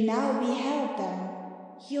if you now beheld them,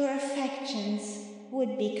 your affections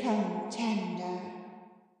would become tender.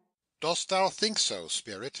 Dost thou think so,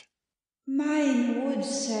 spirit? Mine would,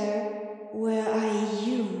 sir, were I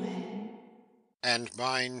human. And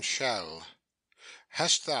mine shall.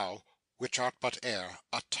 Hast thou, which art but air,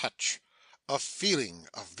 a touch, a feeling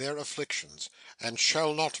of their afflictions, and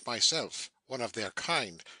shall not myself, one of their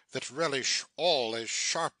kind, that relish all as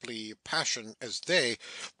sharply passion as they,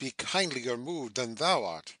 be kindlier moved than thou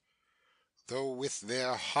art? Though with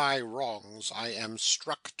their high wrongs I am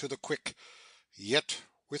struck to the quick, yet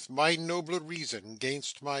with my nobler reason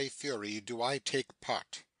gainst my fury do I take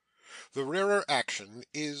part. The rarer action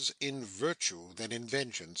is in virtue than in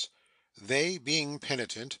vengeance. They being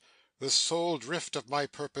penitent, the sole drift of my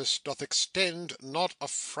purpose doth extend not a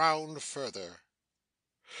frown further.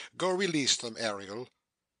 Go release them, Ariel.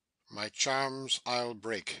 My charms I'll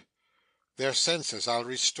break, their senses I'll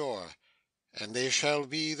restore, and they shall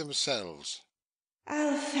be themselves.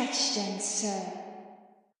 I'll fetch them, sir.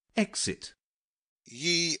 Exit.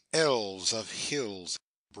 Ye elves of hills,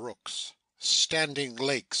 brooks, standing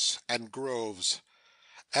lakes, and groves,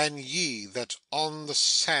 and ye that on the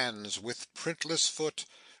sands with printless foot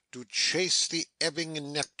do chase the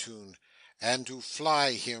ebbing Neptune, and do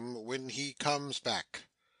fly him when he comes back.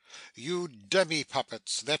 You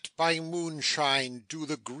demi-puppets that by moonshine do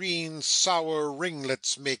the green sour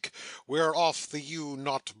ringlets make whereof the ewe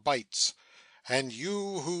not bites, and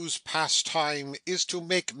you whose pastime is to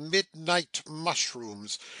make midnight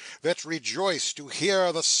mushrooms, that rejoice to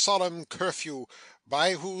hear the solemn curfew,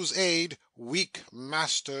 by whose aid, weak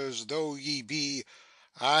masters though ye be,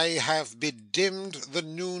 I have bedimmed the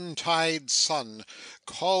noontide sun,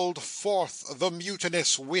 called forth the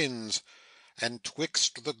mutinous winds, and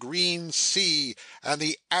twixt the green sea and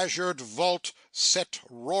the azured vault set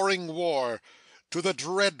roaring war. To the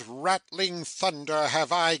dread rattling thunder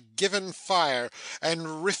have I given fire,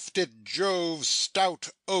 and rifted Jove's stout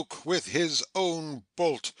oak with his own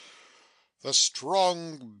bolt. The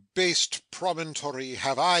strong based promontory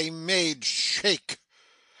have I made shake,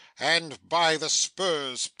 and by the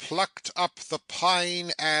spurs plucked up the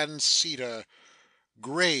pine and cedar.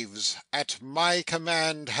 Graves at my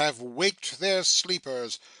command have waked their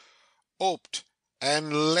sleepers, oped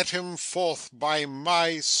and let him forth by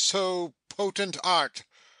my so potent art.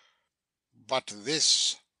 But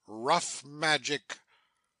this rough magic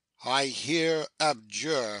I here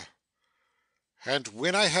abjure, and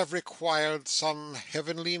when I have required some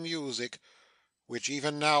heavenly music, which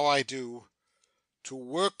even now I do, to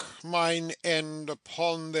work mine end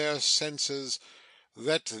upon their senses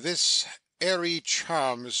that this airy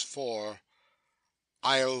charm is for,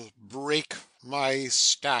 I'll break my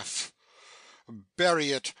staff,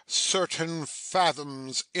 bury it certain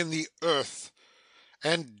fathoms in the earth,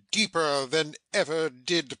 and deeper than ever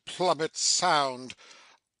did plummet sound,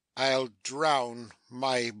 I'll drown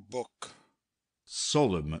my book.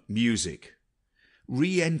 Solemn music.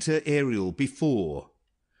 Re-enter Ariel before.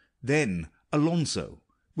 Then Alonso,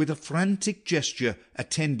 with a frantic gesture,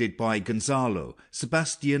 attended by Gonzalo,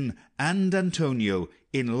 Sebastian, and Antonio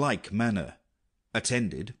in like manner.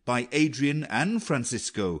 Attended by Adrian and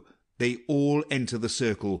Francisco, they all enter the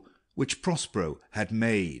circle, which Prospero had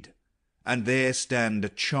made, and there stand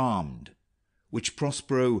charmed, which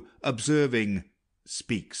Prospero, observing,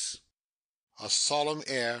 speaks. A solemn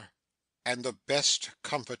air, and the best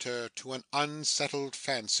comforter to an unsettled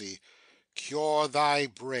fancy, cure thy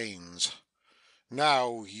brains,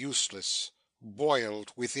 now useless,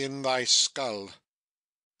 boiled within thy skull.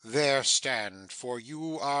 There stand, for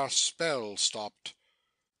you are spell stopped.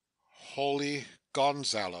 Holy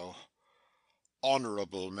Gonzalo,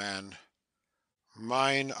 honourable man,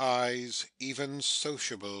 mine eyes, even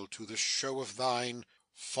sociable to the show of thine,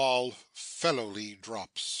 fall fellowly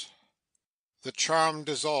drops. The charm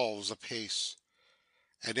dissolves apace,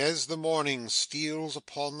 and as the morning steals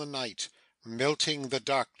upon the night, melting the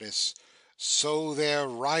darkness, so their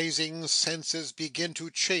rising senses begin to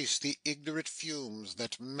chase the ignorant fumes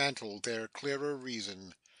that mantle their clearer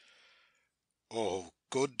reason. O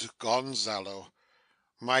good Gonzalo,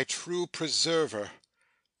 my true preserver,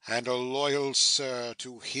 and a loyal sir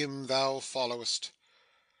to him thou followest,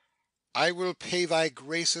 I will pay thy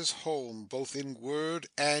graces home both in word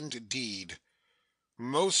and deed.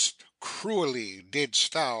 Most cruelly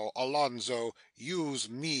didst thou, Alonso, use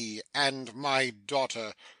me and my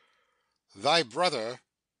daughter. Thy brother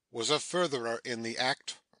was a furtherer in the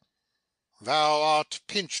act. Thou art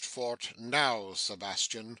pinched for't now,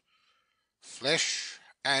 Sebastian. Flesh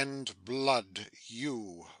and blood,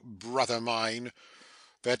 you, brother mine,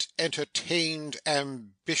 that entertained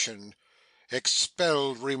ambition,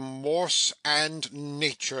 expelled remorse and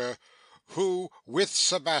nature, who, with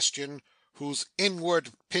Sebastian, whose inward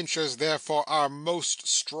pinches therefore are most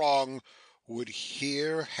strong, would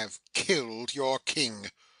here have killed your king.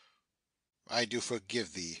 I do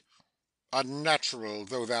forgive thee, unnatural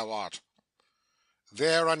though thou art.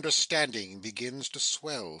 Their understanding begins to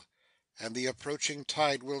swell, and the approaching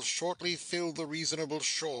tide will shortly fill the reasonable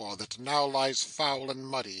shore that now lies foul and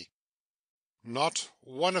muddy. Not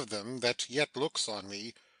one of them that yet looks on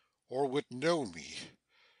me, or would know me.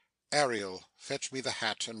 Ariel, fetch me the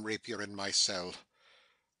hat and rapier in my cell.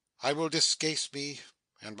 I will discase me,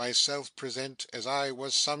 and myself present as I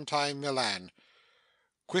was sometime Milan.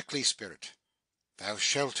 Quickly, spirit, thou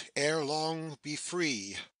shalt ere long be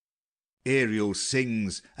free. Ariel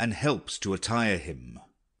sings and helps to attire him.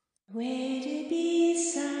 Where the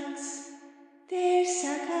bee sucks, there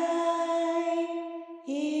suck I,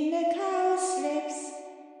 in the cowslips,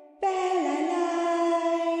 bell I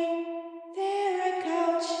lie. There I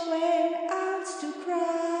couch when owls do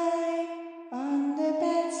cry, on the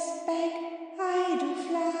bat's back I do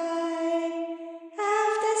fly.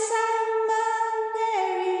 After summer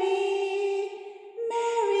merrily,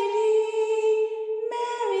 merrily,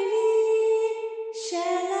 merrily,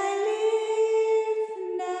 shall I live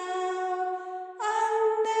now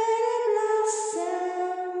under the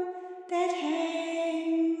blossom that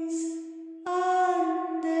hangs on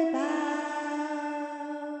the bough.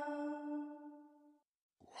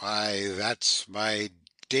 Why, that's my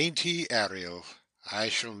dainty Ariel. I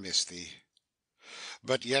shall miss thee.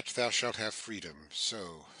 But yet thou shalt have freedom.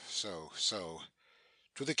 So.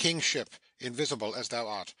 To the king's ship, invisible as thou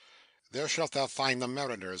art. There shalt thou find the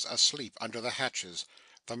mariners asleep under the hatches.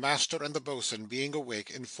 The master and the boatswain being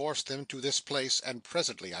awake, enforce them to this place, and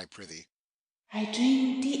presently, I prithee. I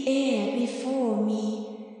drink the air before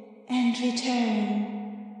me, and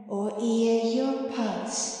return, or ere your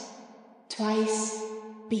pulse twice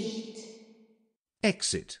beat.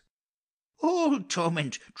 Exit. All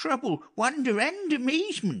torment, trouble, wonder, and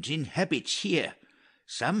amazement inhabits here.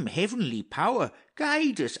 Some heavenly power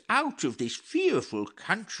guide us out of this fearful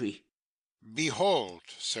country. Behold,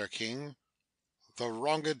 Sir King, the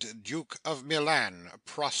wronged Duke of Milan,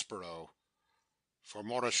 Prospero. For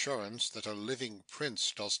more assurance that a living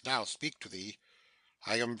prince does now speak to thee,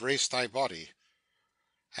 I embrace thy body,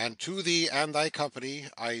 and to thee and thy company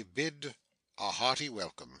I bid a hearty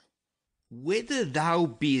welcome. Whether thou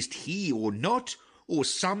beest he or not, or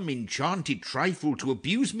some enchanted trifle to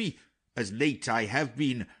abuse me, as late I have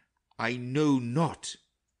been, I know not.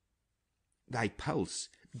 Thy pulse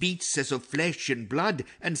beats as of flesh and blood,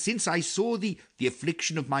 and since I saw thee, the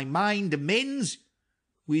affliction of my mind amends,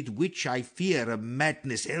 with which I fear a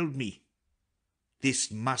madness held me. This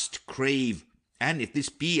must crave, and if this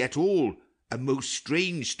be at all a most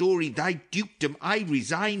strange story, thy dukedom I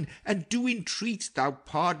resign, and do entreat thou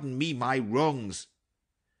pardon me my wrongs.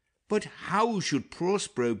 But how should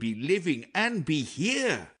Prospero be living and be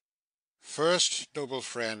here? First, noble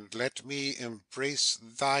friend, let me embrace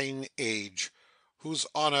thine age, whose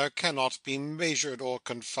honour cannot be measured or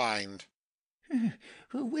confined.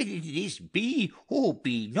 Whether this be or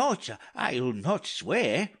be not, I'll not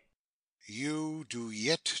swear. You do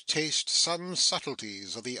yet taste some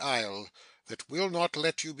subtleties of the isle that will not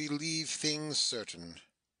let you believe things certain.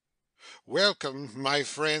 Welcome, my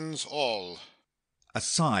friends all.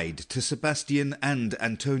 Aside to Sebastian and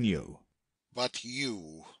Antonio. But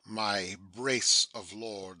you, my brace of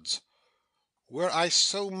lords, were I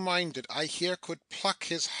so minded, I here could pluck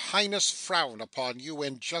his highness frown upon you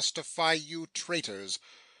and justify you traitors.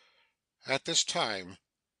 At this time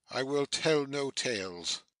I will tell no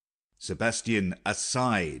tales. Sebastian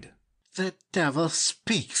aside. The devil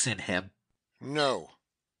speaks in him. No.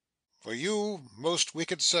 For you, most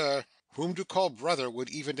wicked sir, whom to call brother would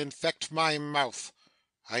even infect my mouth,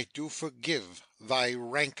 I do forgive thy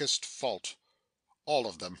rankest fault, all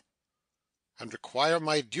of them, and require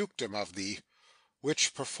my dukedom of thee,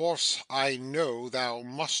 which perforce I know thou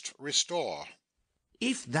must restore.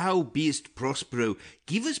 If thou beest Prospero,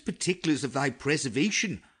 give us particulars of thy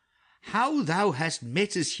preservation. How thou hast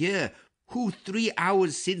met us here, who 3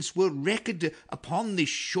 hours since were wrecked upon this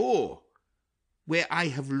shore, where I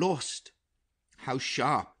have lost. How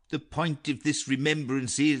sharp the point of this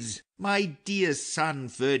remembrance is, my dear son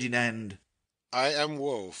Ferdinand. I am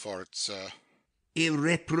woe for it, sir.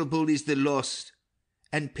 Irreparable is the loss,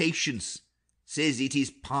 and patience says it is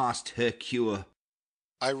past her cure.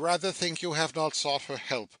 I rather think you have not sought her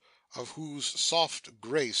help, of whose soft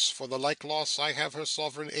grace for the like loss I have her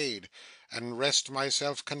sovereign aid, and rest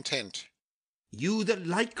myself content. You the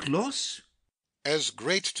like loss? As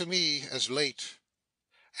great to me as late,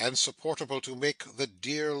 and supportable to make the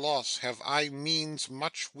dear loss, have I means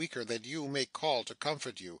much weaker than you may call to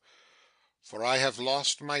comfort you, for I have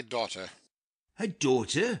lost my daughter. A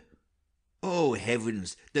daughter? Oh,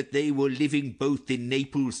 heavens, that they were living both in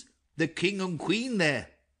Naples, the king and queen there,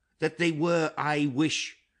 that they were, I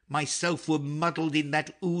wish, myself were muddled in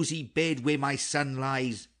that oozy bed where my son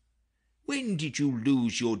lies. When did you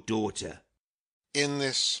lose your daughter? In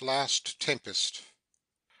this last tempest.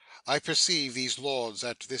 I perceive these lords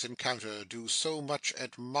at this encounter do so much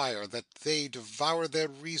admire that they devour their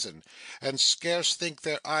reason, and scarce think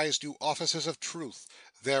their eyes do offices of truth,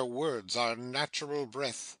 their words are natural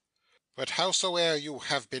breath. But howsoe'er you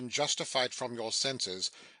have been justified from your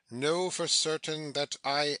senses, know for certain that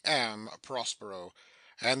I am Prospero,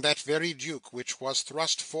 and that very duke which was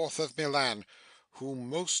thrust forth of Milan, who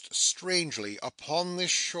most strangely upon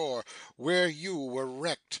this shore, where you were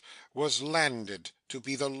wrecked, was landed to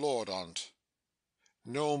be the lord on't.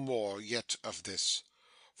 No more yet of this,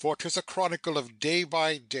 for 'tis a chronicle of day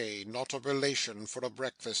by day, not a relation for a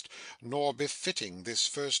breakfast, nor befitting this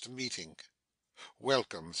first meeting.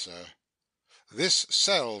 Welcome, sir. This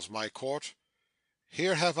cell's my court.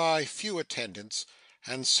 Here have I few attendants,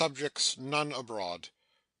 and subjects none abroad.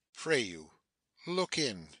 Pray you, look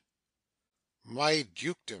in. My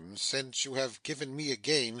dukedom, since you have given me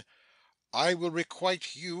again, I will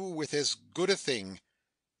requite you with as good a thing.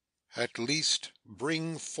 At least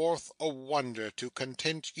bring forth a wonder to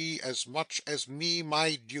content ye as much as me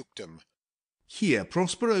my dukedom. Here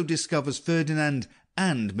Prospero discovers Ferdinand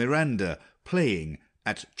and Miranda playing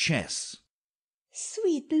at chess.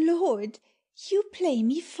 Sweet lord, you play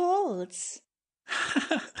me false.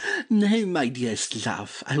 Nay, my dearest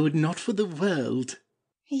love, I would not for the world.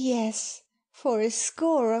 Yes, for a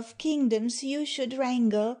score of kingdoms you should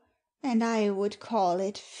wrangle, and I would call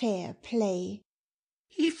it fair play.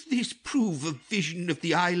 If this prove a vision of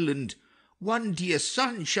the island, one dear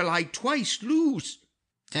son shall I twice lose.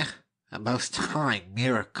 A most high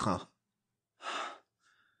miracle.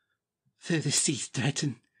 Though the seas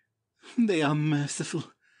threaten, they are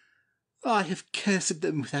merciful. I have cursed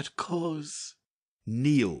them without cause.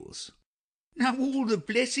 Kneels. Now all the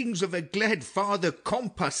blessings of a glad father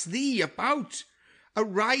compass thee about.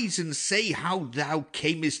 Arise and say how thou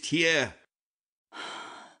camest here.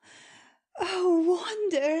 Oh,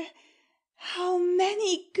 wonder! How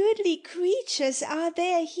many goodly creatures are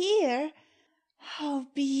there here! How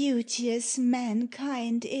beauteous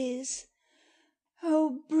mankind is!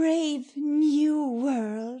 Oh, brave new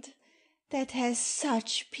world, that has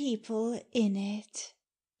such people in it!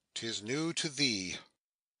 'Tis new to thee.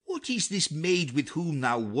 What is this maid with whom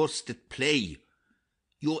thou wast at play?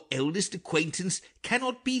 Your eldest acquaintance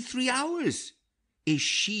cannot be 3 hours. Is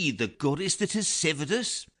she the goddess that has severed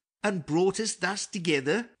us, and brought us thus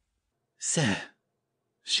together? Sir,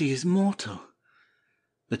 she is mortal,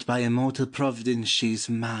 but by immortal providence she's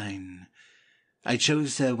mine. I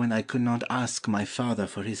chose her when I could not ask my father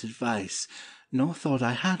for his advice, nor thought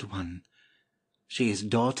I had one. She is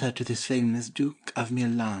daughter to this famous Duke of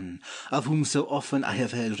Milan, of whom so often I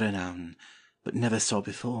have heard renown, but never saw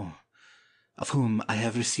before, of whom I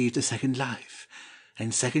have received a second life,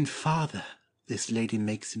 and second father this lady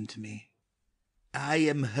makes him to me. I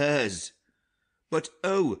am hers. But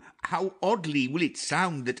oh, how oddly will it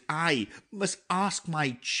sound that I must ask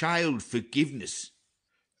my child forgiveness.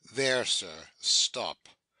 There, sir, stop.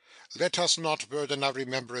 Let us not burden our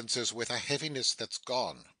remembrances with a heaviness that's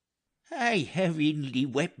gone. I have inly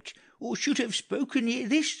wept, or should have spoken ere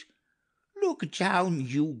this. Look down,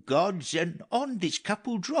 you gods, and on this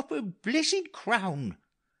couple drop a blessed crown,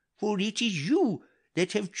 for it is you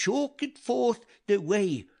that have chalked forth the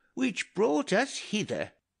way which brought us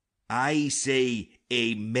hither. I say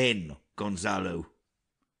amen, Gonzalo.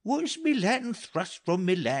 Was Milan thrust from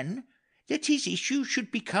Milan, that his issue should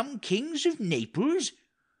become kings of Naples?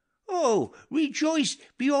 Oh, rejoice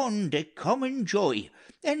beyond a common joy,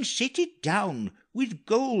 and set it down with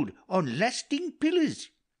gold on lasting pillars.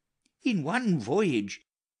 In one voyage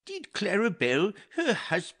did Claribel her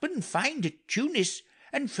husband find at Tunis,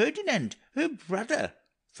 and Ferdinand her brother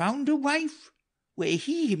found a wife, where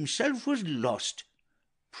he himself was lost.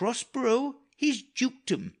 Prospero his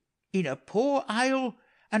dukedom in a poor isle,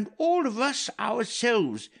 and all of us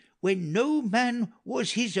ourselves, when no man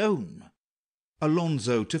was his own.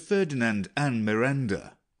 Alonso to Ferdinand and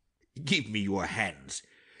Miranda. Give me your hands.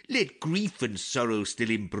 Let grief and sorrow still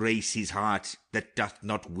embrace his heart that doth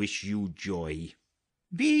not wish you joy.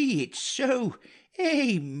 Be it so.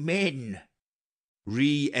 Amen.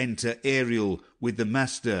 Re-enter Ariel with the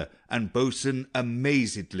master and boatswain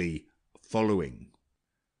amazedly following.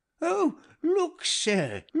 Oh, look,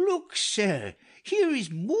 sir, here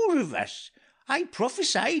is more of us. I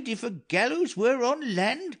prophesied if a gallows were on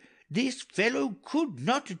land, this fellow could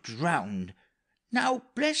not drown. Now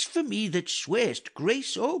blasphemy that swear'st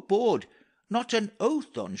grace or board, not an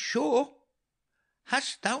oath on shore.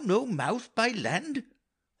 Hast thou no mouth by land?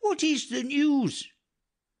 What is the news?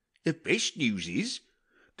 The best news is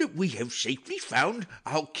that we have safely found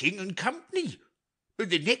our king and company.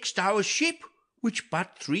 The next our ship, which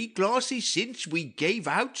but 3 glasses since we gave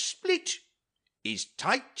out split, is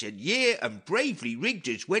tight and yea and bravely rigged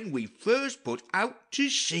as when we first put out to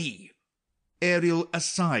sea. Ariel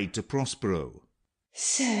aside to Prospero.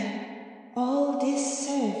 Sir, all this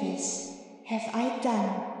service have I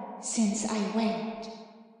done since I went.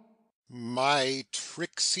 My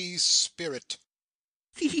tricksy spirit.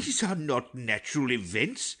 These are not natural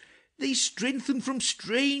events. They strengthen from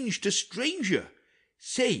strange to stranger.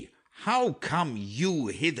 Say, how come you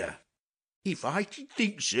hither? If I did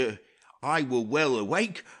think, sir, I were well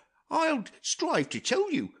awake, I'll strive to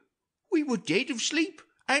tell you. We were dead of sleep,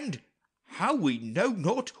 and, how we know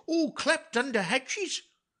not, all clapped under hatches,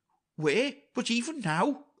 where, but even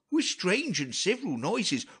now, with strange and several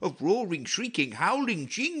noises of roaring, shrieking, howling,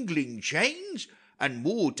 jingling chains, and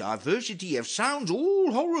more diversity of sounds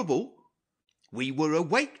all horrible, we were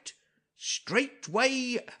awaked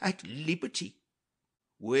straightway at liberty,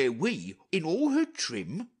 where we, in all her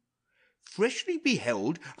trim, freshly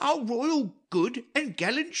beheld our royal good and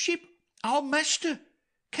gallant ship, our master,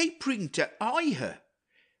 capering to eye her.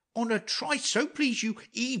 On a trice, so please you,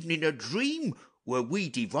 even in a dream, were we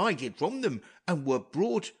divided from them, and were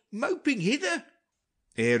brought moping hither.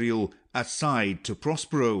 Ariel aside to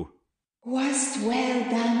Prospero. Wast well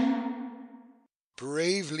done.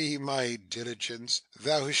 Bravely, my diligence,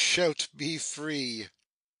 thou shalt be free.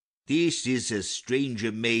 This is as strange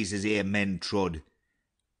a maze as e'er men trod,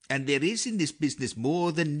 and there is in this business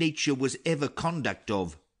more than nature was ever conduct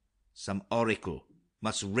of. Some oracle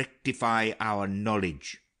must rectify our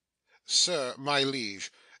knowledge. Sir, my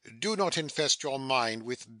liege, do not infest your mind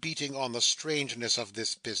with beating on the strangeness of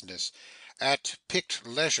this business. At picked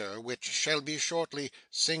leisure, which shall be shortly,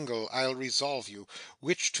 single I'll resolve you,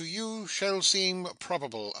 which to you shall seem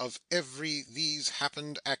probable of every these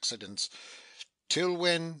happened accidents. Till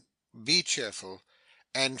when, be cheerful,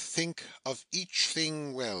 and think of each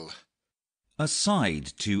thing well.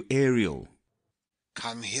 Aside to Ariel.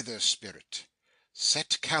 Come hither, spirit.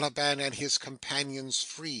 Set Caliban and his companions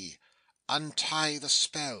free. Untie the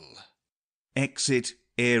spell. Exit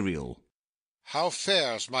Ariel. How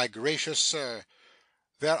fares my gracious sir?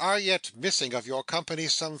 There are yet missing of your company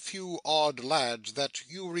some few odd lads that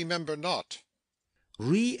you remember not.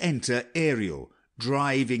 Re-enter Ariel,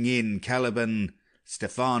 driving in Caliban,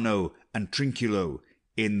 Stephano, and Trinculo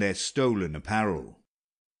in their stolen apparel.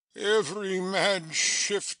 Every man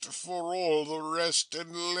shift for all the rest,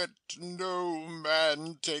 and let no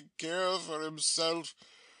man take care for himself,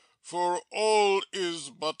 for all is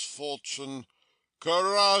but fortune.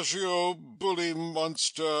 Coraggio, bully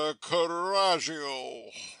monster,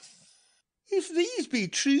 coraggio. If these be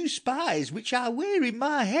true spies which I wear in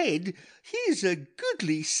my head, here's a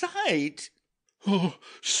goodly sight. Oh,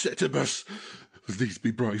 Setibus, these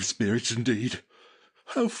be brave spirits indeed.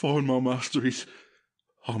 How fine my master is,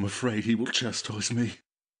 I'm afraid he will chastise me.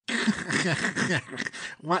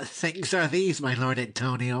 What things are these, my lord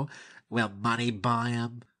Antonio? Will money buy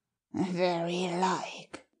 'em? Very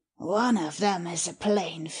like. One of them is a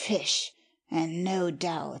plain fish, and no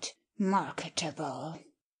doubt marketable.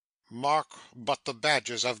 Mark but the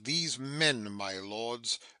badges of these men, my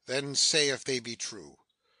lords, then say if they be true.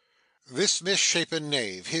 This misshapen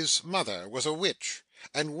knave, his mother, was a witch,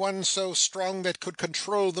 and one so strong that could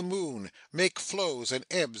control the moon, make flows and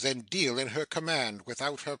ebbs, and deal in her command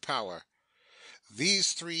without her power.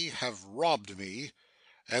 These three have robbed me,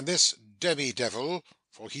 and this demi-devil,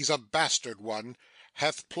 for he's a bastard one,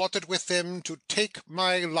 hath plotted with them to take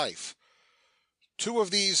my life. Two of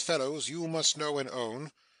these fellows you must know and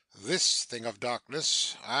own. This thing of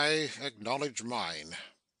darkness I acknowledge mine.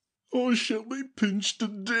 I shall be pinched to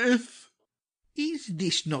death. Is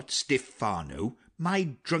this not Stephano,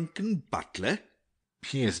 my drunken butler?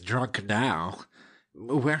 He is drunk now.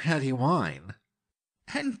 Where had he wine?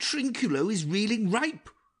 And Trinculo is reeling ripe.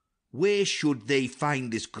 Where should they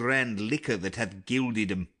find this grand liquor that hath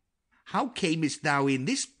gilded 'em? How camest thou in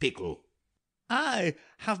this pickle? I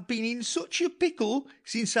have been in such a pickle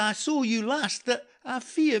since I saw you last that I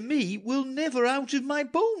fear me will never out of my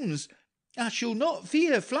bones. I shall not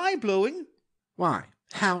fear fly-blowing. Why,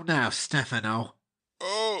 how now, Stephano?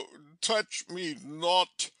 Oh, touch me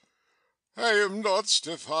not. I am not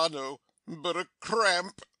Stephano, but a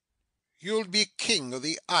cramp. You'll be king of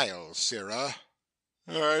the isle, sirrah.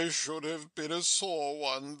 I should have been a sore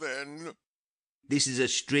one then. This is a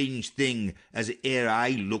strange thing as ere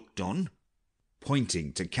I looked on,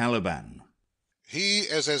 pointing to Caliban. He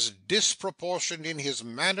is as disproportioned in his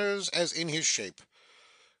manners as in his shape.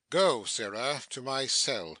 Go, sirrah, to my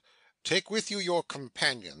cell. Take with you your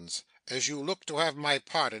companions. As you look to have my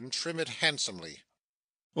pardon, trim it handsomely.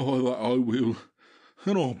 Ay, that I will,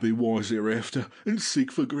 and I'll be wise hereafter, and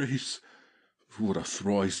seek for grace. What a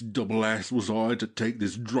thrice double ass was I to take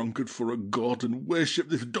this drunkard for a god, and worship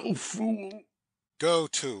this dull fool. Go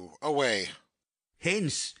to, away.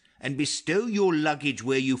 Hence, and bestow your luggage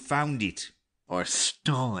where you found it. Or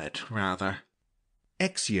stole it, rather.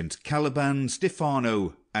 Exeunt Caliban,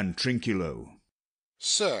 Stephano, and Trinculo.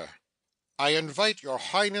 Sir, I invite your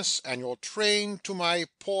highness and your train to my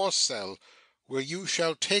poor cell, where you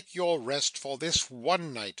shall take your rest for this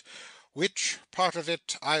one night, which part of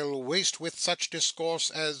it I'll waste with such discourse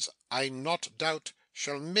as, I not doubt,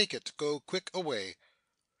 shall make it go quick away.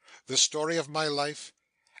 The story of my life,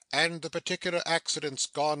 and the particular accidents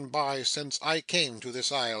gone by since I came to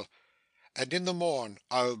this isle, and in the morn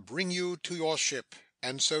I'll bring you to your ship,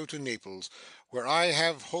 and so to Naples, where I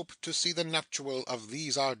have hoped to see the nuptial of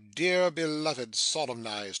these our dear beloved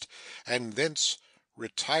solemnized, and thence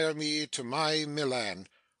retire me to my Milan,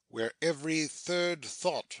 where every third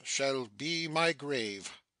thought shall be my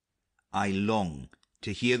grave. I long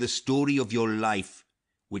to hear the story of your life,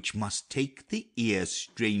 which must take the ear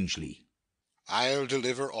strangely. I'll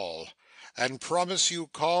deliver all, and promise you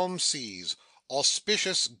calm seas,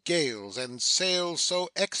 auspicious gales, and sails so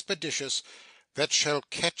expeditious that shall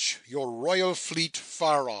catch your royal fleet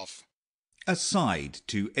far off. Aside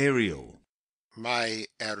to Ariel. My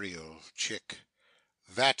Ariel, chick,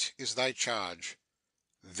 that is thy charge.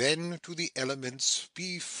 Then to the elements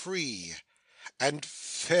be free, and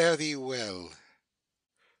fare thee well.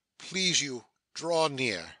 Please you, draw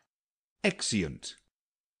near. Exeunt.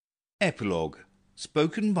 Epilogue.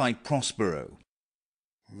 Spoken by Prospero.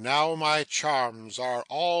 Now my charms are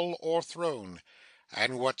all o'erthrown,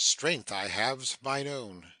 and what strength I have's mine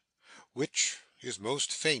own, which is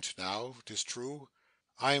most faint now, 'tis true.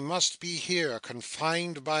 I must be here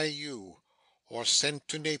confined by you, or sent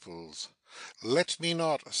to Naples. Let me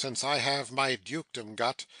not, since I have my dukedom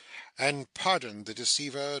got, and pardon the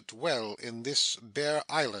deceiver, dwell in this bare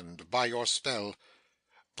island by your spell,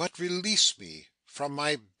 but release me from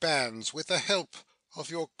my bands with the help of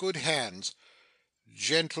your good hands.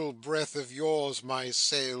 Gentle breath of yours my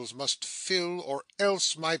sails must fill, or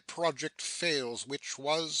else my project fails, which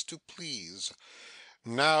was to please.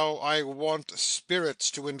 Now I want spirits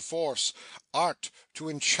to enforce, art to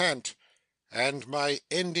enchant, and my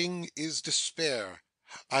ending is despair,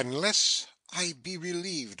 unless I be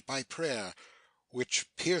relieved by prayer, which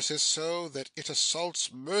pierces so that it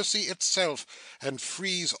assaults mercy itself, and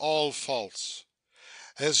frees all faults.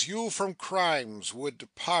 As you from crimes would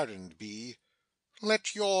pardoned be,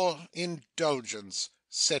 let your indulgence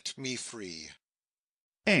set me free.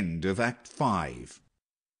 End of Act 5.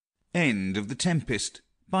 End of The Tempest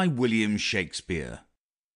by William Shakespeare.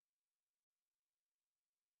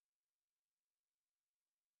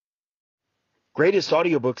 Greatest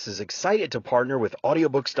Audiobooks is excited to partner with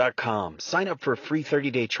audiobooks.com. Sign up for a free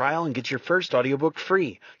 30-day trial and get your first audiobook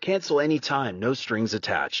free. Cancel anytime, no strings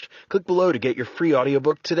attached. Click below to get your free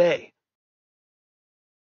audiobook today.